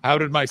 how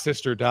did my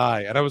sister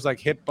die? And I was like,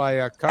 hit by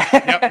a car.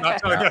 Yep, not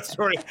telling that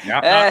story.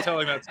 Yep, not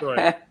telling that story.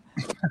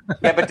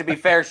 Yeah, but to be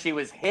fair, she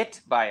was hit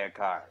by a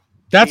car.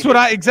 That's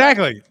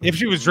exactly. If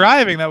she was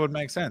driving, that would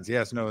make sense.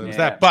 Yes, no, it was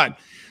that. But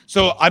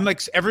so I'm like,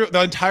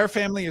 the entire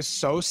family is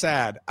so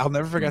sad. I'll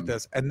never forget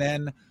this. And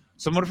then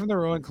someone from the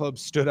rowing club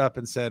stood up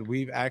and said,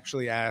 we've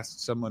actually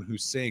asked someone who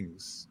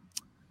sings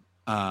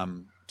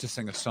to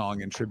sing a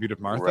song in tribute of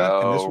Martha.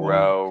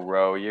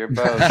 Row your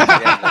boat.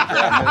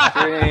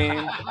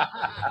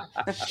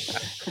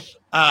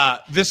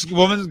 This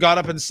woman got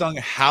up and sung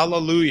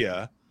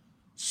Hallelujah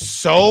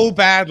so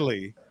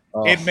badly,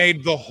 it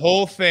made the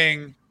whole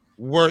thing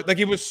work. Like,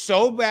 it was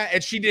so bad.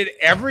 And she did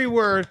every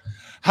word.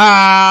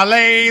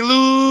 Hallelujah.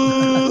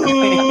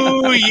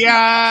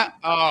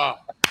 Oh.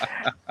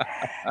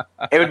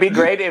 It would be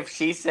great if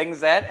she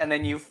sings that and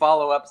then you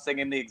follow up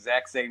singing the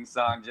exact same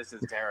song just as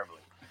terribly.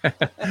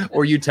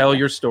 Or you tell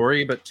your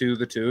story, but to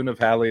the tune of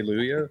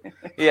Hallelujah.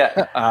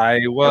 Yeah. I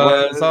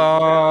was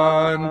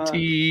on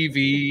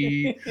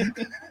TV.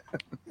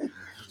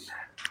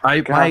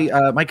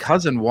 My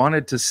cousin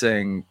wanted to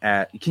sing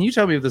at. Can you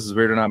tell me if this is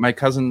weird or not? My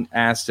cousin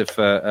asked if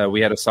we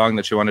had a song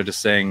that she wanted to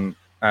sing,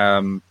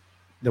 that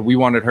we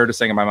wanted her to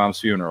sing at my mom's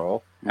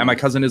funeral. Mm-hmm. And my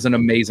cousin is an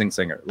amazing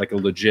singer, like a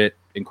legit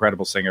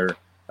incredible singer.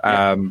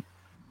 Yeah.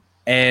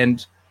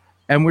 And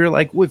we were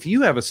like, well, if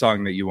you have a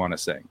song that you want to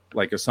sing,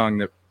 like a song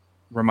that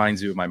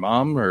reminds you of my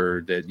mom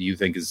or that you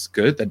think is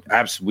good, then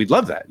we'd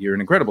love that. You're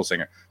an incredible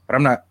singer. But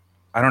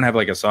I don't have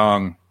like a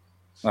song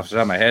off the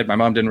top of my head. My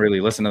mom didn't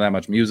really listen to that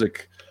much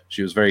music.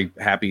 She was very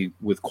happy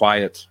with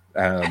quiet.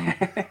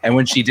 And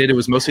when she did, it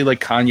was mostly like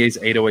Kanye's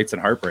 808s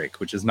and Heartbreak,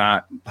 which is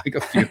not like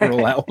a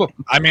funeral album.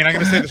 I mean, I'm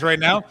going to say this right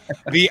now.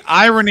 The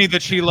irony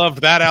that she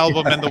loved that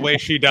album and the way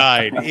she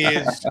died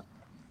is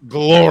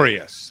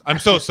glorious. I'm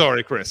so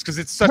sorry, Chris, because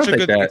it's such a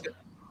good...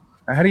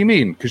 How do you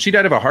mean? Because she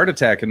died of a heart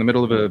attack in the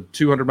middle of a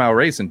 200-mile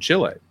race in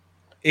Chile.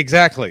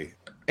 Exactly.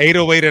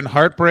 808 and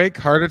Heartbreak,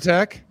 heart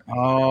attack.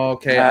 Oh,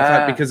 okay. I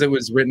thought because it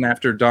was written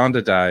after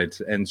Donda died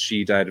and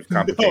she died of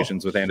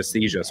complications with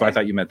anesthesia. So I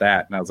thought you meant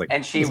that. And I was like,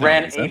 and she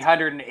ran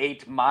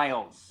 808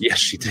 miles. Yes,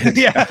 she did.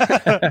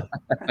 Yeah.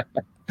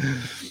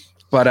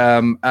 But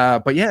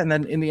yeah, and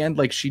then in the end,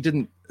 like, she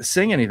didn't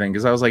sing anything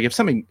because I was like, if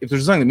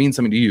there's something that means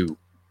something to you,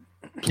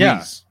 please.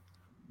 Yeah.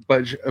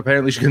 But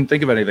apparently she couldn't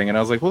think of anything, and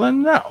I was like, "Well,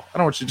 then no, I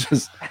don't want you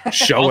just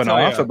showing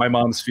off at my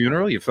mom's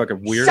funeral. You fucking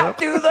weirdo." Shot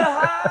to the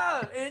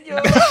heart in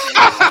your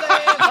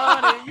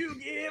honey, you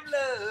give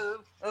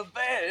love a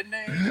bad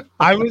name.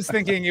 I was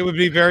thinking it would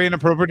be very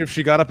inappropriate if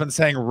she got up and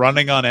sang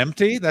 "Running on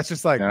Empty." That's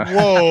just like,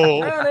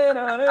 whoa,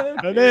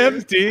 on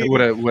empty.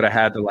 Would have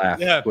had to laugh.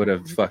 Yeah. Would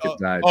have fucking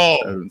died.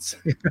 Oh.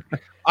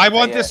 I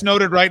want this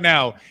noted right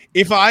now.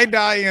 If I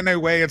die in a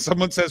way and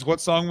someone says what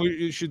song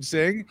we should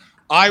sing,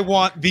 I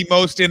want the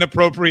most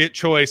inappropriate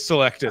choice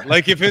selected.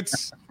 If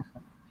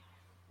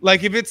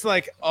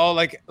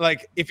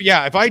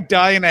I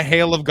die in a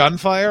hail of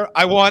gunfire,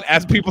 I want,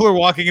 as people are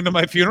walking into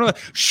my funeral,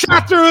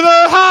 shot through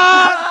the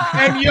heart,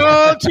 and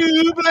you're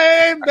to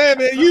blame,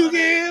 baby, you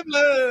give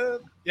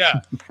love. Yeah.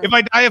 If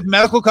I die of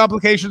medical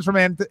complications from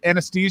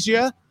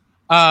anesthesia,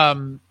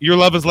 your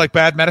love is like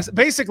bad medicine.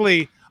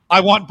 Basically, I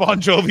want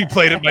Bon Jovi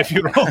played at my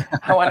funeral.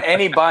 I want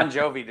any Bon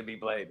Jovi to be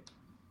played.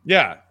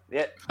 Yeah.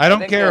 Yeah, I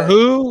don't care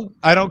who.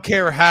 I don't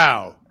care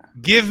how.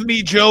 Give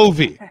me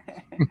Jovi.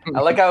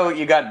 I like how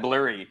you got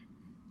blurry.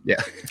 Yeah,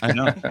 I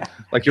know.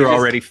 Like you're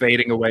already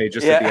fading away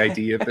just at the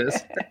idea of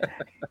this.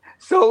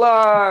 So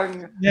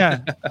long.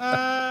 Yeah.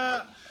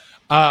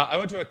 I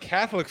went to a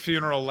Catholic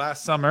funeral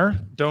last summer.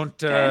 Don't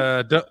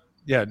treat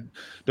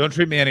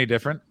me any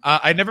different.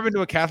 I'd never been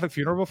to a Catholic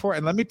funeral before,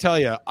 and let me tell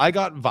you, I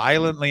got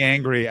violently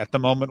angry at the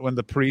moment when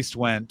the priest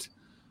went,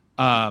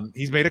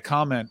 he's made a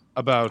comment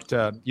about,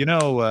 and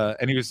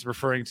he was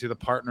referring to the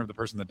partner of the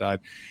person that died.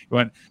 He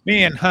went,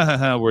 me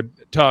and were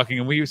talking,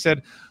 and we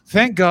said,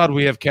 thank God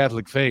we have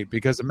Catholic faith,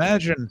 because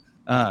imagine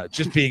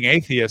just being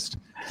atheist,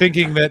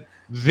 thinking that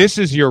this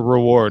is your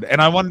reward. And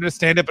I wanted to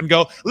stand up and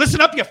go, listen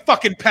up, you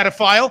fucking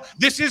pedophile.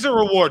 This is a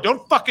reward.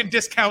 Don't fucking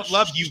discount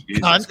love, you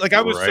cunt. Like,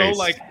 I was so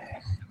like,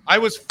 I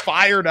was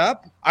fired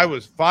up. I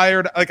was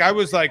fired. Like, I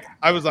was like,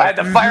 I had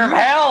the fire of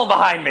hell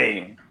behind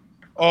me.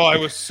 Oh, I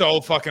was so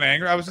fucking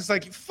angry. I was just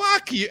like,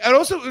 fuck you. And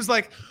also it was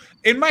like,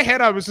 in my head,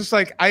 I was just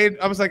like, I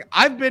was like,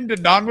 I've been to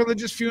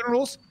non-religious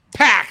funerals,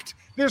 packed.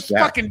 There's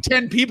fucking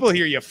 10 people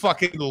here, you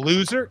fucking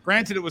loser.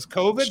 Granted, it was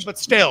COVID, but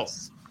still.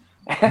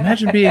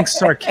 Imagine being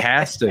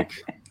sarcastic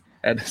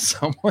at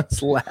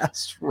someone's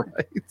last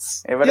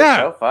rites. But it's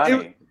so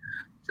funny.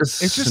 It's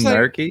just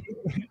snarky.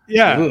 Like,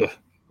 yeah. Ugh,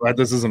 glad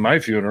this isn't my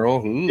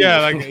funeral. Ooh.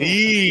 Yeah, like,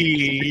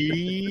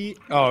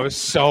 I was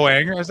so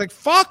angry. I was like,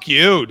 fuck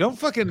you. Don't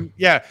fucking,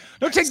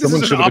 don't take Someone this as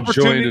an should have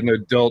opportunity. joined an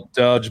adult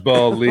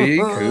dodgeball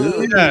league.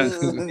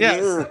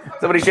 Yeah.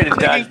 Somebody should have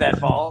dodged that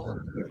ball.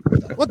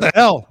 What the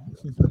hell?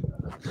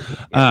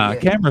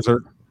 Cameras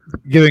are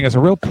giving us a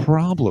real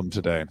problem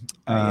today.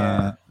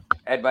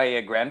 At my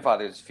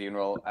grandfather's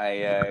funeral,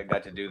 I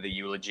got to do the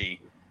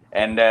eulogy,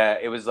 and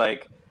it was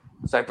like,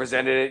 so I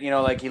presented it.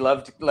 Like he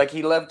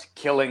loved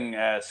killing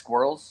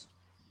squirrels.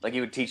 Like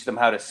he would teach them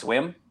how to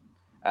swim.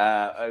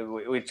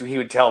 Which he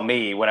would tell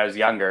me when I was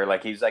younger.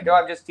 Like he's like, "Oh,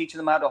 I'm just teaching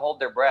them how to hold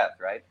their breath."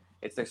 Right?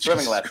 It's their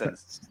swimming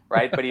lessons,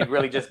 right? But he'd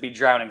really just be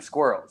drowning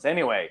squirrels.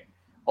 Anyway,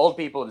 old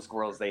people and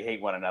squirrels, they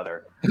hate one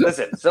another.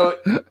 Listen, so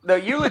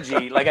the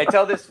eulogy, like I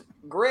tell this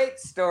great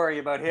story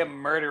about him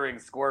murdering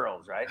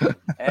squirrels, right?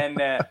 And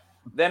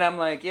then I'm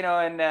like,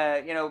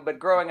 but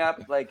growing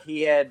up, like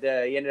he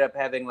ended up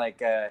having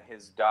like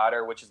his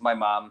daughter, which is my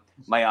mom,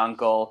 my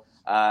uncle,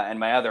 and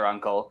my other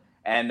uncle.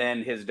 And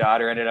then his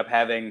daughter ended up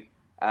having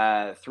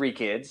 3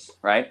 kids,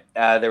 right?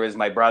 There was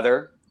my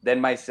brother, then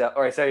myself,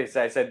 I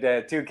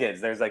said 2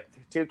 kids. There's like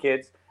 2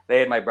 kids. They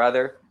had my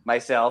brother,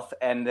 myself,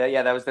 and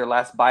that was their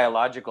last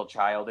biological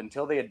child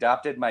until they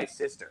adopted my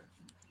sister,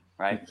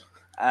 right?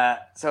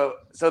 So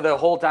the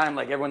whole time,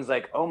 like everyone's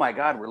like, oh my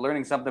God, we're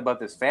learning something about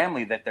this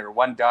family, that their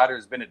one daughter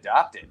has been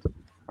adopted,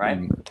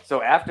 right?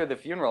 So after the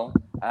funeral,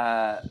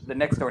 the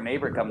next door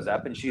neighbor comes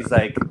up and she's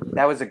like,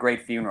 that was a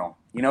great funeral.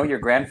 Your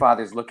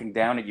grandfather's looking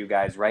down at you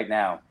guys right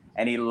now,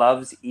 and he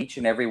loves each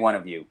and every one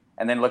of you.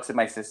 And then looks at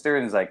my sister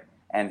and is like,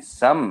 and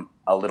some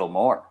a little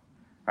more,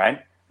 right?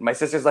 My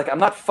sister's like, I'm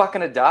not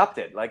fucking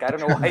adopted. Like, I don't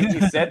know why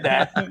you said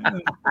that.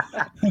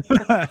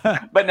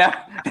 But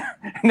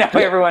now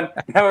everyone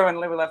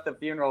left the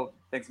funeral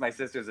thinks my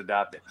sister's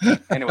adopted.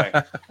 Anyway.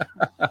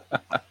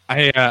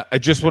 I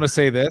just want to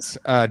say this.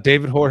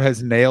 David Hoare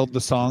has nailed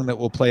the song that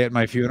will play at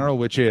my funeral,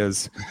 which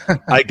is,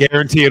 I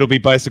guarantee it'll be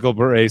Bicycle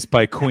Race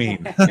by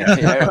Queen.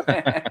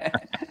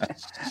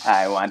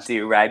 I want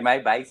to ride my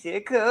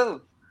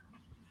bicycle.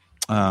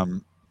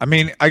 I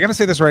mean, I got to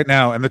say this right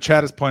now, and the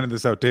chat has pointed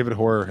this out. David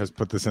Hoare has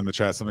put this in the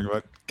chat, something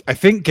about, I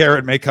think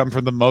Garrett may come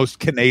from the most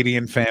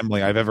Canadian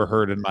family I've ever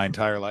heard in my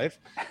entire life.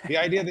 The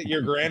idea that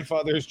your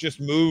grandfather's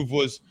just move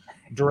was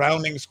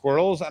drowning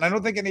squirrels, and I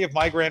don't think any of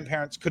my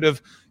grandparents could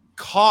have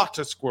caught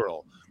a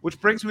squirrel, which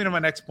brings me to my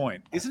next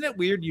point. Isn't it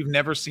weird you've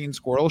never seen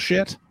squirrel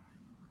shit?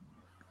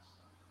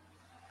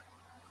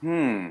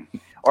 Or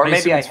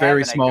maybe it's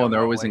very small and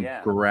they're always in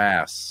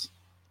grass.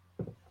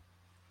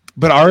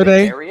 But are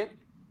they? Bury it?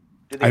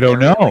 I don't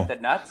know. Like the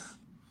nuts?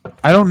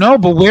 I don't know,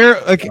 but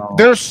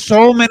there's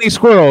so many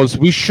squirrels.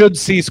 We should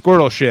see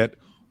squirrel shit.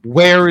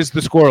 Where is the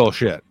squirrel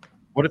shit?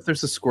 What if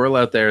there's a squirrel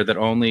out there that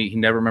he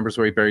never remembers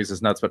where he buries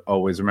his nuts, but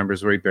always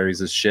remembers where he buries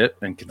his shit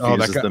and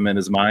confuses them in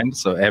his mind?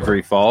 So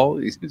every fall,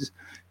 he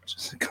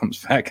just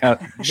comes back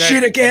out.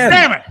 Shit again!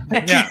 Damn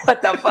it! Yeah.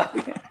 What the fuck?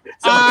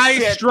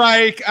 I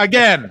strike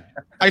again.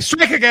 I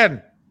strike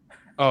again.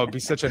 Oh, it'd be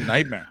such a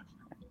nightmare.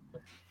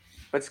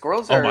 But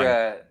squirrels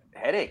are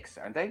headaches,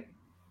 aren't they?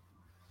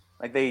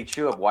 Like they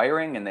chew up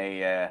wiring and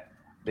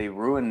they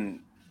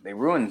ruin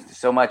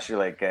so much,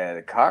 like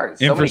the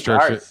cars,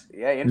 infrastructure. So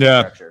many cars.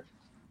 Infrastructure.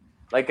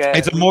 Like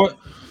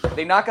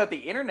they knock out the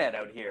internet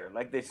out here.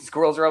 Like the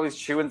squirrels are always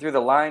chewing through the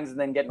lines and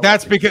then getting.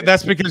 That's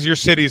because your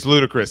city's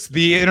ludicrous.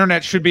 The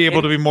internet should be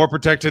able to be more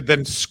protected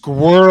than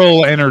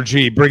squirrel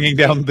energy bringing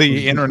down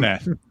the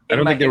internet. I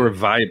don't think they were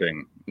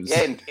vibing.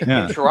 In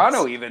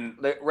Toronto, even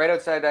right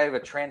outside, I have a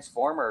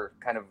transformer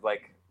kind of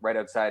like right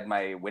outside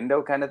my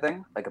window, kind of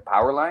thing, like a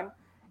power line.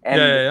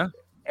 And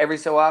every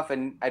so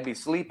often, I'd be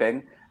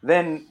sleeping.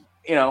 Then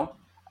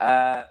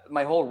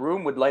my whole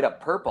room would light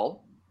up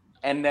purple,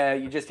 and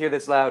you just hear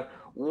this loud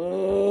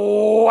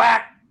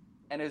whack,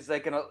 and it's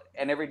like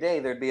and every day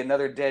there'd be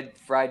another dead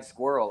fried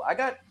squirrel. I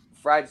got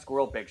fried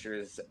squirrel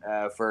pictures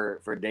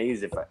for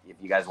days if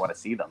you guys want to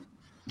see them.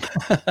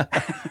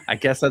 I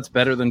guess that's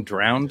better than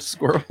drowned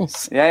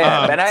squirrels.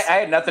 And I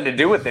had nothing to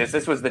do with this.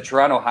 This was the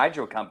Toronto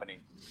Hydro Company.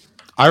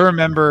 I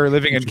remember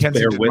living in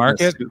Kensington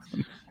Market,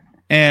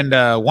 and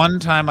one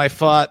time I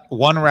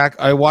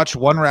watched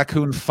one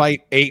raccoon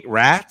fight 8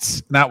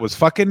 rats, and that was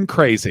fucking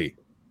crazy.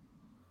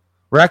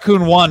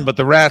 Raccoon won, but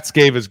the rats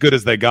gave as good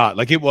as they got.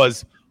 Like it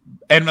was,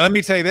 and let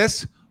me tell you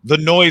this: the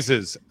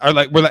noises are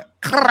like we're like.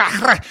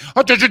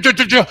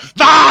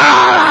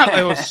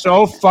 It was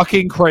so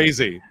fucking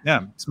crazy.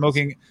 Yeah,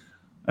 smoking.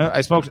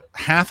 I smoked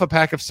half a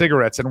pack of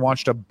cigarettes and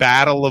watched a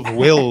battle of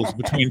wills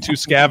between two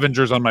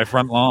scavengers on my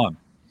front lawn.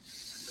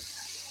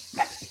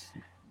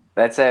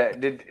 That's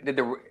have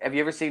you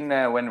ever seen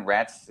when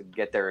rats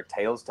get their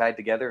tails tied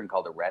together and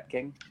called a rat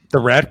king? The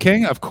Rat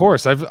King, of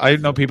course. I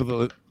know people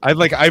that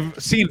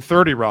I've seen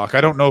 30 Rock.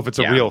 I don't know if it's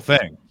a real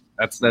thing.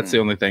 That's the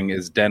only thing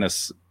is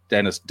Dennis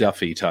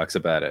Duffy talks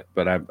about it,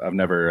 but I've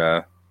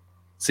never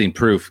seen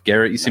proof.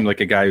 Garrett, you seem like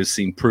a guy who's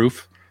seen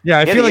proof. Yeah,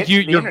 I feel like the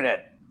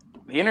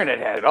internet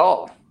had it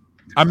all.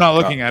 I'm not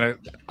looking at it.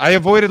 I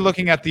avoided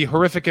looking at the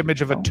horrific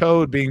image of a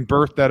toad being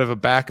birthed out of a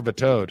back of a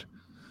toad.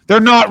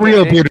 They're not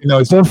real, Beardy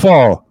Noise. Don't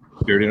fall.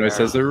 Beardy Noise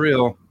says they're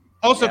real.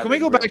 Also, can we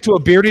go back to a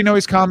Beardy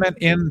Noise comment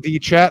in the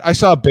chat? I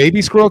saw a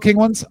baby Squirrel King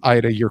once.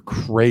 Ida, you're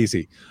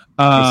crazy.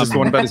 Is this the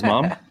one about his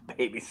mom?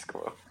 Baby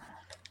squirrel.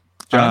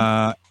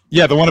 Yeah,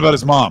 the one about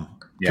his mom.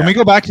 Yeah. Can we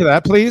go back to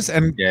that, please?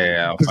 And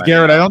Yeah. because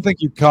Garrett, I don't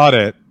think you caught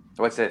it.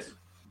 What's this?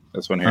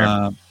 This one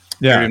here.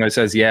 Yeah. It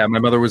says, my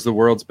mother was the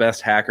world's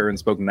best hacker and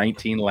spoke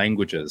 19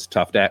 languages.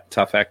 Tough act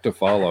to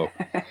follow.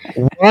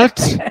 What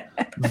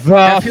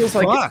the feels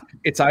fuck? like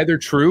it's either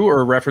true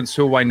or a reference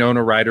to a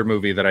Winona Ryder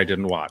movie that I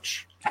didn't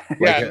watch.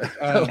 Yeah.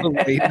 A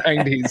late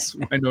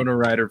 90s Winona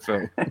Ryder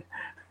film.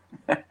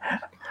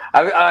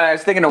 I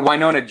was thinking of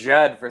Winona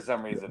Judd for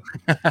some reason.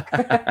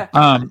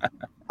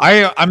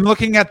 I'm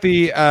looking at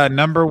the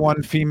number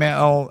one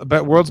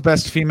world's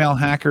best female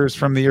hackers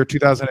from the year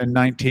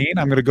 2019.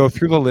 I'm going to go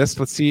through the list.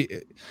 Let's see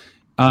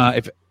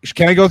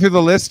can I go through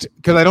the list,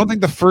 because I don't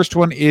think the first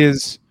one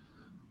is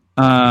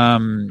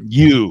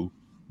you,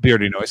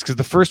 Beardy Noise, because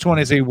the first one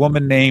is a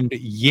woman named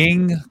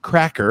Ying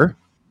Cracker.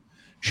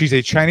 She's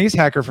a Chinese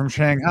hacker from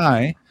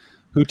Shanghai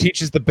who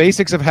teaches the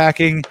basics of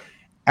hacking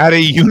at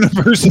a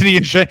university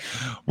in Shanghai.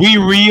 We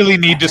really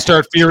need to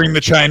start fearing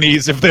the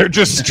Chinese if they're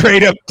just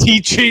straight up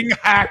teaching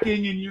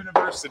hacking in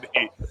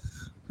university.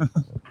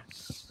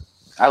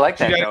 I like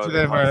that. She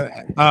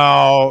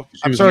I'm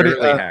was sorry. an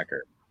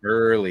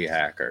early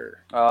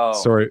hacker. Oh,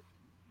 sorry.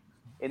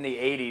 In the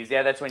 80s,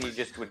 that's when you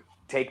just would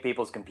take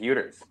people's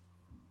computers.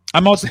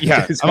 I'm also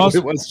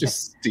it was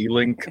just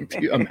stealing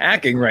computer. I'm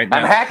hacking right now.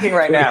 I'm hacking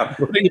right now.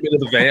 Putting it into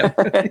the van.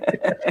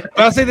 But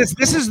I'll say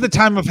this is the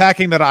time of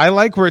hacking that I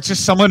like, where it's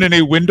just someone in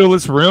a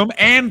windowless room,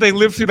 and they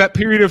live through that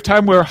period of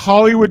time where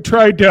Hollywood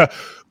tried to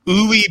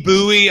ooey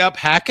booey up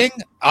hacking,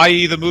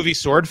 i.e. the movie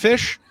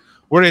Swordfish,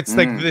 where it's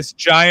like this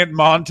giant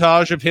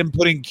montage of him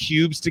putting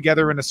cubes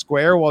together in a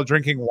square while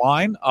drinking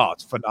wine. Oh,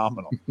 it's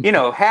phenomenal.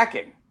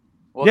 Hacking.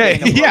 Well,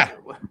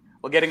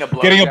 getting a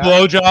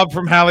blowjob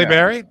from Halle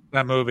Berry.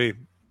 That movie.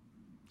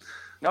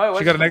 No, it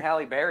wasn't from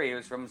Halle Berry. It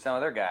was from some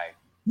other guy.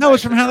 No,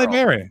 it's from Halle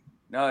Berry.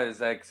 No, it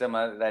was like some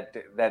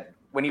that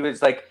when he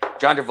was like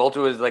John Travolta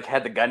was like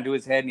had the gun to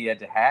his head and he had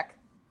to hack.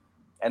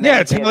 And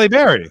then it's Halle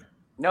Berry.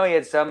 No, he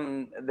had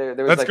some. There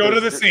was Let's go to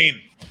the scene.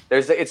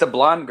 It's a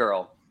blonde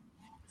girl.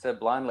 It's a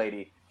blonde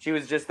lady. She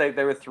was just like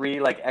there were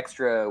three like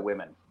extra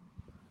women.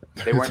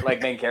 They weren't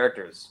like main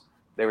characters.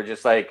 They were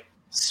just like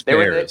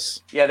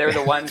spares. They were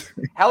the ones.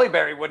 Halle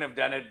Berry wouldn't have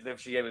done it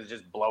if she was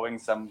just blowing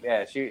some.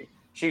 Yeah,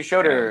 she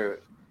showed her.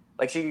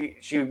 Like she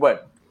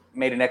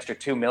made an extra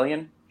 $2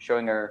 million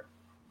showing her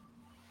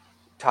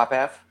top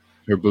half.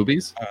 Her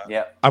boobies?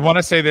 Yeah. I want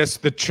to say this.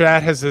 The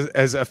chat has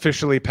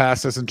officially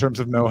passed us in terms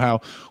of know-how.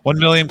 1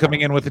 million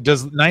coming in with it.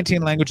 Does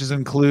 19 languages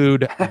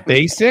include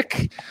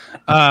basic?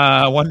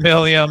 1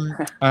 million.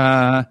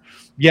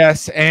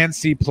 Yes, and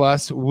C+,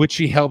 which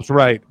he helped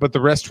write, but the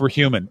rest were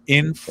human.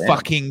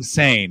 Fucking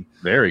sane.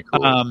 Very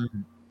cool.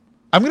 I'm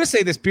going to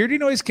say this. Beardy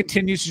Noise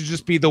continues to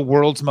just be the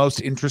world's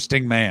most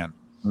interesting man.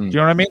 Do you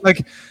know what I mean?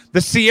 Like the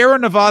Sierra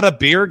Nevada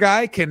beer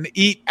guy can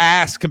eat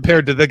ass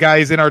compared to the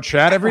guys in our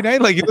chat every day.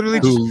 Like he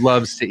literally who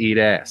loves to eat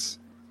ass.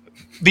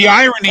 The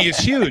irony is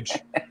huge.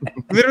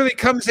 Literally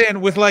comes in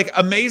with like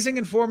amazing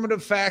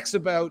informative facts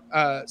about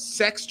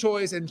sex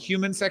toys and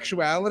human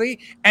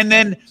sexuality, and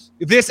then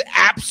this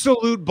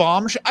absolute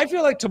bombshell. I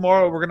feel like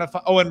tomorrow we're gonna.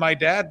 And my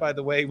dad, by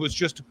the way, was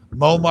just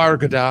Muammar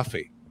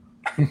Gaddafi.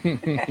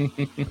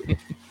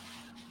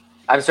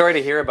 I'm sorry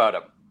to hear about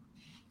him.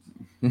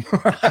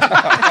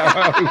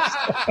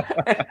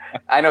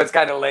 I know it's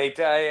kind of late.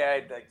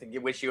 I'd like to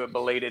wish you a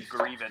belated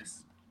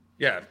grievance.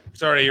 Yeah,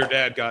 sorry your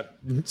dad got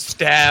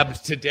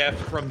stabbed to death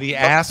from the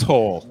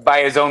asshole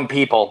by his own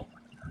people.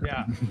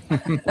 Yeah,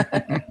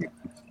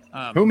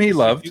 whom he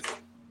loved,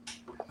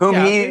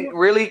 whom he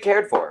really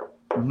cared for.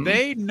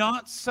 They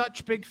not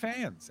such big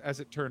fans, as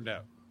it turned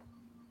out.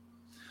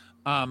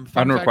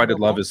 Unrequited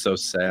love is so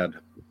sad.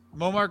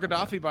 Muammar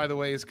Gaddafi, by the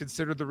way, is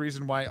considered the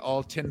reason why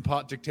all tin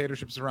pot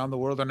dictatorships around the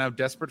world are now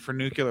desperate for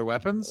nuclear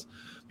weapons,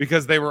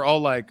 because they were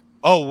all like,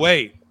 oh,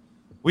 wait,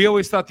 we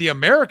always thought the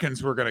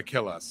Americans were going to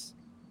kill us.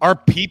 Our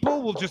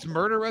people will just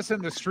murder us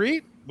in the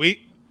street?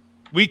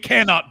 We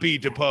cannot be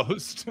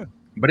deposed.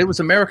 But it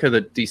was America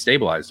that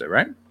destabilized it,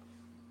 right?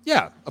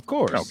 Yeah, of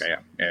course. Okay,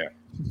 yeah.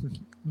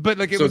 But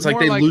like, So it's like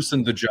they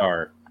loosened the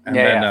jar, and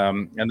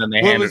then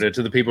they handed it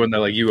to the people, and they're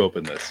like, "You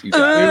open this." You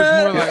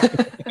got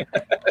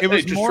it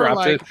was more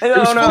like it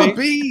was full of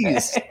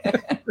bees.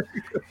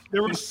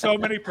 There were so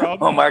many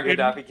problems. Omar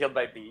Gaddafi killed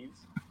by bees.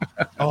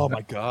 Oh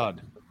my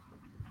god.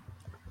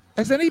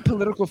 Has any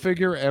political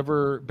figure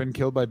ever been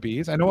killed by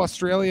bees? I know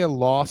Australia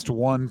lost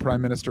one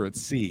prime minister at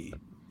sea.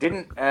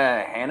 Didn't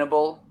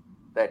Hannibal,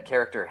 that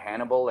character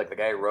Hannibal, like the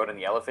guy who rode on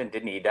the elephant,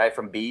 didn't he die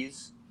from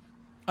bees?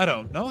 I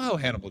don't know how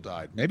Hannibal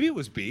died. Maybe it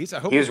was bees. I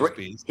hope it was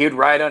bees. He would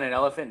ride on an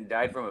elephant and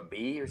died from a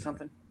bee or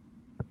something.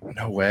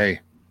 No way.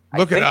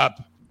 Look it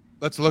up.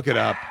 Let's look it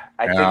up.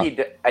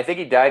 I think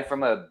he died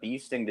from a bee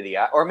sting to the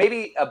eye, or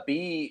maybe a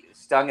bee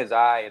stung his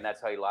eye, and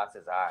that's how he lost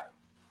his eye.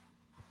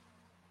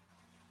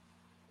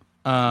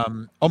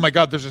 Oh my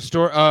God, there's a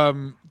story.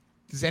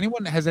 Has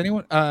anyone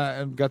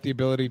got the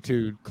ability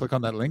to click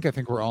on that link? I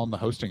think we're all in the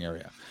hosting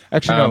area.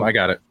 Actually, no. I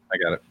got it.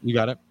 You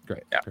got it?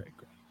 Great. Yeah. Great.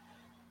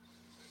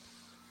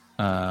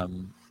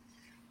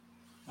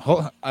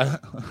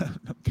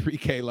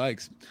 3K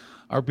likes.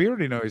 Our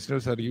beardy knows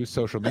how to use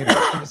social media.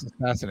 This is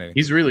fascinating.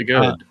 He's really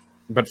good,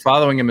 but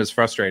following him is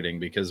frustrating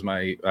because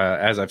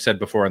as I've said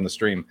before on the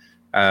stream,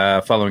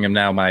 following him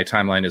now, my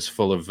timeline is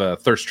full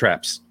of thirst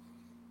traps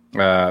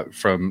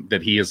from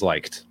that he has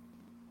liked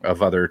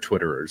of other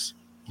Twitterers.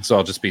 So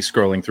I'll just be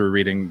scrolling through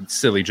reading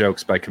silly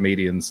jokes by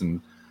comedians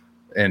and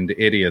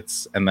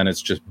idiots, and then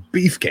it's just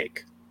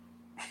beefcake.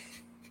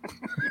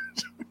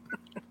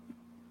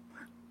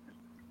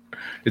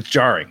 It's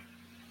jarring.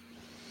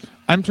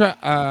 I'm trying.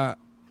 I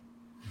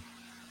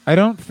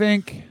don't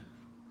think.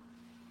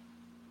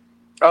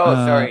 Oh,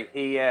 sorry.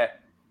 He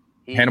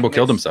Hannibal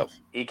killed himself.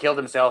 He killed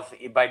himself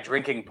by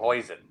drinking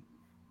poison.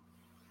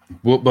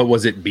 Well, but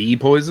was it bee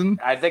poison?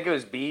 I think it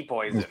was bee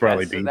poison. It was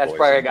probably bee that's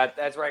poison.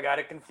 That's where I got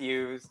it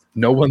confused.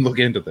 No one look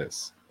into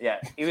this.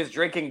 Yeah, he was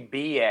drinking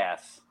bee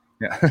ass.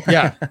 Yeah.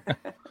 Yeah.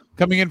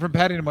 Coming in from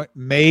Patty,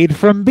 made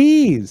from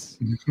bees.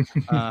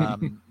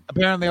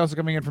 Apparently, also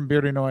coming in from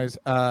Beardy Noise,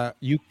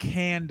 you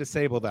can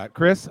disable that.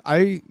 Chris,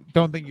 I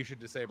don't think you should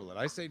disable it.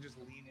 I say just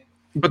lean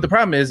in. But the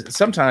problem is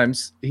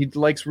sometimes he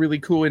likes really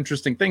cool,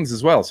 interesting things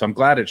as well. So I'm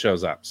glad it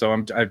shows up. So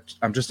I'm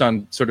just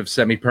on sort of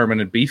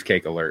semi-permanent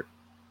beefcake alert.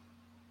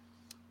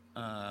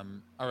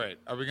 All right,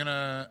 are we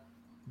gonna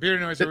Beardy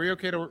Noise? Are we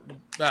okay to? We're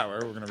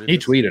gonna read. He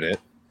this. tweeted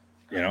it,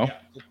 you know.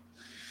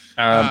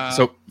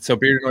 So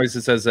Bearded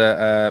Noise says,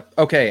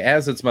 okay,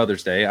 as it's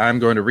Mother's Day, I'm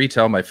going to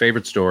retell my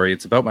favorite story.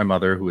 It's about my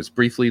mother, who was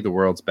briefly the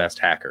world's best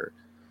hacker.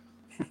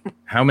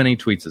 How many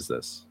tweets is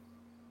this?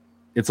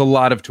 It's a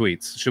lot of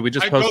tweets. Should we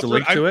just post a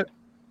link to it?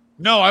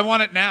 No, I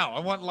want it now. I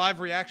want live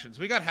reactions.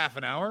 We got half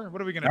an hour.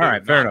 What are we going to do? All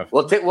right, fair enough.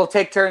 We'll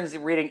take turns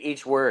reading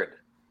each word.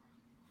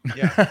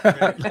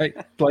 Yeah,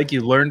 like you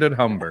learned at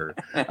Humber.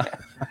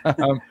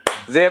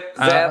 Zip,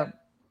 zap.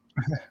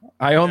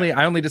 I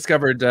only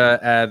discovered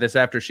this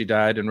after she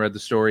died and read the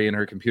story in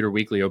her Computer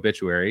Weekly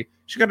obituary.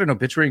 She got an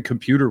obituary in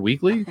Computer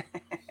Weekly?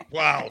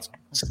 Wow.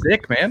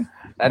 Sick, man.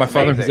 That's my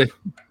father amazing.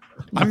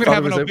 I'm going to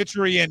have an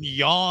obituary in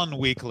Yawn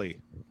Weekly.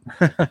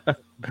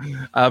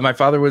 My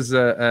father was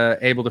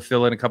able to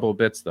fill in a couple of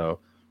bits, though.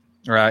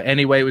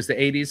 Anyway, it was the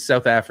 80s,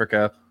 South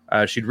Africa.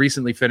 She'd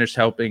recently finished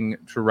helping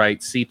to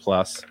write C+,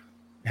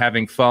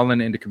 having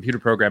fallen into computer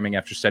programming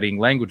after studying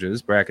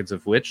languages, brackets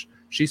of which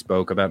she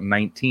spoke about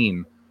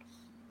 19.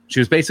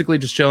 She was basically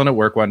just chilling at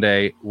work one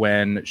day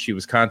when she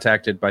was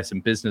contacted by some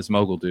business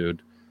mogul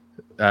dude.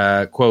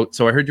 Quote,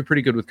 so I heard you're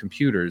pretty good with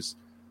computers.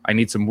 I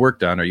need some work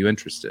done. Are you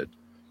interested?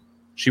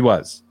 She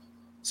was.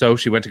 So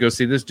she went to go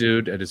see this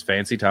dude at his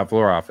fancy top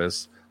floor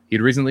office.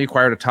 He'd recently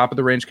acquired a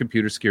top-of-the-range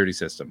computer security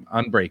system,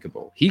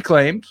 unbreakable. He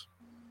claimed,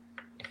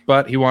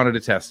 but he wanted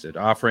to test it,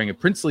 offering a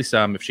princely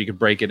sum if she could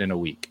break it in a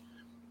week.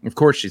 Of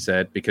course, she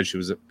said,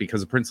 because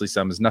a princely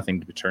sum is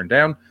nothing to be turned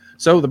down.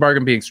 So the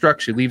bargain being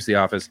struck, she leaves the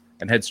office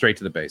and heads straight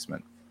to the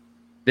basement.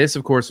 This,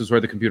 of course, was where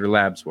the computer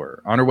labs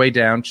were. On her way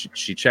down,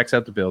 she checks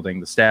out the building.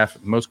 The staff,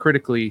 most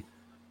critically,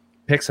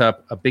 picks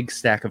up a big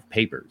stack of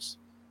papers.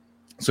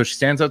 So she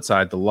stands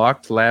outside the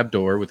locked lab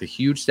door with a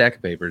huge stack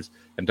of papers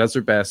and does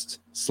her best,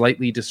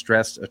 slightly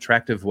distressed,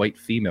 attractive white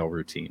female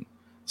routine.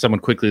 Someone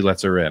quickly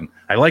lets her in.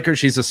 I like her.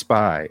 She's a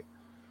spy.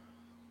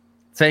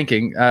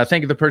 Thanking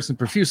the person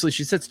profusely,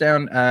 she sits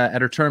down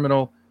at her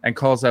terminal and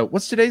calls out,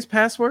 "What's today's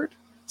password?"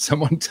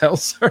 Someone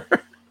tells her.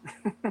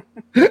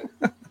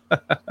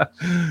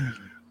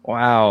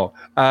 Wow.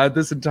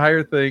 This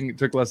entire thing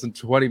took less than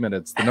 20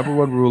 minutes. The number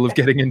one rule of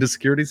getting into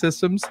security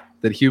systems,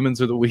 that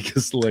humans are the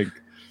weakest link.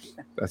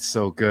 That's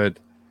so good.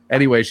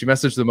 Anyway, she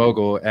messaged the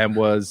mogul and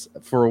was,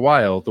 for a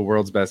while, the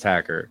world's best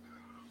hacker.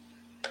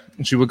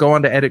 She would go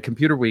on to edit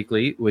Computer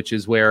Weekly, which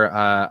is where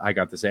I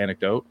got this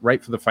anecdote,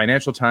 write for the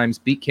Financial Times,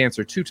 beat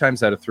cancer 2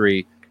 times out of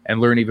 3, and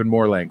learn even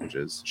more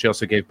languages. She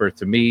also gave birth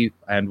to me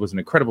and was an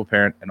incredible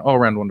parent, an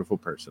all-around wonderful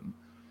person.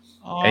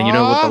 Aww. And you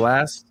know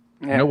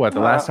what? The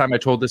last time I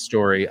told this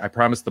story, I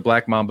promised the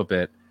Black Mamba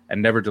bit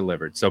and never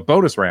delivered. So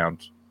bonus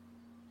round.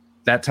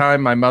 That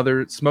time my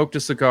mother smoked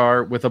a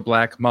cigar with a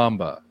Black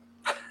Mamba.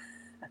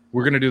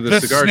 We're gonna do the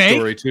The cigar snake?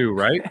 story too,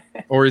 right?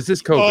 Or is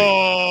this Kobe?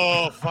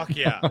 Oh, fuck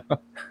yeah.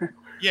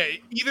 Yeah,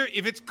 either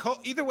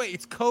way,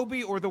 it's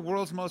Kobe or the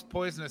world's most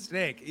poisonous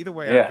snake. Either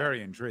way, Yeah. I'm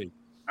very intrigued.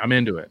 I'm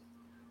into it.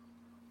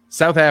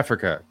 South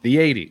Africa, the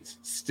 80s,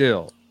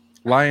 still.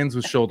 Lions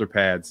with shoulder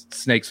pads,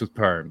 snakes with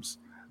perms.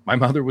 My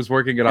mother was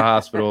working at a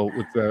hospital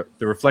with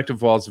the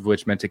reflective walls of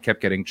which meant it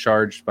kept getting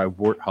charged by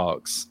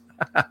warthogs.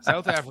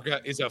 South Africa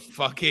is a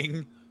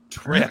fucking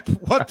trip.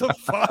 What the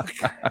fuck?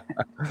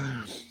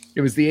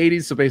 It was the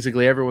 80s, so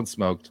basically everyone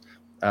smoked.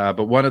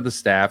 But one of the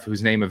staff,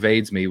 whose name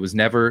evades me, was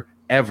never,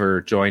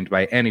 ever joined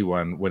by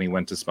anyone when he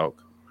went to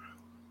smoke.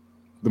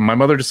 My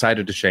mother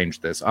decided to change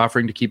this,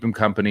 offering to keep him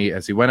company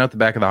as he went out the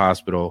back of the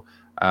hospital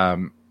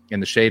in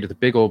the shade of the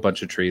big old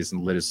bunch of trees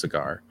and lit his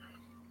cigar.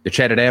 They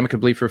chatted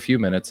amicably for a few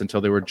minutes until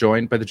they were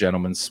joined by the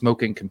gentleman's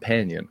smoking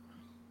companion.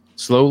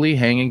 Slowly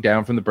hanging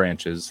down from the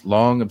branches,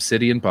 long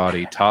obsidian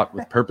body taut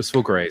with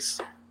purposeful grace,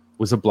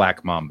 was a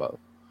black mamba.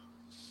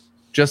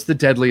 Just the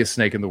deadliest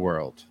snake in the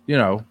world. You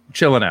know,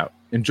 chilling out,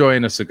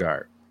 enjoying a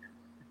cigar.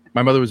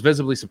 My mother was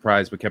visibly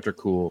surprised but kept her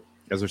cool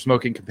as her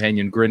smoking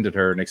companion grinned at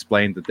her and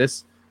explained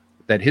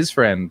that his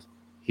friend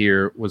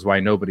here was why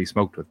nobody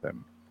smoked with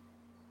them.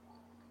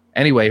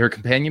 Anyway, her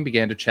companion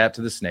began to chat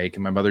to the snake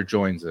and my mother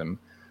joins him.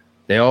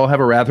 They all have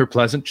a rather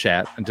pleasant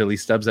chat until he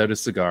stubs out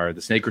his cigar.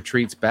 The snake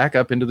retreats back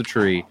up into the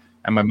tree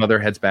and my mother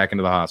heads back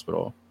into the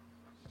hospital.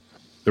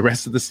 The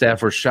rest of the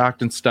staff were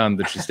shocked and stunned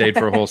that she stayed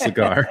for a whole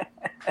cigar.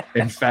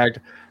 In fact,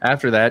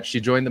 after that, she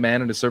joined the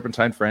man and his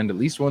serpentine friend at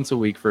least once a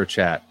week for a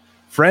chat.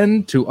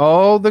 Friend to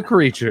all the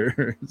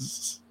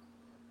creatures.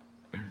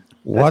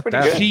 What?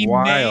 That's She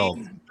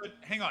wild.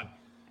 hang on.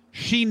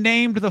 She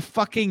named the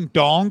fucking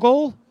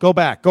dongle? Go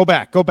back.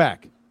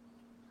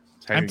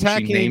 I'm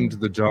tacking She named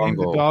the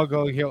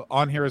dongle.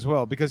 on here as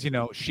well because,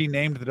 she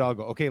named the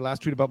dongle. Okay,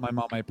 last tweet about my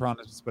mom, I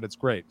promise, but it's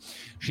great.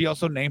 She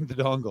also named the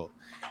dongle.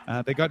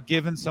 They got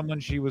given someone.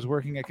 She was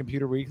working at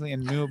Computer Weekly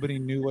and nobody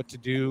knew what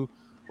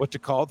to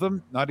call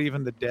them, not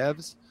even the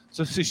devs.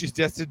 So she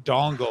suggested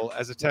dongle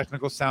as a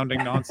technical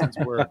sounding nonsense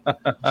word.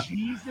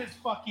 Jesus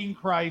fucking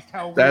Christ,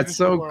 how weird That's is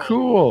the so world?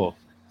 cool.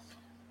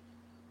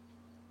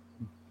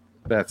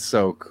 That's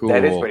so cool.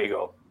 That is pretty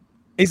cool.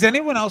 Is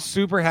anyone else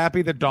super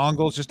happy that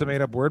dongle is just a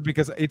made up word?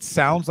 Because it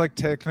sounds like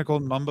technical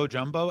mumbo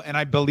jumbo, and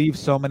I believe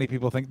so many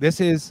people think this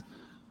is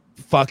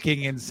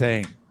fucking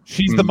insane.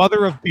 She's the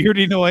mother of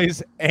Beardy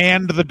Noise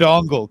and the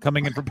dongle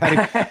coming in from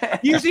Patty.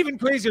 Here's even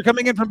crazier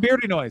coming in from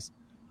Beardy Noise.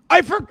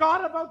 I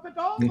forgot about the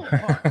dongle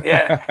part.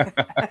 Yeah.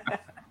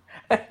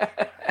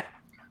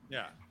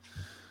 Yeah.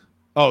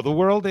 Oh, the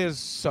world is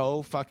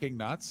so fucking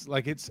nuts.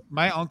 Like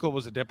my uncle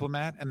was a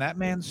diplomat, and that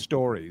man's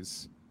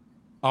stories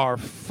are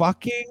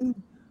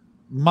fucking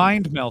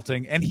mind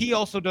melting. And he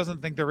also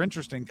doesn't think they're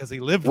interesting because he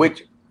lived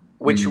Which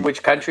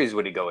countries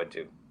would he go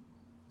into?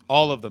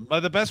 all of them.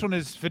 But the best one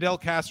is Fidel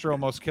Castro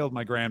almost killed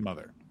my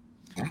grandmother.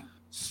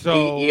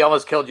 So He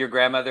almost killed your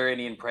grandmother and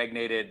he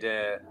impregnated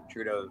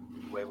Trudeau.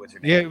 Wait, what's her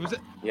name? yeah, it was.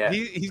 Yeah.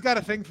 He's got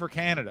a thing for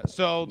Canada.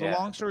 So the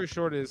long story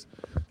short is,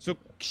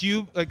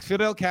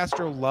 Fidel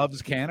Castro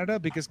loves Canada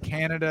because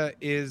Canada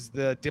is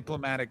the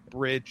diplomatic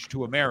bridge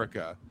to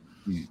America.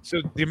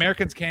 So the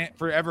Americans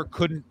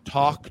couldn't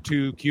talk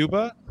to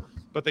Cuba,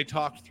 but they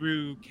talked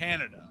through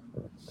Canada.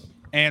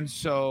 And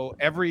so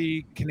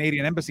every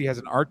Canadian embassy has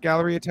an art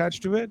gallery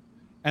attached to it,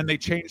 and they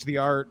change the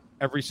art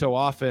every so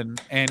often.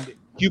 And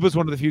Cuba's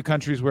one of the few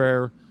countries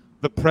where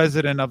the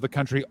president of the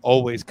country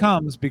always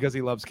comes because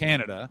he loves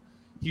Canada.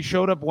 He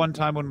showed up one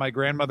time when my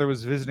grandmother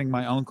was visiting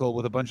my uncle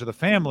with a bunch of the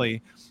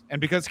family. And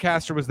because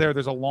Castro was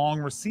there's a long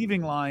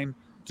receiving line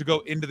to go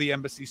into the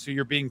embassy. So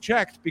you're being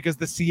checked because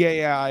the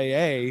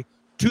CIA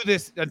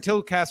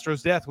until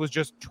Castro's death was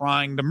just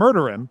trying to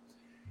murder him.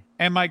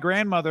 And my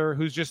grandmother,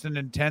 who's just an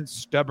intense,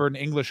 stubborn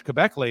English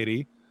Quebec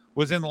lady,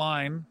 was in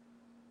line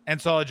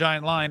and saw a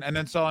giant line and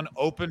then saw an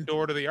open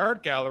door to the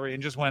art gallery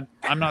and just went,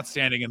 I'm not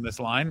standing in this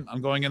line.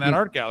 I'm going in that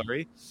art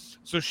gallery.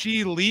 So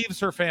she leaves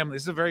her family.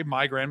 This is a very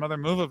my grandmother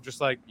move of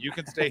just like, you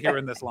can stay here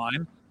in this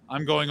line.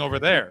 I'm going over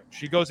there.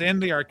 She goes in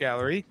the art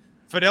gallery.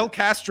 Fidel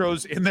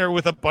Castro's in there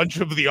with a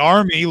bunch of the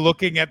army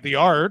looking at the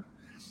art.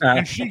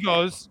 And she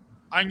goes,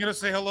 I'm going to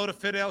say hello to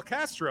Fidel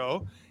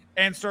Castro,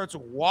 and starts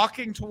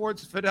walking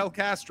towards Fidel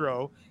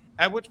Castro,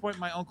 at which point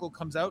my uncle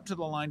comes out to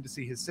the line to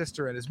see his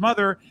sister, and his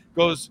mother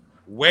goes,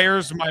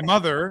 where's my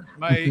mother?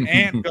 My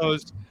aunt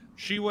goes,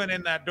 she went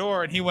in that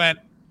door, and he went,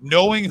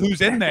 knowing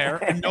who's in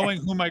there and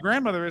knowing who my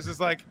grandmother is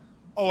like,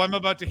 oh, I'm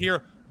about to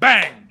hear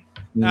bang.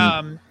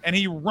 And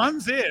he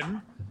runs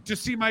in to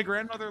see my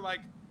grandmother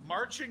like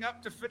marching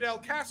up to Fidel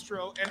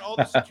Castro, and all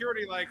the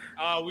security like,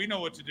 we know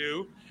what to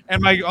do.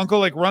 And my uncle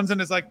like runs in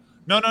and is like,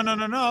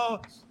 no.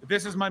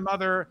 This is my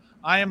mother.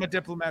 I am a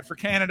diplomat for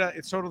Canada.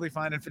 It's totally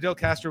fine. And Fidel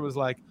Castro was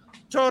like,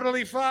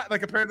 totally fine.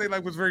 Like apparently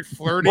like was very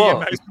flirty and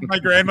nice with my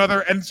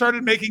grandmother and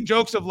started making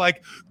jokes of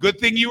like, good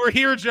thing you were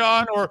here,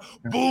 John, or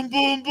boom,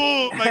 boom,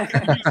 boom. Like,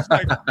 he was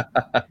like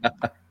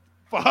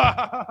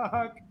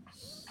fuck.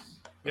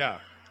 Yeah.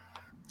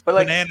 But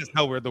like, bananas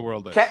how weird the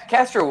world is.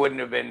 Castro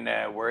wouldn't have been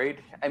worried.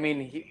 I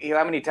mean,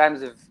 how many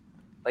times have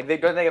Like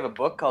don't they have a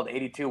book called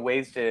 82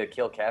 Ways to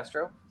Kill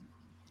Castro?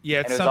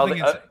 Yeah, it's And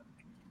something.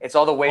 it's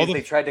all the ways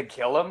they tried to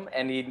kill him,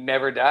 and he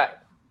never died.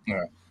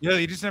 Yeah,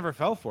 he just never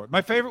fell for it.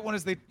 My favorite one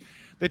is they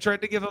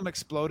tried to give him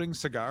exploding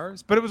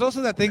cigars, but it was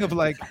also that thing of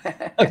like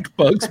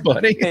Bugs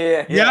Bunny.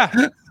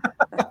 Yeah.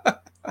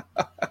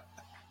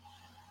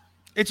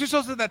 It's just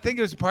also that thing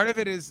is part of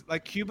it is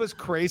like Cuba's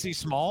crazy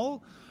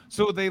small,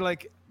 so they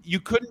like you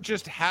couldn't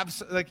just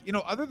have like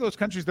other those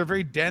countries, they're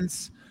very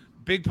dense,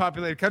 big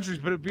populated countries,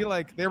 but it'd be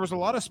like there was a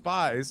lot of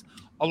spies,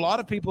 a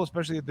lot of people,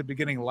 especially at the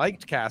beginning,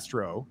 liked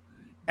Castro.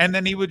 And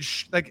then he would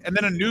and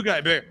then a new guy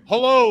be like,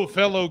 "Hello,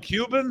 fellow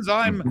Cubans,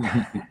 I'm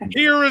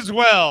here as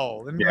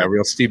well." And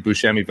real Steve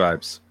Buscemi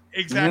vibes.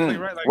 Exactly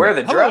right. Like, where are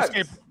the drugs?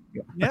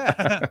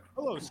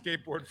 Hello,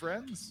 skateboard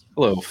friends.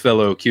 Hello,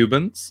 fellow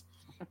Cubans.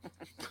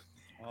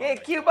 Hey,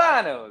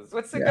 Cubanos,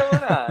 what's going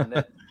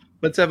on?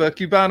 Let's have a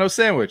Cubano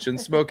sandwich and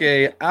smoke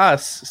a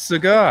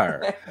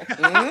cigar.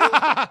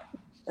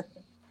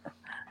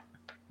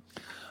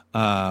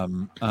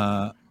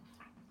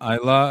 I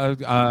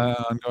love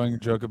ongoing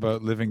joke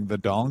about living the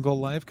dongle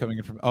life coming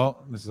in from. Oh,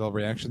 this is all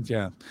reactions.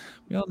 Yeah,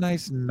 real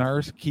nice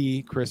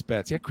narky Chris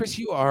Betts. Yeah, Chris,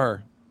 you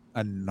are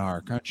a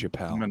narc, aren't you,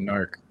 pal? I'm a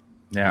narc.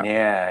 Yeah.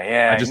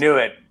 Yeah. I knew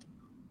it.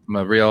 I'm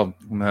a real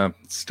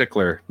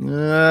stickler.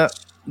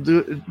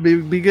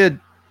 Be good,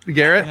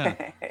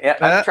 Garrett. Yeah,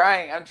 I'm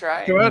trying.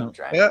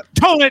 Yeah.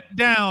 Tone it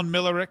down,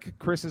 Millerick.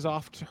 Chris is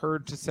oft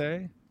heard to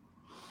say.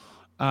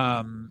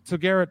 So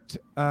Garrett.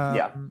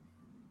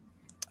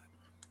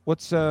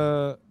 What's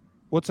a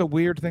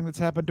weird thing that's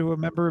happened to a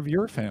member of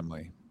your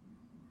family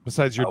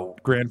besides your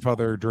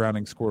grandfather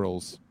drowning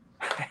squirrels?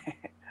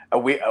 A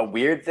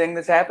weird thing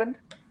that's happened?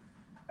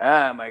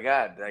 Oh my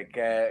God! Like,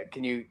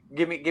 can you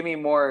give me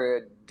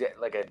more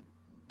like a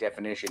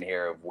definition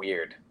here of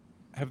weird?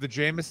 Have the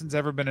Jamesons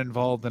ever been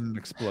involved in an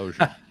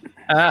explosion?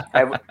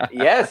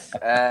 Yes.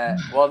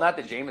 Well, not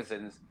the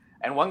Jamesons,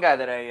 and one guy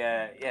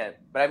that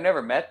but I've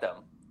never met them.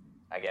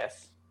 I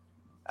guess.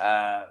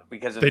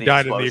 Because of they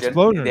died in the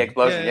explosion. The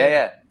explosion,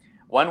 yeah.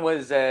 One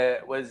was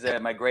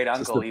my great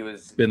uncle. He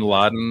was Bin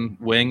Laden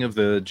wing of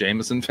the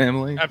Jameson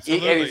family.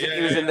 Absolutely,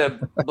 he was in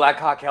the Black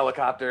Hawk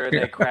helicopter, and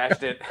they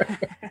crashed it.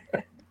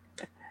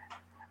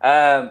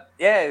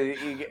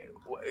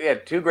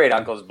 Two great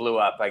uncles blew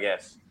up. I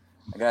guess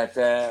I got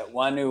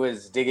one who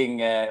was digging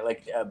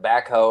like a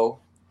backhoe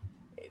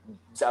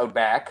out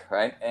back,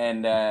 right,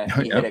 and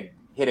he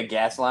hit a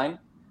gas line.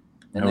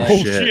 And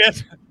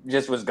shit.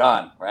 Just was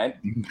gone, right?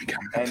 Oh my God.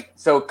 And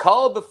so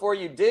call before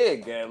you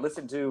dig.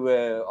 Listen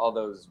to all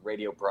those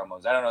radio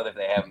promos. I don't know if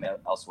they have them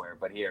elsewhere,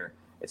 but here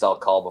it's all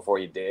call before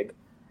you dig.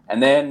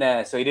 And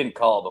then, so he didn't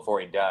call before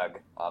he dug,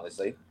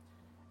 obviously.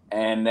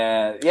 And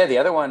the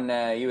other one,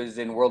 he was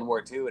in World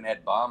War II and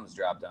had bombs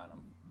dropped on him.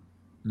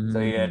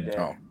 So he had.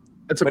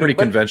 That's a pretty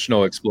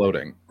conventional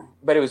exploding.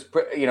 But it was,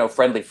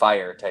 friendly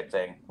fire type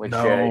thing, which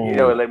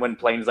like when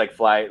planes like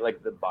fly,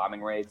 like the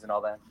bombing raids and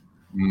all that.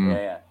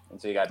 Yeah.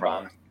 And so you got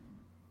bombed.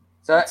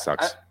 So that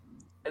sucks.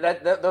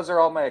 Those are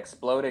all my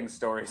exploding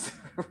stories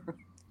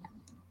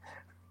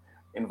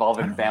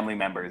involving family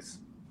members.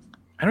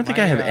 I don't think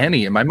I have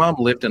any. My mom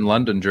lived in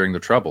London during the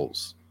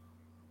Troubles.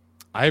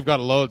 I've got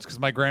loads because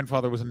my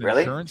grandfather was an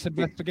insurance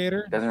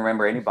investigator. Doesn't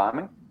remember any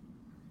bombing?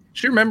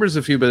 She remembers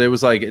a few, but it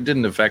was like it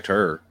didn't affect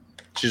her.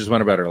 She just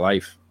went about her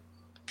life.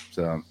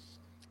 So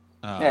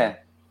yeah,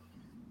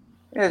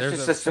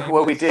 it's just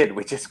what we did.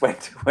 We just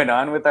went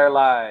on with our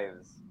lives.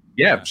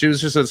 Yeah, she was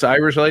just this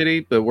Irish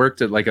lady that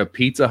worked at like a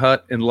Pizza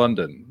Hut in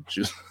London. She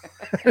was,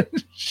 there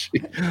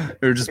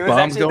were just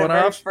bombs going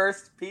off.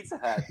 First Pizza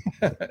Hut.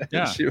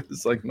 Yeah, she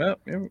was like, "No,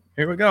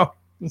 here we go."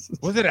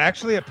 Was it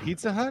actually a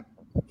Pizza Hut?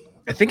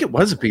 I think it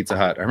was a Pizza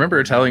Hut. I remember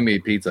her telling me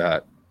Pizza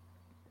Hut.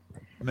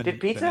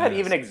 Did Pizza Hut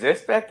even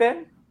exist back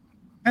then?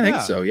 I think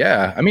so.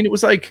 Yeah, I mean, it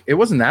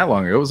wasn't that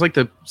long ago. It was like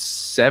the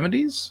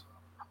 70s.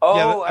 Oh,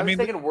 yeah, I was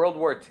thinking World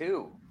War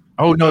II.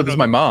 Oh no, this is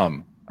my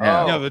mom.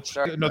 Yeah.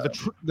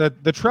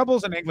 The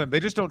Troubles in England, they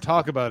just don't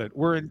talk about it.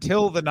 We're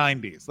until the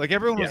 90s. Like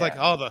everyone was like,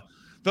 "Oh,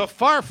 the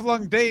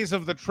far-flung days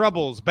of the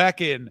Troubles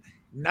back in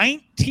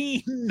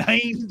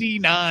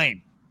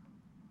 1999."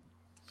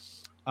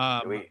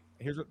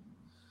 Here's what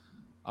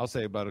I'll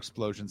say about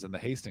explosions in the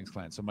Hastings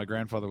clan. So my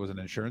grandfather was an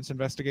insurance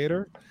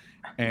investigator,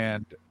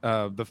 and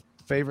the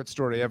favorite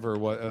story ever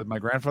was my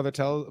grandmother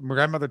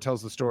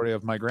tells the story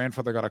of my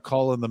grandfather got a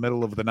call in the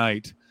middle of the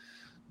night.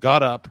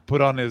 Got up,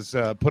 put on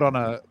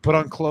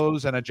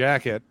clothes and a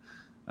jacket,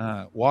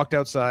 walked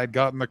outside,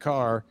 got in the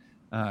car,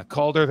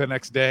 called her the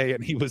next day,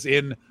 and he was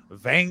in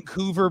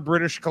Vancouver,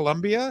 British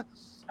Columbia.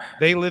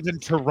 They live in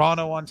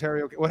Toronto,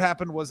 Ontario. What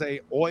happened was a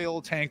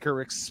oil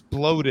tanker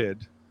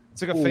exploded.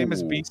 It's like a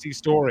famous BC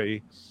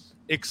story.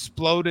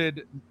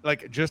 Exploded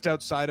like just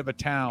outside of a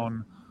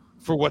town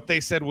for what they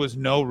said was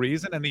no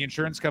reason, and the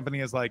insurance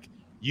company is like,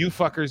 "You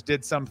fuckers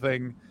did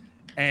something,"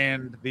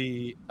 and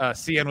the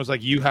CN was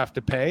like, "You have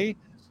to pay."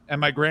 And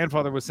my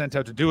grandfather was sent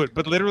out to do it.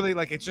 But literally,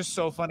 like, it's just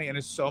so funny. And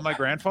it's so my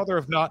grandfather,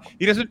 if not,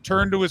 he doesn't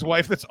turn to his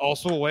wife that's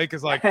also awake,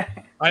 is like,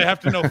 "I have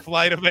to know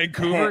fly to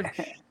Vancouver."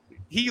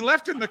 he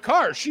left in the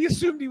car. She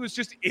assumed he was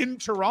just in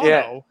Toronto.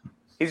 Yeah.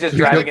 He's just He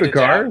driving took the into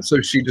car, town.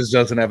 so she just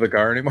doesn't have a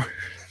car anymore.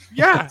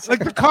 Yeah,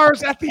 like the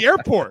car's at the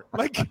airport.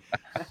 Like,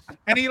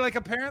 and he like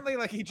apparently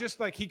like he just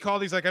like he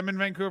called. He's like, I'm in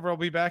Vancouver. I'll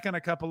be back in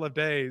a couple of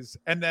days.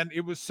 And then it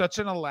was such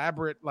an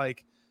elaborate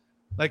like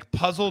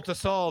puzzle to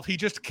solve. He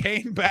just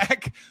came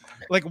back,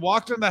 like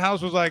walked in the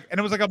house, was like, and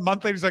it was like a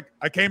month later. He's like,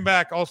 I came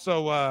back.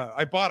 Also,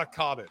 I bought a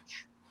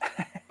cottage.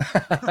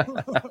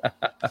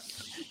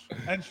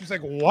 And she's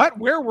like, what?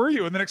 Where were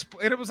you? And then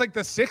and it was like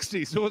the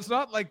 60s. So it's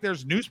not like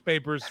there's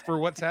newspapers for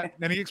what's happening.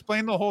 And he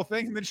explained the whole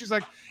thing. And then she's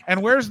like,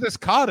 and where's this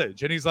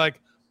cottage? And he's like,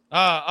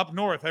 up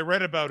north. I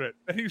read about it.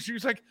 And she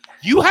was like,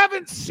 you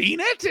haven't seen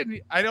it?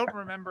 And I don't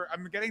remember.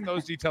 I'm getting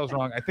those details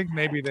wrong. I think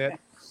maybe that.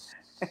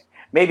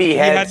 Maybe he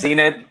had seen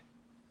it.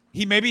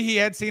 Maybe he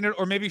had seen it,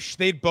 or maybe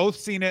they'd both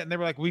seen it and they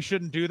were like, we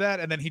shouldn't do that.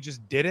 And then he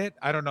just did it.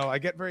 I don't know. I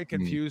get very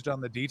confused on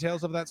the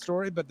details of that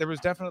story, but there was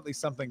definitely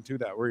something to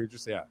that where you're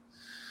just, we're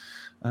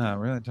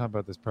going to talk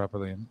about this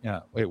properly. And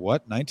wait,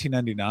 what?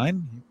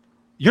 1999?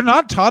 You're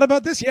not taught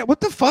about this yet?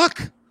 What the fuck?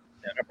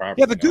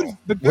 Yeah,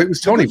 it was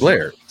Tony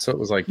Blair, so it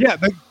was like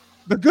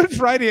the Good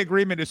Friday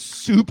Agreement is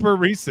super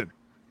recent.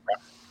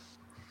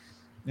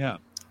 Yeah.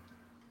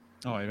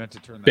 Oh, I meant to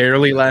turn that.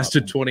 Barely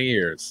lasted 20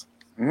 years.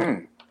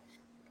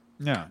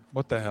 Yeah.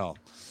 What the hell?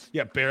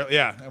 Yeah, barely.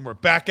 Yeah, and we're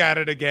back at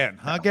it again,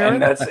 huh,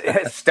 Garrett? And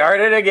that's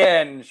started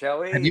again, shall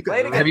we? Have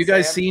you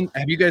guys seen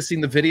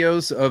the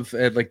videos of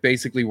like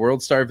basically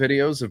World Star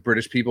videos of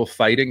British people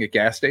fighting at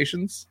gas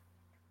stations?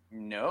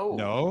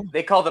 No.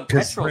 They call them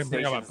petrol stations.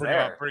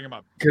 Bring them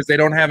up. Because they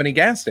don't have any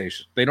gas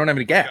stations. They don't have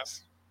any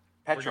gas.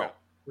 Petrol.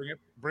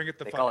 Bring it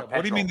the They fuck call up. it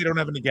What do you mean they don't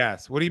have any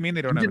gas? What do you mean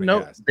they don't have any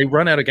gas? They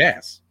run out of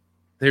gas.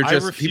 They're I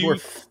just people are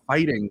refuse-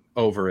 fighting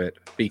over it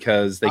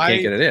because they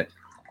can't get it in.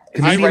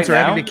 Right Comedians are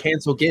having now? to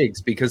cancel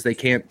gigs because they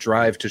can't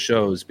drive to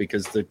shows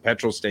because the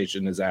petrol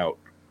station is out.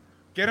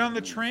 Get on the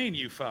train,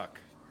 you fuck.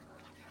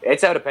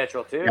 It's out of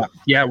petrol too.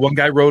 Yeah, one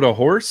guy rode a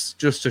horse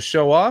just to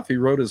show off. He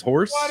rode his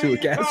horse to a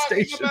gas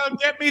station.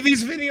 Get me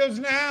these videos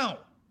now.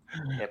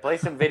 Yeah, play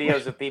some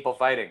videos of people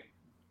fighting.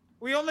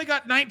 We only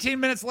got 19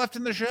 minutes left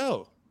in the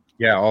show.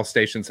 Yeah, all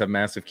stations have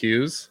massive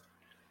queues.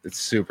 It's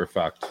super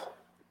fucked.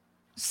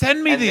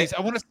 Send me these.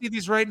 I want to see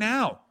these right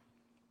now.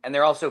 And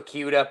they're also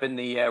queued up in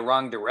the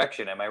wrong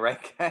direction. Am I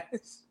right,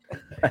 guys?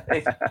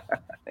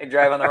 they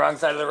drive on the wrong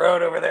side of the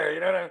road over there.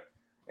 You know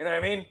what I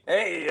mean?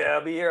 Hey,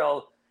 I'll be here.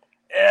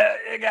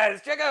 Hey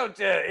guys, check out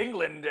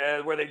England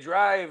where they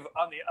drive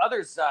on the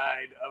other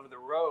side of the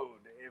road.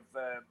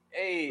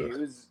 If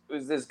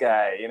who's this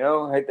guy? You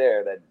know, right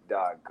there, that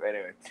dog.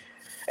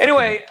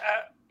 Anyway,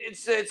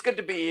 it's good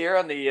to be here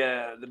on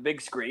the big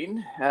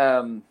screen.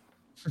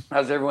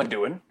 How's everyone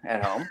doing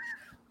at home?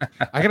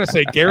 I gotta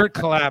say, Garrett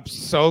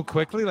collapsed so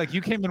quickly. Like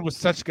you came in with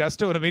such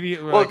gusto and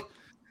immediately.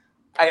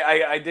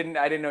 I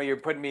didn't know you're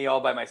putting me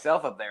all by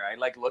myself up there. I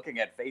like looking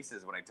at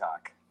faces when I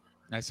talk.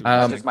 It's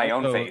just my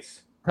own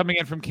face. Coming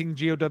in from King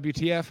Geo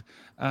WTF.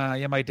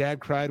 My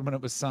dad cried when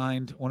it was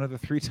signed. One of the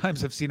 3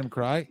 times I've seen him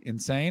cry.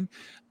 Insane.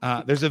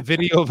 There's a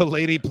video of a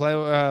lady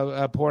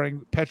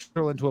pouring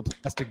petrol into a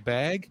plastic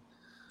bag.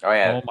 Oh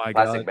yeah, oh my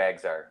plastic God.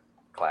 bags are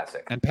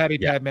classic. And Patty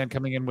Padman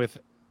coming in with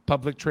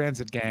Public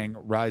Transit Gang,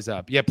 rise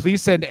up. Yeah,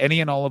 please send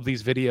any and all of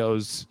these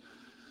videos.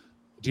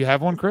 Do you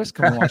have one, Chris?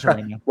 Come on, watch it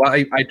right now. Well,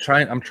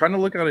 I'm trying to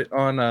look at it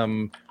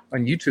on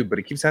YouTube, but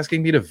it keeps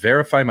asking me to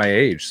verify my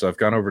age, so I've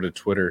gone over to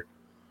Twitter.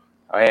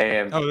 Oh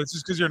yeah. Oh, that's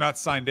just because you're not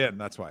signed in.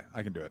 That's why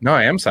I can do it. No,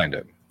 I am signed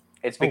in.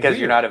 It's because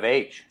you're not of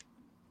age.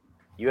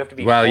 You have to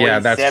be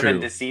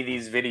 47 to see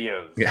these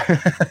videos. Yeah.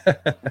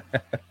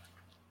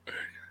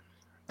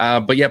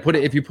 But yeah,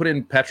 if you put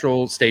in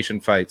petrol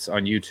station fights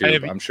on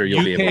YouTube, I'm sure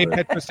you'll be able to.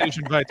 Petrol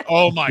station fights.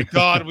 Oh my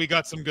God, we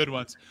got some good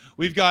ones.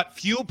 We've got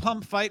fuel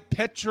pump fight.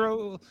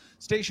 Petrol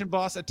station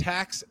boss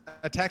attacked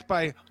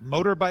by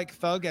motorbike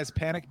thug as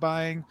panic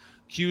buying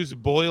cues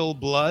boil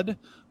blood.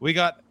 We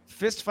got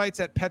fist fights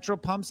at petrol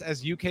pumps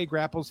as UK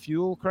grapples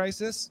fuel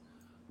crisis.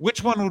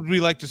 Which one would we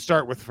like to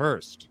start with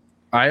first?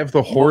 I have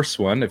the horse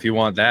one. If you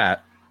want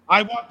that,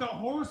 I want the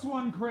horse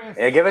one, Chris.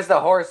 Yeah, give us the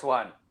horse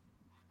one.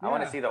 I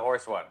want to see the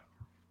horse one.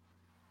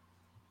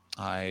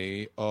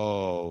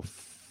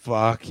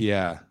 Fuck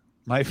yeah.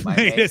 My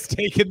mate has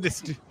taken this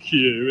to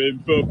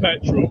queuing for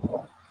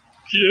petrol.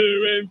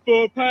 Queuing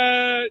for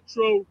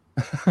petrol.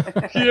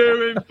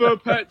 Queuing for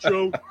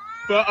petrol.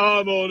 But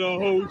I'm on a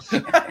horse.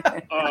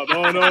 I'm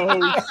on a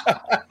horse.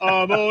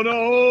 I'm on a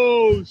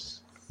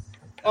horse.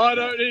 I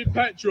don't need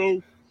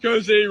petrol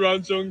because he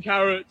runs on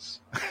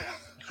carrots.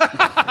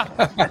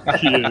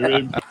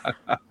 Queuing.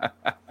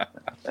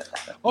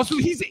 Also,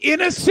 he's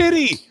in a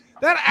city.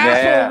 That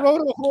asshole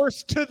rode a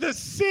horse to the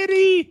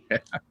city.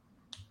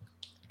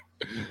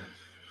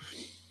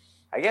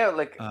 I get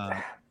like,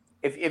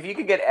 if you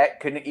could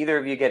either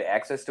of you get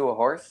access to a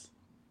horse?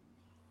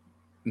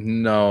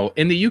 No,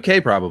 in the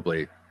UK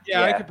probably.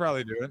 Yeah, I could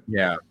probably do it.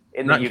 Yeah,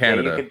 In not the UK,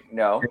 Canada. you could,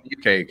 no. In the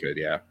UK, you could.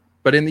 Yeah.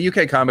 But in the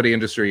UK comedy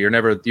industry,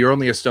 you're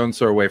only a stone's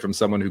throw away from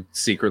someone who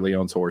secretly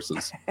owns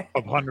horses.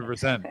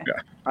 100%.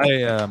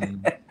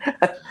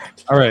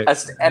 All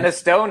right. And a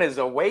stone is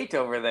a weight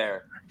over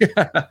there.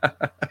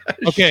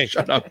 Okay.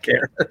 Shut up,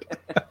 Garrett.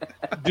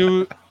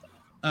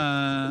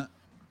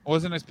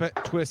 Wasn't a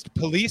twist.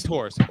 Police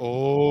horse.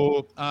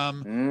 Oh. All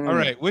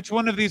right. Which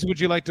one of these would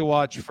you like to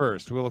watch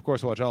first? We'll, of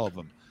course, watch all of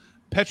them.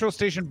 Petrol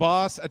station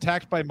boss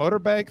attacked by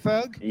motorbike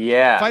thug.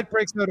 Yeah. Fight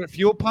breaks out at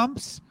fuel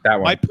pumps. That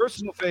one. My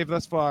personal fave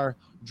thus far,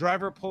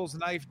 driver pulls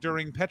knife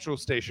during petrol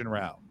station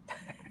row.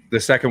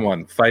 The second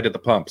one, fight at the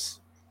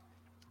pumps.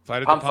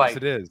 Fight at Pump the pumps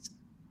fight. it is.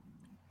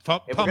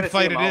 Pump We're gonna see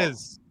fight them it all.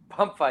 is.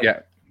 Pump fight. Yeah,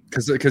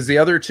 because the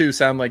other two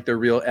sound like they're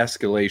real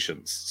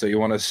escalations. So you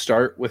want to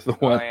start with the Oh,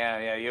 one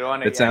yeah. You don't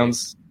want to. that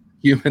sounds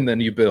human, then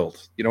you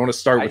build. You don't want to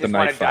start I with the just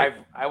want knife to fight.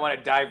 I want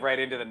to dive right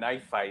into the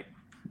knife fight.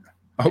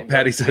 Oh, and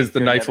Patty don't says take the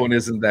your knife other- one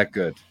isn't that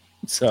good.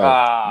 So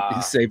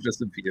he saved us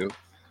a few.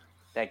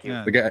 Thank you.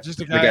 Yeah. The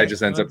guy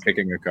just ends up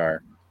kicking a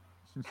car.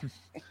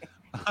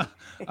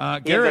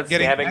 Garrett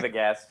having the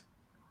gas.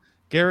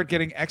 Garrett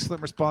getting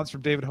excellent response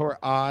from David Hoare.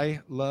 I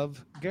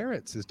love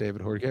Garrett, says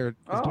David Hoare. Garrett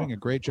is doing a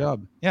great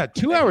job. Yeah,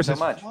 2 Thank hours you has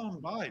so much. flown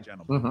by,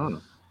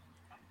 gentlemen.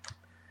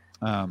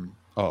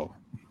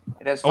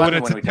 It is Oh, fun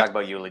and when it's we talk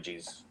about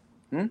eulogies.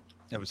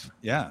 It was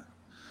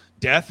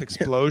death,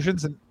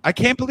 explosions, and I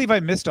can't believe I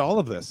missed all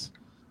of this.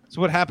 So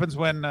what happens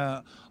when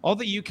all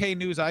the UK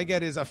news I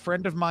get is a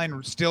friend of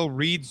mine still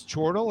reads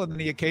Chortle, and then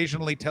he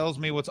occasionally tells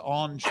me what's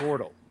on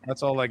Chortle.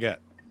 That's all I get.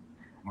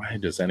 Why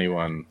does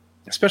anyone,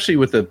 especially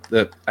with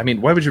the I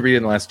mean, why would you read it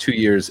in the last 2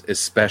 years,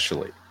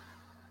 especially?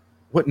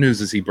 What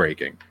news is he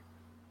breaking?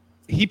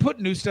 He put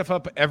new stuff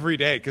up every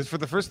day because for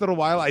the first little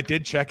while I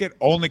did check it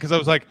only because I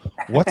was like,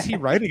 what's he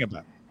writing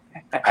about?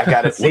 I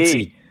gotta see. What's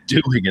he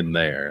doing in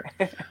there?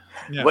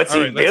 Yeah. What's All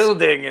he right, let's-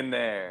 building in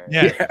there?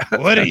 Yeah.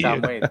 What are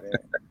Tom you? Waits,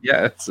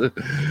 Yeah,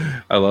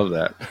 I love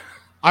that.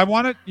 I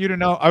wanted you to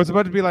know, I was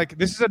about to be like,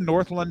 this is a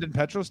North London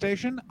petrol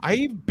station.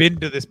 I've been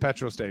to this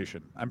petrol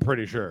station, I'm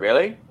pretty sure.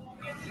 Really?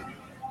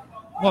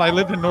 Well, I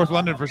lived in North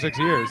London for 6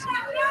 years.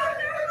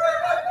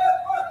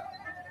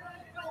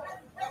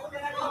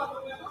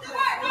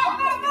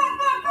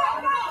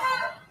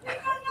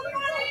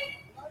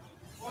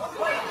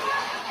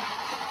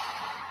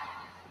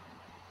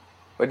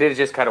 Or did it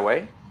just cut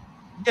away?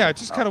 Yeah, it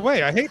just cut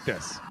away. I hate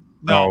this.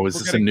 No, is we're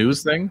this a getting-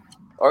 news thing?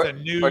 Or, It's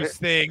a news or did-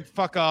 thing.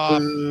 Fuck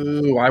off.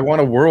 Ooh, I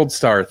want a World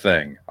Star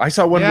thing. I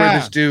saw one where Yeah.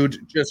 this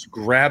dude just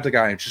grabbed a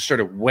guy and just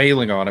started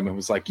wailing on him and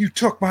was like, "You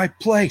took my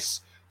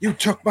place. You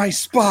took my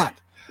spot."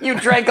 you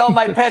drank all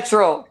my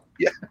petrol.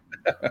 Yeah.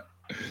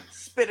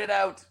 Spit it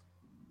out.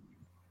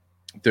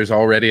 There's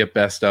already a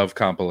best of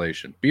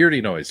compilation. Beardy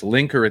Noise,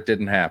 link or it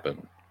didn't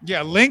happen.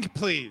 Yeah, link,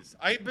 please.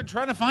 I've been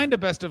trying to find a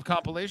best of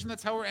compilation.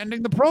 That's how we're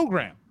ending the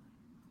program.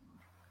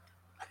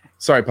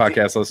 Sorry,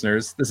 podcast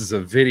listeners. This is a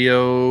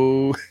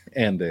video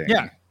ending.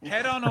 Yeah.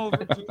 Head on over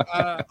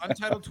to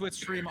Untitled Twitch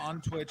stream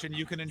on Twitch, and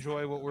you can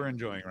enjoy what we're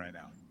enjoying right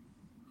now.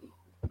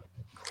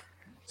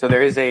 So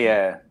there is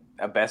a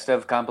best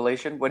of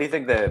compilation. What do you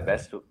think the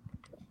best?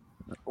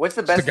 What's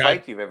the best guy-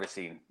 fight you've ever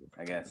seen?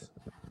 I guess.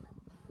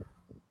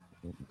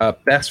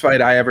 Best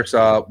fight I ever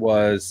saw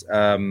was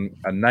a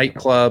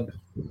nightclub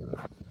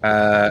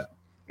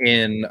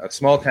in a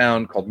small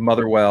town called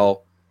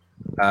Motherwell,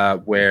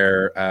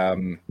 where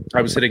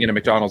I was sitting in a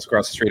McDonald's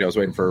across the street. I was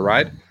waiting for a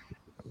ride.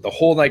 The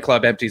whole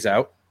nightclub empties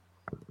out.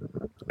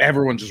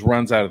 Everyone just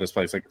runs out of this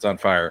place like it's on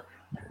fire,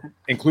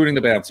 including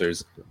the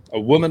bouncers. A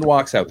woman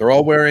walks out. They're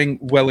all wearing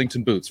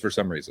Wellington boots for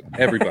some reason.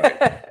 Everybody.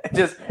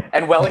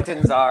 And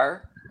Wellingtons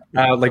are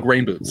Like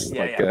rain boots.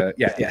 yeah,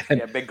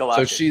 big So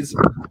galoshes.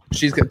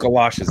 she's got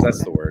galoshes.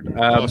 That's the word.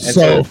 And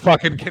So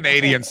fucking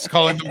Canadians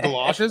calling them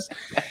galoshes.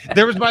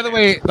 There was, by the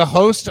way, the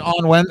host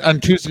on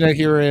Tuesday night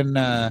here in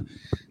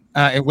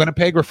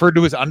Winnipeg referred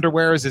to his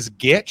underwear as his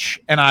gitch,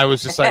 and I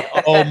was just like,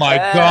 "Oh my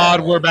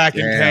god, we're back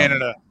in Damn.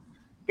 Canada.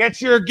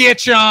 Get your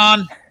gitch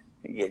on."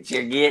 Get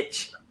your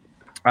gitch.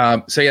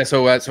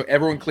 So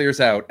everyone clears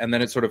out, and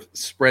then it sort of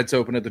spreads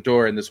open at the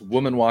door, and this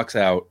woman walks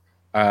out,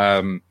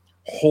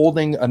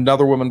 holding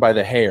another woman by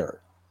the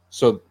hair.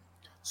 So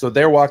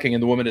they're walking,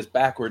 and the woman is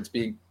backwards,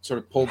 being sort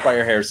of pulled by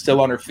her hair, still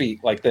on her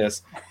feet like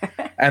this,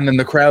 and then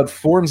the crowd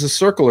forms a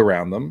circle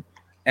around them,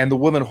 and the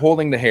woman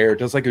holding the hair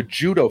does like a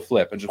judo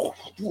flip and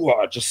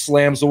just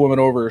slams the woman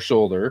over her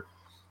shoulder,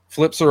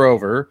 flips her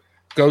over,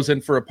 goes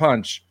in for a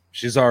punch.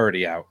 She's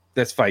already out.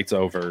 This fight's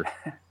over.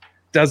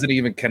 Doesn't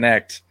even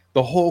connect.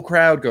 The whole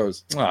crowd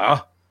goes,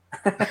 ah.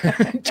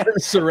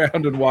 Turns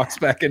around and walks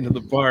back into the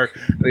bar.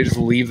 They just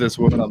leave this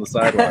woman on the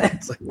sidewalk.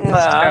 It's like this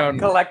town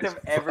Collective is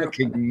every.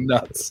 fucking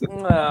nuts.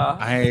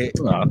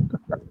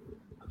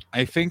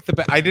 I think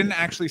I didn't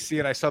actually see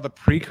it. I saw the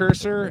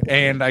precursor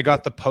and I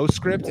got the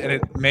postscript, and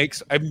it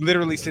makes I'm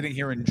literally sitting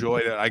here in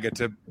joy that I get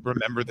to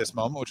remember this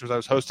moment, which was I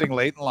was hosting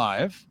Late and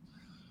Live.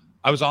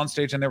 I was on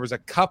stage and there was a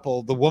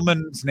couple. The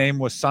woman's name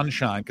was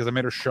Sunshine because I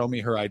made her show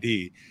me her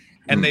ID.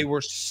 And they were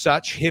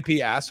such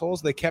hippie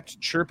assholes. They kept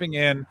chirping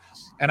in.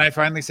 And I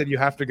finally said, "You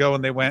have to go."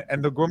 And they went,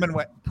 and the woman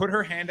put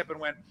her hand up and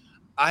went,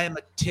 I am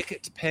a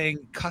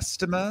ticket-paying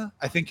customer.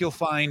 I think you'll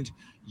find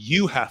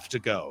you have to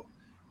go.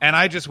 And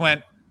I just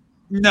went,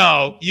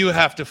 no, you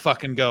have to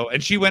fucking go.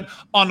 And she went,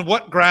 on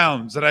what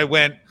grounds? And I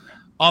went,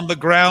 on the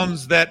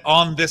grounds that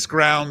on this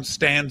ground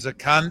stands a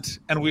cunt,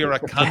 and we are a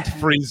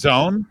cunt-free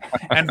zone.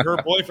 And her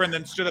boyfriend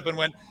then stood up and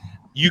went,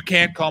 you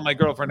can't call my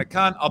girlfriend a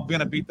cunt. I'm going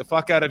to beat the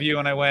fuck out of you.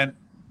 And I went,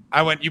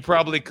 you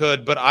probably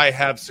could, but I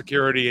have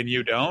security and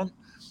you don't.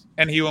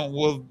 And he went,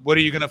 well, what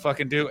are you going to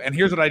fucking do? And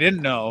here's what I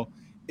didn't know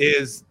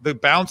is the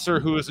bouncer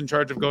who was in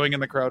charge of going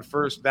in the crowd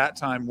first that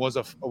time was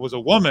a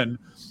woman.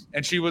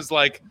 And she was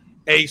like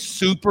a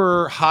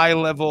super high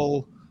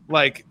level,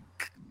 like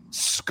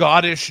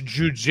Scottish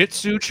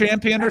jiu-jitsu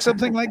champion or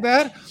something like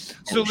that.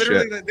 So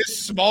literally this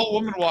small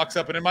woman walks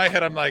up, and in my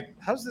head, I'm like,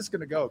 how's this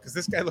going to go? Because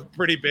this guy looked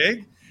pretty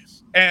big.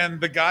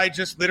 And the guy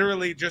just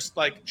literally just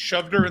like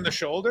shoved her in the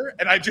shoulder.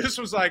 And I just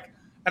was like,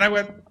 and I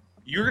went,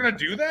 you're going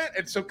to do that?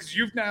 And so,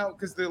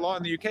 because the law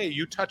in the UK,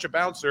 you touch a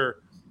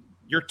bouncer,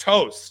 you're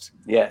toast.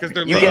 Yeah. Because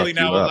they're literally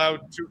now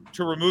allowed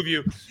to remove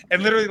you.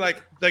 And literally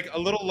like a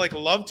little like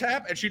love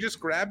tap. And she just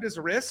grabbed his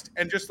wrist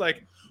and just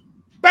like,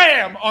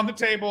 bam on the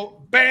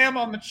table, bam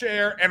on the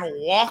chair, and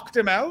walked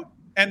him out.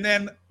 And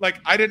then, like,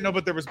 I didn't know,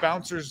 but there was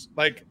bouncers,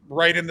 like,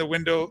 right in the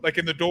window, like,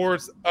 in the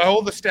doors.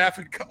 All the staff,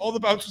 all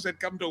the bouncers had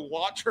come to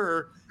watch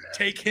her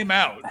take him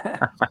out.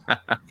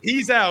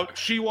 He's out.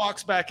 She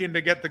walks back in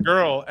to get the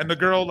girl. And the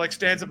girl, like,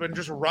 stands up and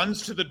just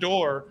runs to the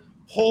door,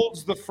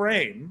 holds the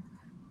frame,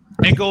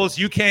 and goes,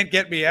 you can't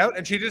get me out.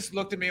 And she just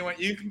looked at me and went,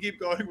 you can keep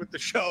going with the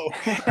show.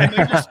 And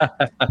then just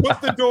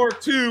put the door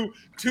to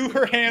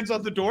her hands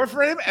on the door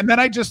frame. And then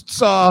I just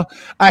saw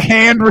a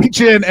hand reach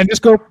in and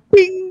just go,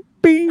 bing,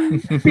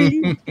 bing,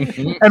 bing,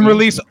 and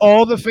release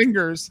all the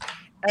fingers.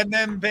 And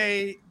then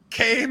they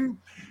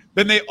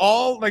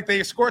all, like,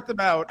 they escort them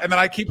out. And then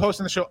I keep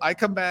hosting the show. I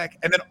come back,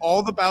 and then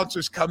all the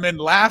bouncers come in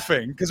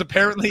laughing because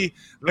apparently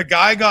the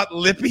guy got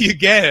lippy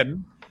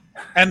again.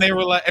 And they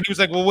were like, and he was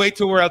like, well, wait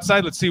till we're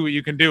outside. Let's see what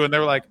you can do. And they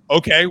were like,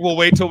 okay, we'll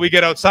wait till we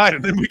get outside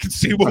and then we can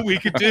see what we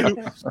can do.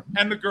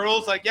 And the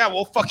girl's like, yeah,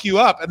 we'll fuck you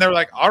up. And they were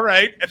like, all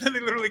right. And then they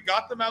literally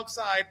got them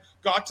outside,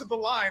 got to the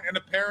line. And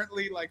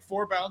apparently like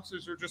 4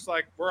 bouncers were just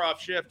like, we're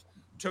off shift,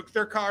 took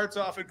their cards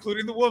off,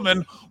 including the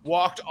woman,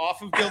 walked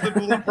off of Gilded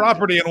Balloon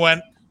property and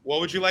went, what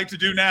would you like to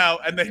do now?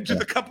 And then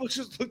the couple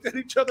just looked at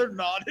each other,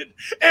 nodded,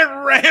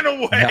 and ran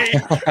away.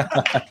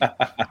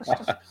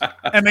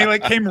 And they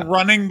like came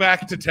running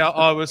back to tell.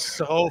 Oh, it was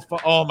so fun.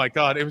 Oh my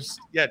God. It was,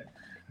 yeah.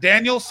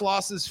 Daniel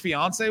Sloss's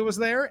fiance was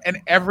there. And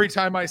every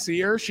time I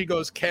see her, she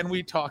goes, can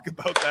we talk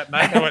about that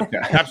night? I went,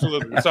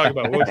 absolutely. Let's talk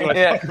about it. What would you like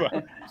to talk about?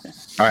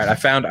 All right. I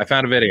found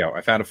a video. I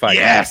found a fight.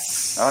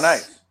 Yes. Oh,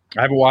 nice.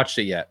 I haven't watched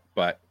it yet,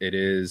 but it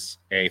is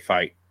a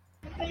fight.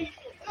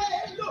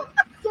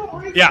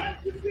 Yeah.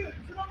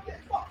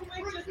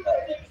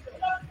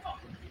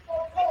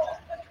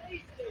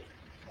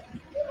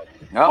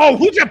 Oh,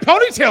 who's that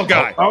ponytail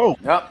guy? Oh.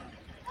 Yep.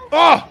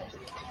 Oh.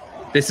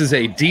 This is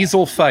a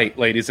diesel fight,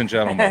 ladies and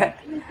gentlemen.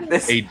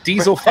 A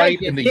diesel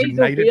fight in the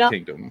United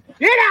Kingdom.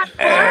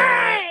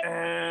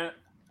 I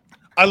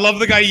love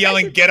the guy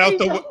yelling, get out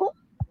the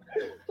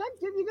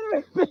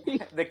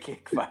The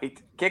kick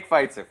fight. Kick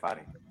fights are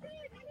funny.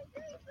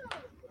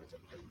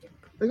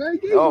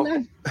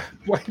 Oh.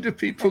 Why do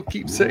people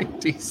keep saying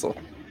diesel?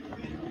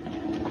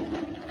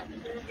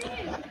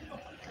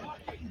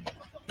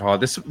 Oh,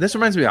 this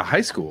reminds me of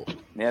high school.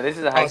 Yeah, this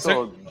is a high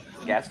school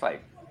gas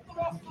fight.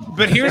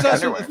 But here's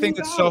also the thing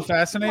that's so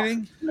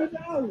fascinating.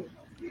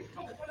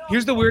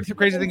 Here's the weird,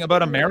 crazy thing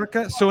about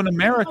America. So in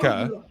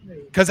America,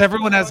 because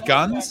everyone has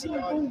guns,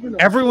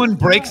 everyone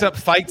breaks up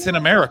fights in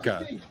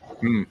America.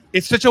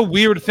 It's such a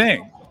weird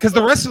thing. Because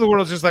the rest of the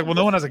world is just like, well,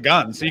 no one has a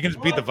gun, so you can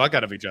just beat the fuck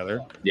out of each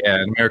other. Yeah,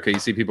 in America, you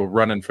see people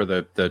running for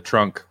the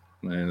trunk.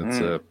 And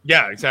it's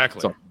yeah, exactly.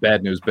 It's all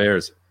bad news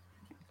bears.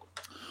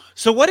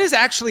 So what is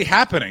actually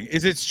happening?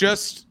 Is it's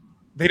just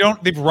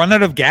they've run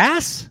out of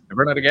gas? They've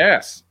run out of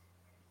gas.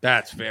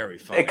 That's very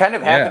funny. It kind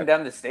of happened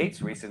down the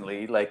States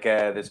recently, like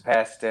this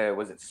past,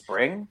 was it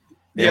spring?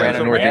 They ran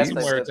out of gas.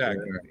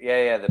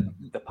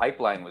 The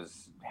pipeline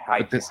was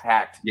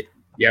hacked.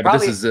 Yeah, probably,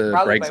 but this is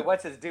probably by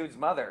what's his dude's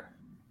mother.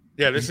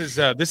 Yeah, this is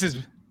it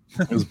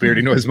was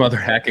Beardy Noy's mother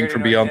hacking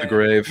from beyond the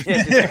grave.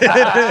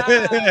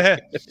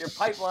 Your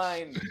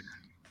pipeline.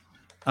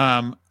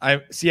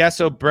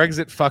 So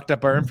Brexit fucked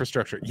up our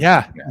infrastructure.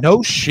 Yeah.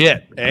 No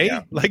shit, eh?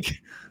 Yeah. Like,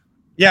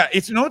 yeah,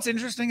 what's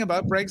interesting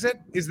about Brexit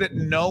is that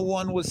no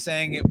one was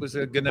saying it was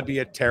going to be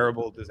a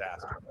terrible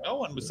disaster. No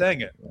one was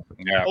saying it.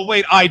 Yeah. Oh,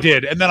 wait, I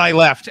did. And then I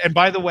left. And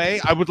by the way,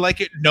 I would like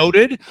it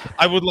noted.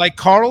 I would like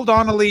Carl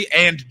Donnelly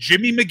and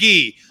Jimmy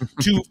McGee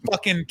to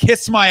fucking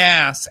kiss my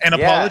ass and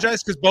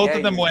apologize because both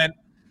of them went,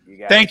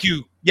 thank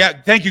you.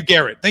 Yeah. Thank you,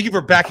 Garrett. Thank you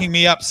for backing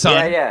me up,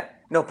 son. Yeah.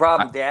 No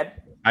problem, Dad.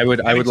 I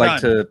would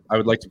like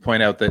to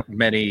point out that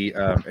many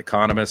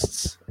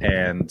economists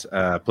and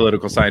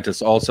political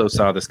scientists also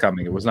saw this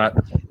coming. It was not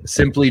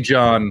simply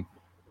John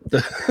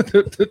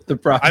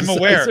The I'm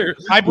aware. prophesizer.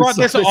 I brought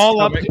We this saw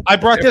all up. coming. I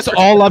brought this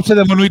all up to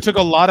them when we took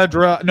a lot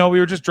of No, we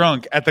were just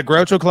drunk at the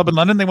Groucho Club in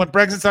London. They went,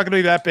 Brexit's not going to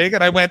be that big,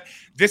 and I went,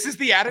 this is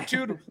the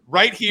attitude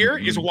right here.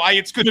 Is why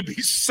it's going to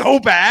be so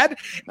bad,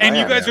 and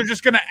you guys are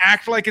just going to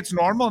act like it's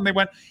normal. And they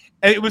went.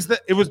 It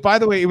was by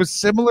the way, it was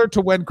similar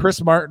to when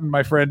Chris Martin,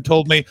 my friend,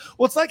 told me,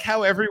 well, it's like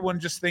how everyone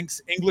just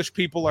thinks English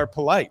people are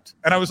polite,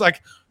 and I was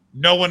like,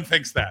 no one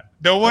thinks that.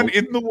 No one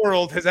in the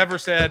world has ever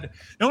said.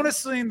 No one has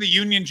seen the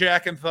Union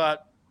Jack and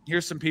thought,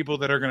 here's some people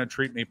that are going to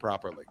treat me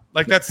properly.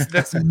 Like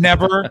that's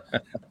never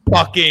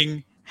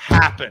fucking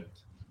happened.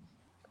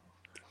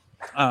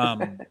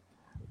 That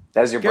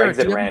was your Garrett,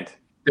 Brexit rant.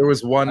 There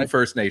was one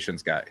First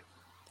Nations guy.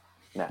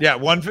 Yeah,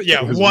 one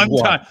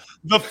time.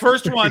 The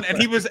first one,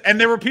 and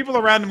there were people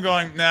around him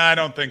going, nah, I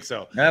don't think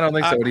so. I don't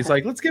think so. And he's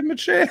like, let's give him a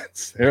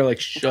chance. They're like,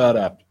 shut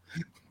up.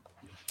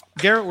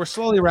 Garrett, we're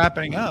slowly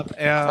wrapping up.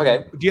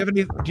 Okay. Do you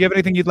have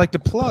anything you'd like to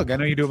plug? I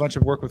know you do a bunch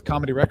of work with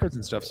Comedy Records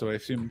and stuff, so I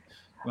assume you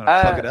want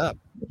to plug it up.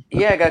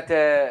 Yeah, I got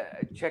to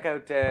check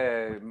out,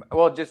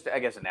 just, I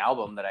guess, an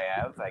album that I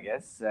have, I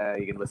guess.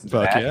 You can listen to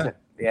Fuck that. yeah.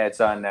 Yeah,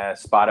 it's on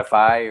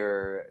Spotify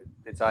or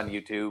it's on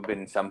YouTube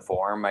in some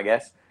form, I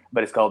guess.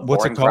 But it's called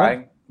What's Born it called?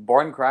 Crying.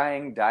 Born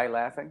Crying, Die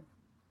Laughing.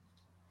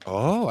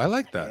 Oh, I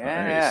like that.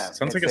 Yeah, Nice. yeah.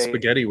 Sounds like It's a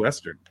spaghetti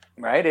western.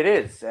 Right, it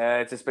is.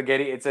 It's a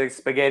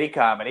spaghetti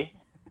comedy.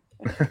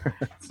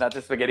 It's not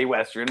the spaghetti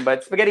western,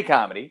 but spaghetti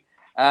comedy.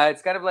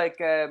 It's kind of like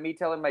me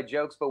telling my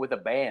jokes, but with a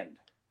band.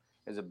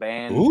 There's a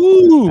band.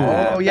 Ooh.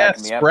 Oh, yeah,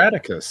 backing me up.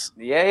 Spraticus.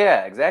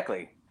 Yeah,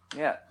 exactly.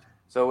 Yeah.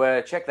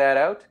 So check that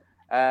out.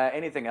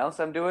 Anything else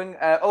I'm doing?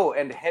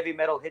 And Heavy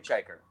Metal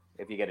Hitchhiker,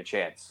 if you get a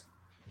chance.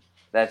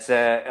 That's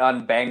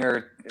on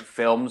Banger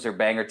Films or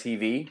Banger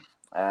TV.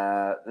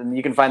 And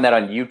you can find that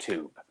on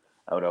YouTube,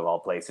 out of all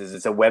places.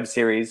 It's a web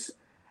series.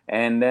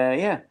 And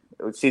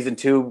season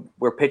 2,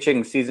 we're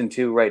pitching season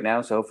 2 right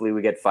now, so hopefully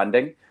we get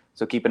funding.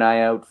 So keep an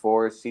eye out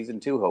for season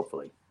 2,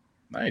 hopefully.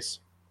 Nice.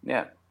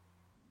 Yeah.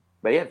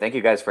 But yeah, thank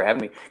you guys for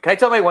having me. Can I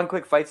tell my one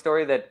quick fight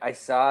story that I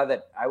saw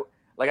that I've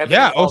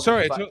been involved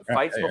in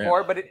fights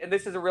before, but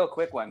this is a real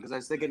quick one because I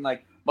was thinking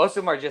like most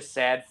of them are just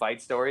sad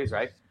fight stories,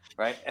 right?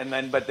 And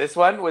then, but this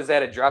one was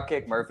at a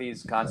Dropkick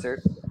Murphys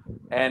concert,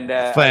 and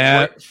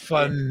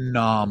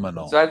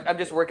phenomenal. So I'm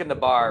just working the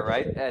bar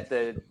right at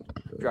the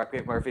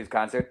Dropkick Murphys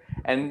concert,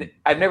 and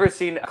I've never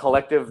seen a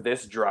collective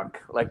this drunk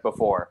like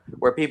before,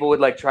 where people would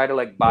like try to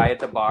like buy at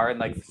the bar and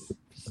like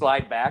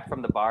slide back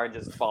from the bar and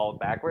just fall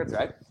backwards,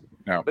 right?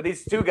 No. But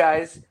these two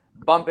guys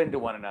bump into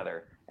one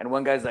another. And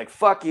one guy's like,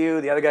 fuck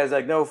you. The other guy's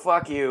like, no,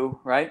 fuck you.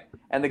 Right?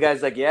 And the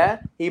guy's like,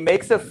 yeah. He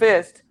makes a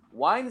fist,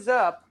 winds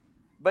up,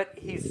 but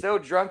he's so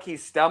drunk he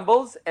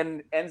stumbles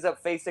and ends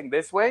up facing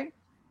this way.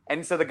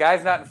 And so the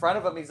guy's not in front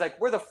of him. He's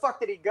like, where the fuck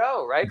did he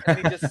go? Right? And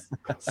he just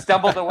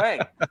stumbled away.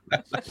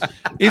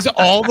 Is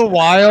all the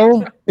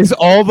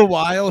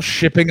while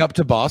shipping up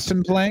to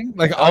Boston playing?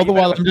 Like all the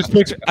while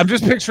I'm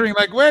just picturing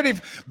like where did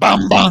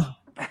bum bum.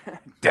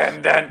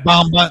 Dun, dun.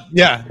 Bum, bum,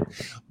 yeah.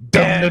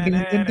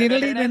 Dropkick.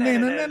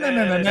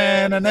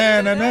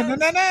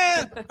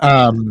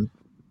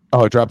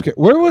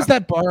 Where was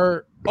that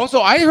bar?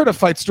 Also, I heard a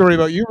fight story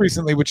about you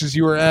recently, which is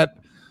you were at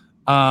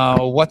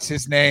what's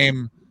his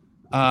name?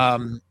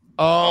 Someone's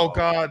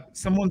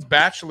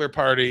bachelor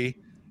party,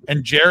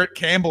 and Jarrett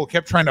Campbell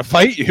kept trying to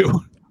fight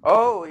you.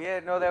 Oh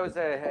yeah, no, that was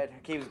at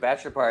Hakeem's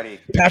bachelor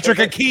party. Patrick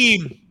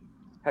Hakeem.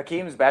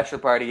 Hakeem's bachelor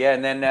party, yeah,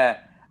 and then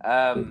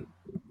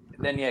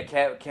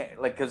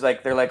because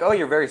like they're like, oh,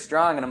 you're very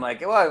strong, and I'm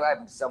like, well,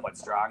 I'm somewhat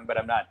strong, but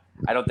I'm not.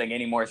 I don't think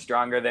any more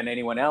stronger than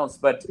anyone else.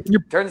 But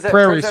turns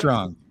out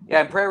strong.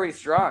 Yeah, I'm prairie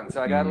strong.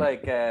 So I got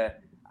like I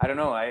don't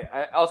know.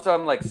 I also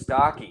I'm like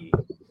stocky.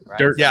 Right?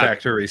 Dirt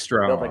factory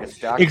strong. Built like a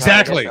stock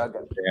Exactly. car,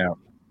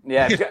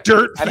 Yeah.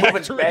 Dirt I'm moving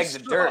factory bags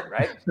of strong. dirt,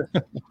 right?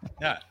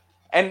 Yeah.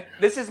 And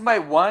this is my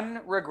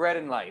one regret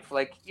in life.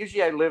 Like,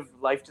 usually I live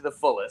life to the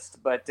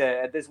fullest, but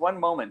at this one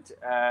moment,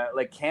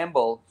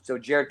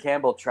 Jared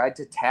Campbell tried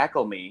to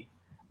tackle me,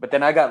 but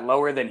then I got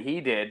lower than he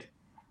did,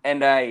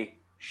 and I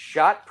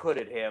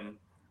shot-putted him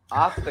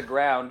off the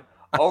ground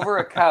over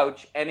a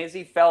couch, and as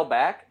he fell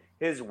back,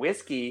 his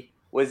whiskey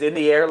was in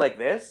the air like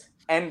this,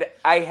 and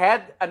I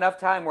had enough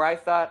time where I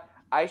thought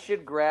I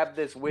should grab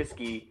this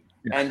whiskey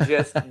and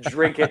just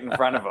drink it in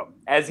front of him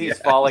as he's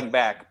falling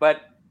back,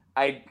 but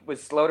I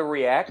was slow to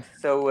react,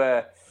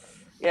 so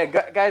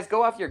guys,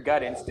 go off your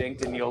gut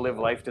instinct, and you'll live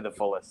life to the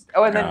fullest.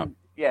 Oh, and then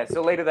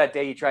so later that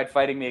day, he tried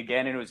fighting me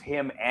again, and it was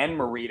him and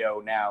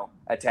Marito now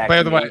attacking me.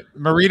 By the way,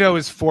 Marito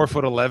is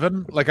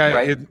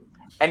 4'11".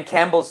 And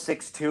Campbell's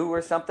 6'2"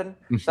 or something.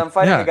 So I'm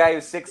fighting a guy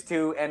who's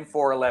 6'2" and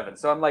 4'11".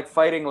 So I'm like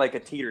fighting like a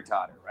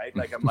teeter-totter, right?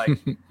 Like I'm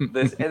like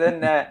this, and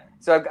then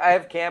so I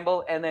have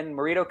Campbell, and then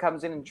Marito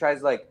comes in and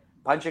tries like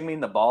punching me in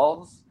the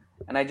balls.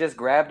 And I just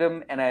grabbed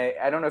him, and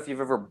I don't know if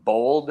you've ever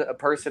bowled a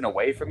person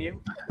away from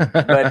you,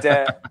 but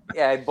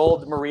I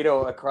bowled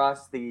Marito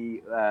across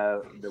the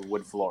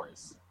wood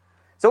floors.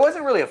 So it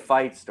wasn't really a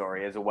fight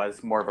story, as it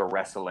was more of a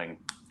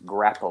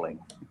grappling,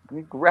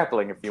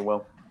 if you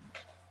will.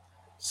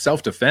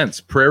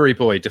 Self-defense. Prairie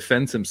Boy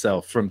defends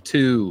himself from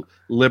 2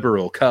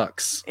 liberal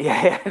cucks.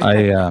 Yeah,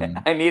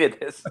 I needed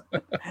this.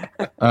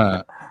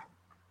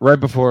 Right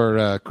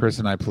before Chris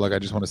and I plug, I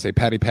just want to say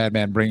Patty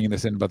Padman bringing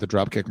this in about the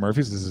Dropkick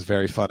Murphys. This is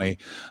very funny.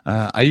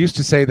 I used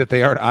to say that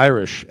they aren't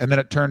Irish, and then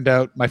it turned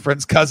out my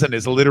friend's cousin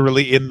is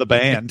literally in the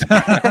band.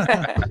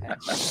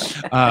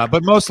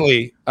 But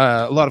mostly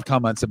a lot of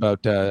comments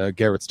about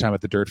Garrett's time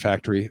at the Dirt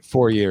Factory.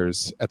 4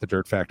 years at the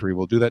Dirt Factory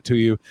will do that to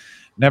you.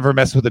 Never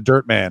mess with a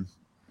dirt man.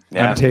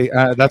 Yeah.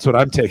 That's what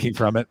I'm taking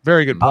from it.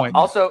 Very good point.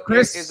 Also,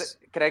 Chris,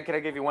 can I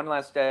give you one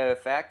last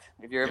fact?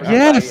 If you're ever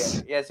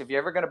yes, if you're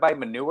ever going to buy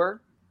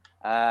manure,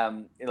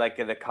 like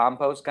the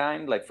compost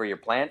kind, like for your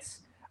plants,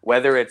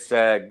 whether it's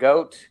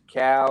goat,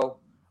 cow,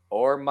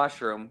 or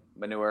mushroom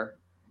manure,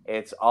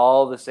 it's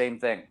all the same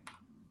thing.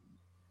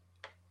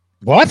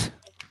 what?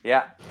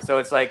 Yeah, so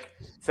it's like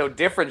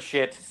different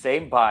shit,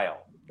 same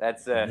pile.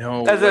 That's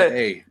No that's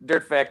way. a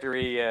Dirt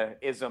Factory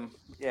ism.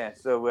 Yeah,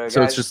 so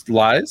So guys, it's just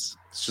lies?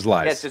 It's just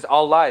lies. yeah, it's just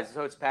all lies.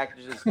 So it's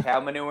packages cow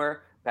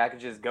manure,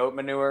 packages goat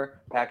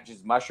manure,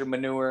 packages mushroom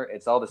manure.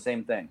 It's all the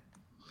same thing.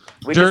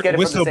 We Dirt just get it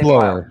from the same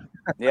whistleblower. pile.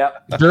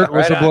 Yep. Dirt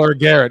Right whistleblower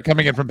Garrett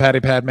coming in from Patty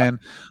Padman.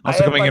 I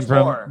Also have coming in much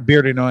from more.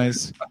 Beardy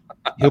Noise.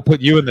 He'll put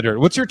you in the dirt.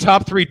 What's your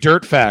top 3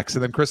 dirt facts?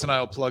 And then Chris and I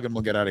will plug and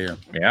we'll get out of here.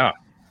 Yeah.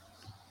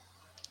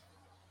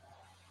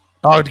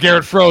 Oh,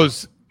 Garrett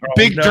froze.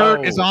 Big no.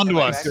 Dirt is onto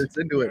us. It's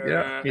into it.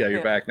 Yeah. Yeah,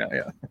 you're back now.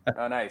 Yeah.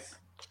 Oh, nice.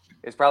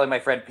 It's probably my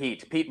friend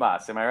Pete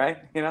Moss. Am I right?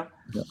 You know.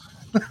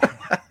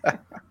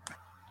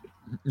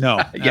 No,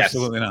 Yes.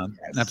 absolutely not.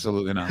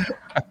 Absolutely not.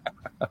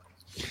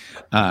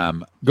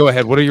 Go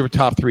ahead. What are your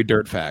top 3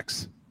 dirt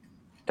facts?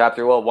 Top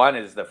 3. Well, one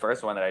is the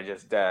first one that I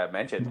just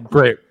mentioned.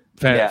 Great.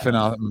 Yeah.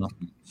 Phenomenal.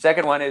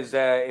 Second one is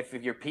if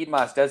your peat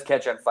moss does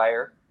catch on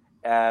fire,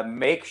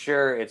 make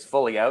sure it's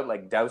fully out.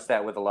 Like douse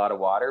that with a lot of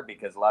water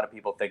because a lot of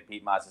people think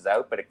peat moss is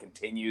out, but it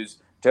continues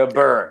to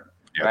burn.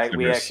 Yeah, right?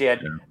 We cinders, actually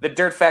had yeah. the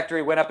Dirt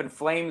Factory went up in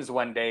flames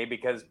one day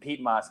because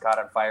peat moss caught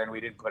on fire and we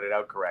didn't put it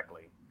out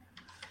correctly.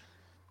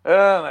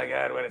 Oh my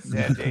God, what a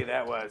sad day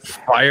that was.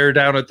 Fire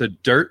down at the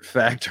Dirt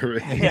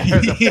Factory.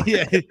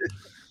 Yeah,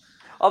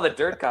 all the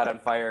dirt caught on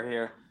fire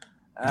here.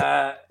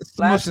 It's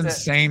the most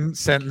insane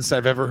sentence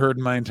I've ever heard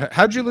in my entire.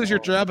 How'd you lose your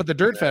job at the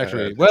Dirt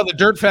Factory? Well, the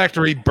Dirt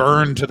Factory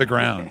burned to the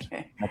ground.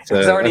 It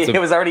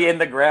was already in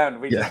the ground.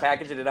 We just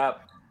packaged it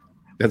up.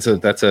 That's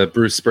a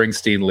Bruce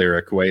Springsteen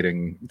lyric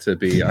waiting to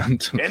be on.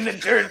 In the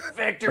Dirt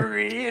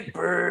Factory, it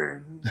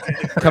burned.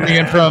 Coming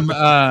in from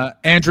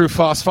Andrew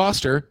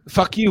Foster.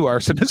 Fuck you,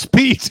 Arsonist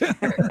Pete.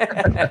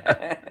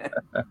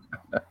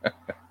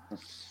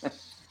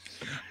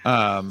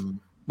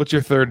 What's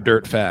your third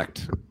dirt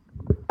fact?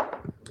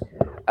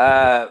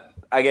 I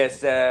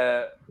guess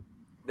there's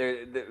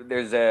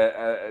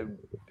a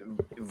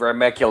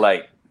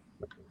vermiculite.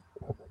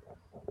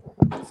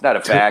 It's not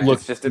a fact. Look,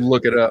 it's just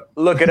look it up.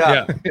 Look it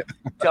up. Yeah.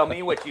 Tell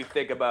me what you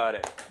think about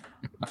it.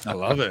 I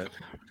love it.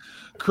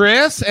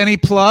 Chris, any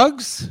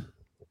plugs?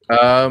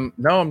 No,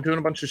 I'm doing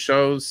a bunch of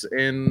shows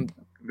in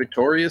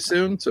Victoria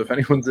soon. So if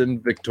anyone's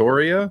in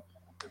Victoria,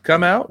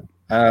 come out.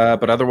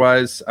 But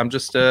otherwise, I'm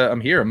just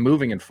I'm here. I'm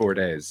moving in 4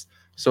 days.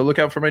 So look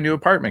out for my new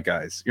apartment,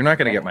 guys. You're not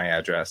going to get my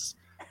address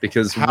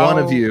because one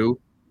of you,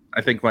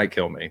 I think, might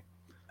kill me.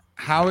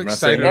 How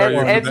excited are you?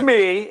 It's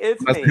me.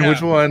 It's me. Yeah.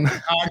 Which one?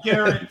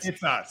 Garrett,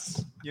 it's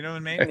us. You know what I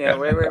mean? Yeah,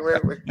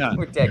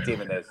 we're tag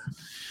teaming this.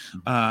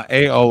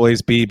 A,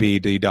 always B,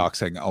 D,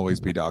 doxing. Always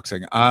be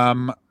doxing.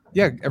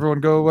 Yeah,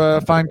 everyone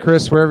go find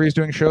Chris wherever he's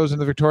doing shows in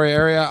the Victoria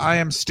area. I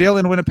am still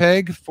in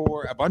Winnipeg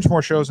for a bunch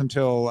more shows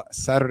until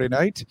Saturday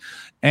night.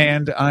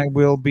 And I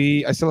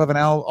still have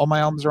all my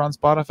albums are on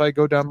Spotify.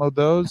 Go download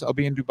those. I'll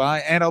be in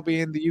Dubai and I'll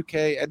be in the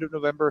UK end of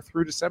November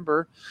through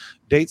December.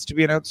 Dates to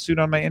be announced soon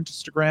on my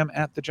Instagram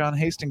at the John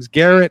Hastings.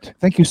 Garrett,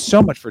 thank you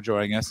so much for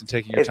joining us and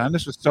taking your time.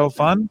 This was so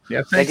fun.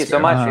 Yeah, thank you so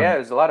much. Yeah, it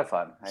was a lot of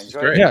fun. I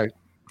enjoyed it. Yeah.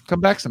 Come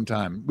back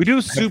sometime. We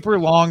do super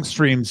long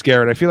streams,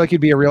 Garrett. I feel like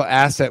you'd be a real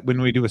asset when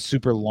we do a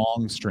super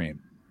long stream.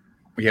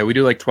 Yeah, we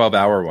do like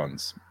 12-hour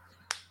ones.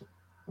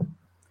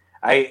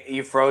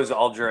 You froze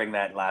all during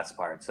that last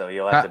part, so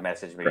you'll have to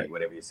message me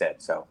whatever you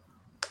said. So,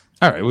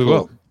 all right, we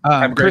will.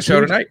 Have a great show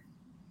tonight.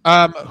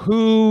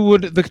 Who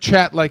would the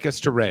chat like us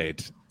to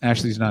raid?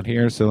 Ashley's not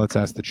here, so let's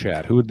ask the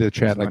chat. Who would the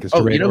chat like us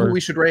to raid? You know who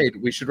we should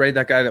raid? We should raid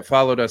that guy that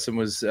followed us and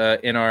was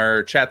in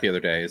our chat the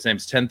other day. His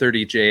name's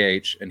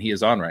 1030JH, and he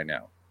is on right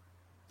now.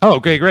 Oh,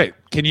 okay, great.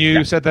 Can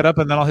you set that up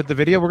and then I'll hit the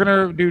video? We're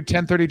going to do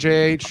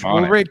 1030JH.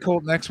 We'll raid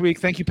Colt next week.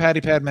 Thank you, Patty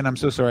Padman. I'm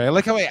so sorry. I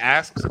like how I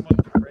ask someone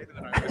to raid and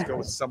then I always go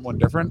with someone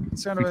different.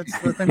 It's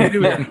the thing we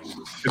do here.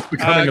 It's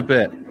becoming a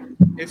bit.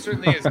 It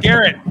certainly is.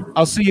 Garrett,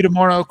 I'll see you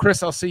tomorrow.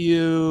 Chris, I'll see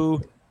you.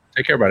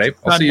 Take care, buddy.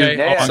 I'll see you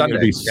on Sunday. I'm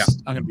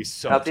going to be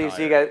so I'll see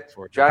you guys.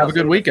 John, have a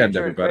good weekend,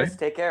 everybody. Chris,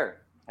 take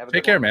care.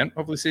 Take care, man.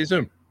 Hopefully see you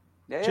soon.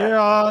 Yeah.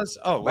 Cheers.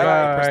 Oh, wait,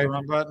 I pressed the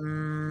wrong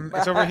button.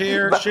 It's over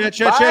here. Shit.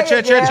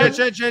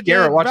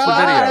 Garrett, watch the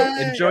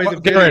video. Enjoy the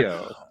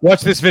video.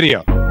 Watch this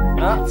video.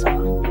 That's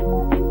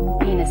all.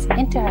 Penis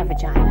into her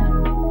vagina.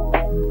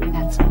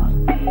 That's all.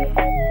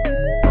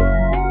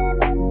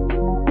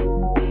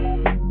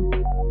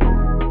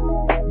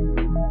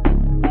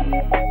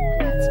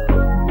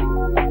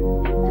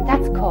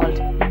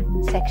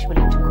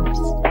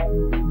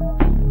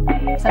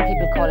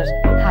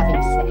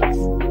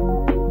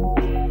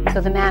 So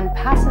the man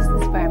passes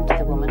the sperm to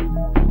the woman,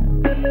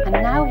 and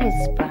now his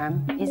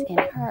sperm is in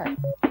her.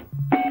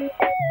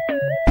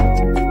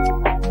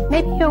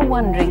 Maybe you're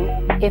wondering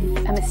if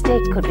a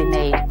mistake could be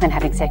made when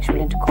having sexual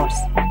intercourse.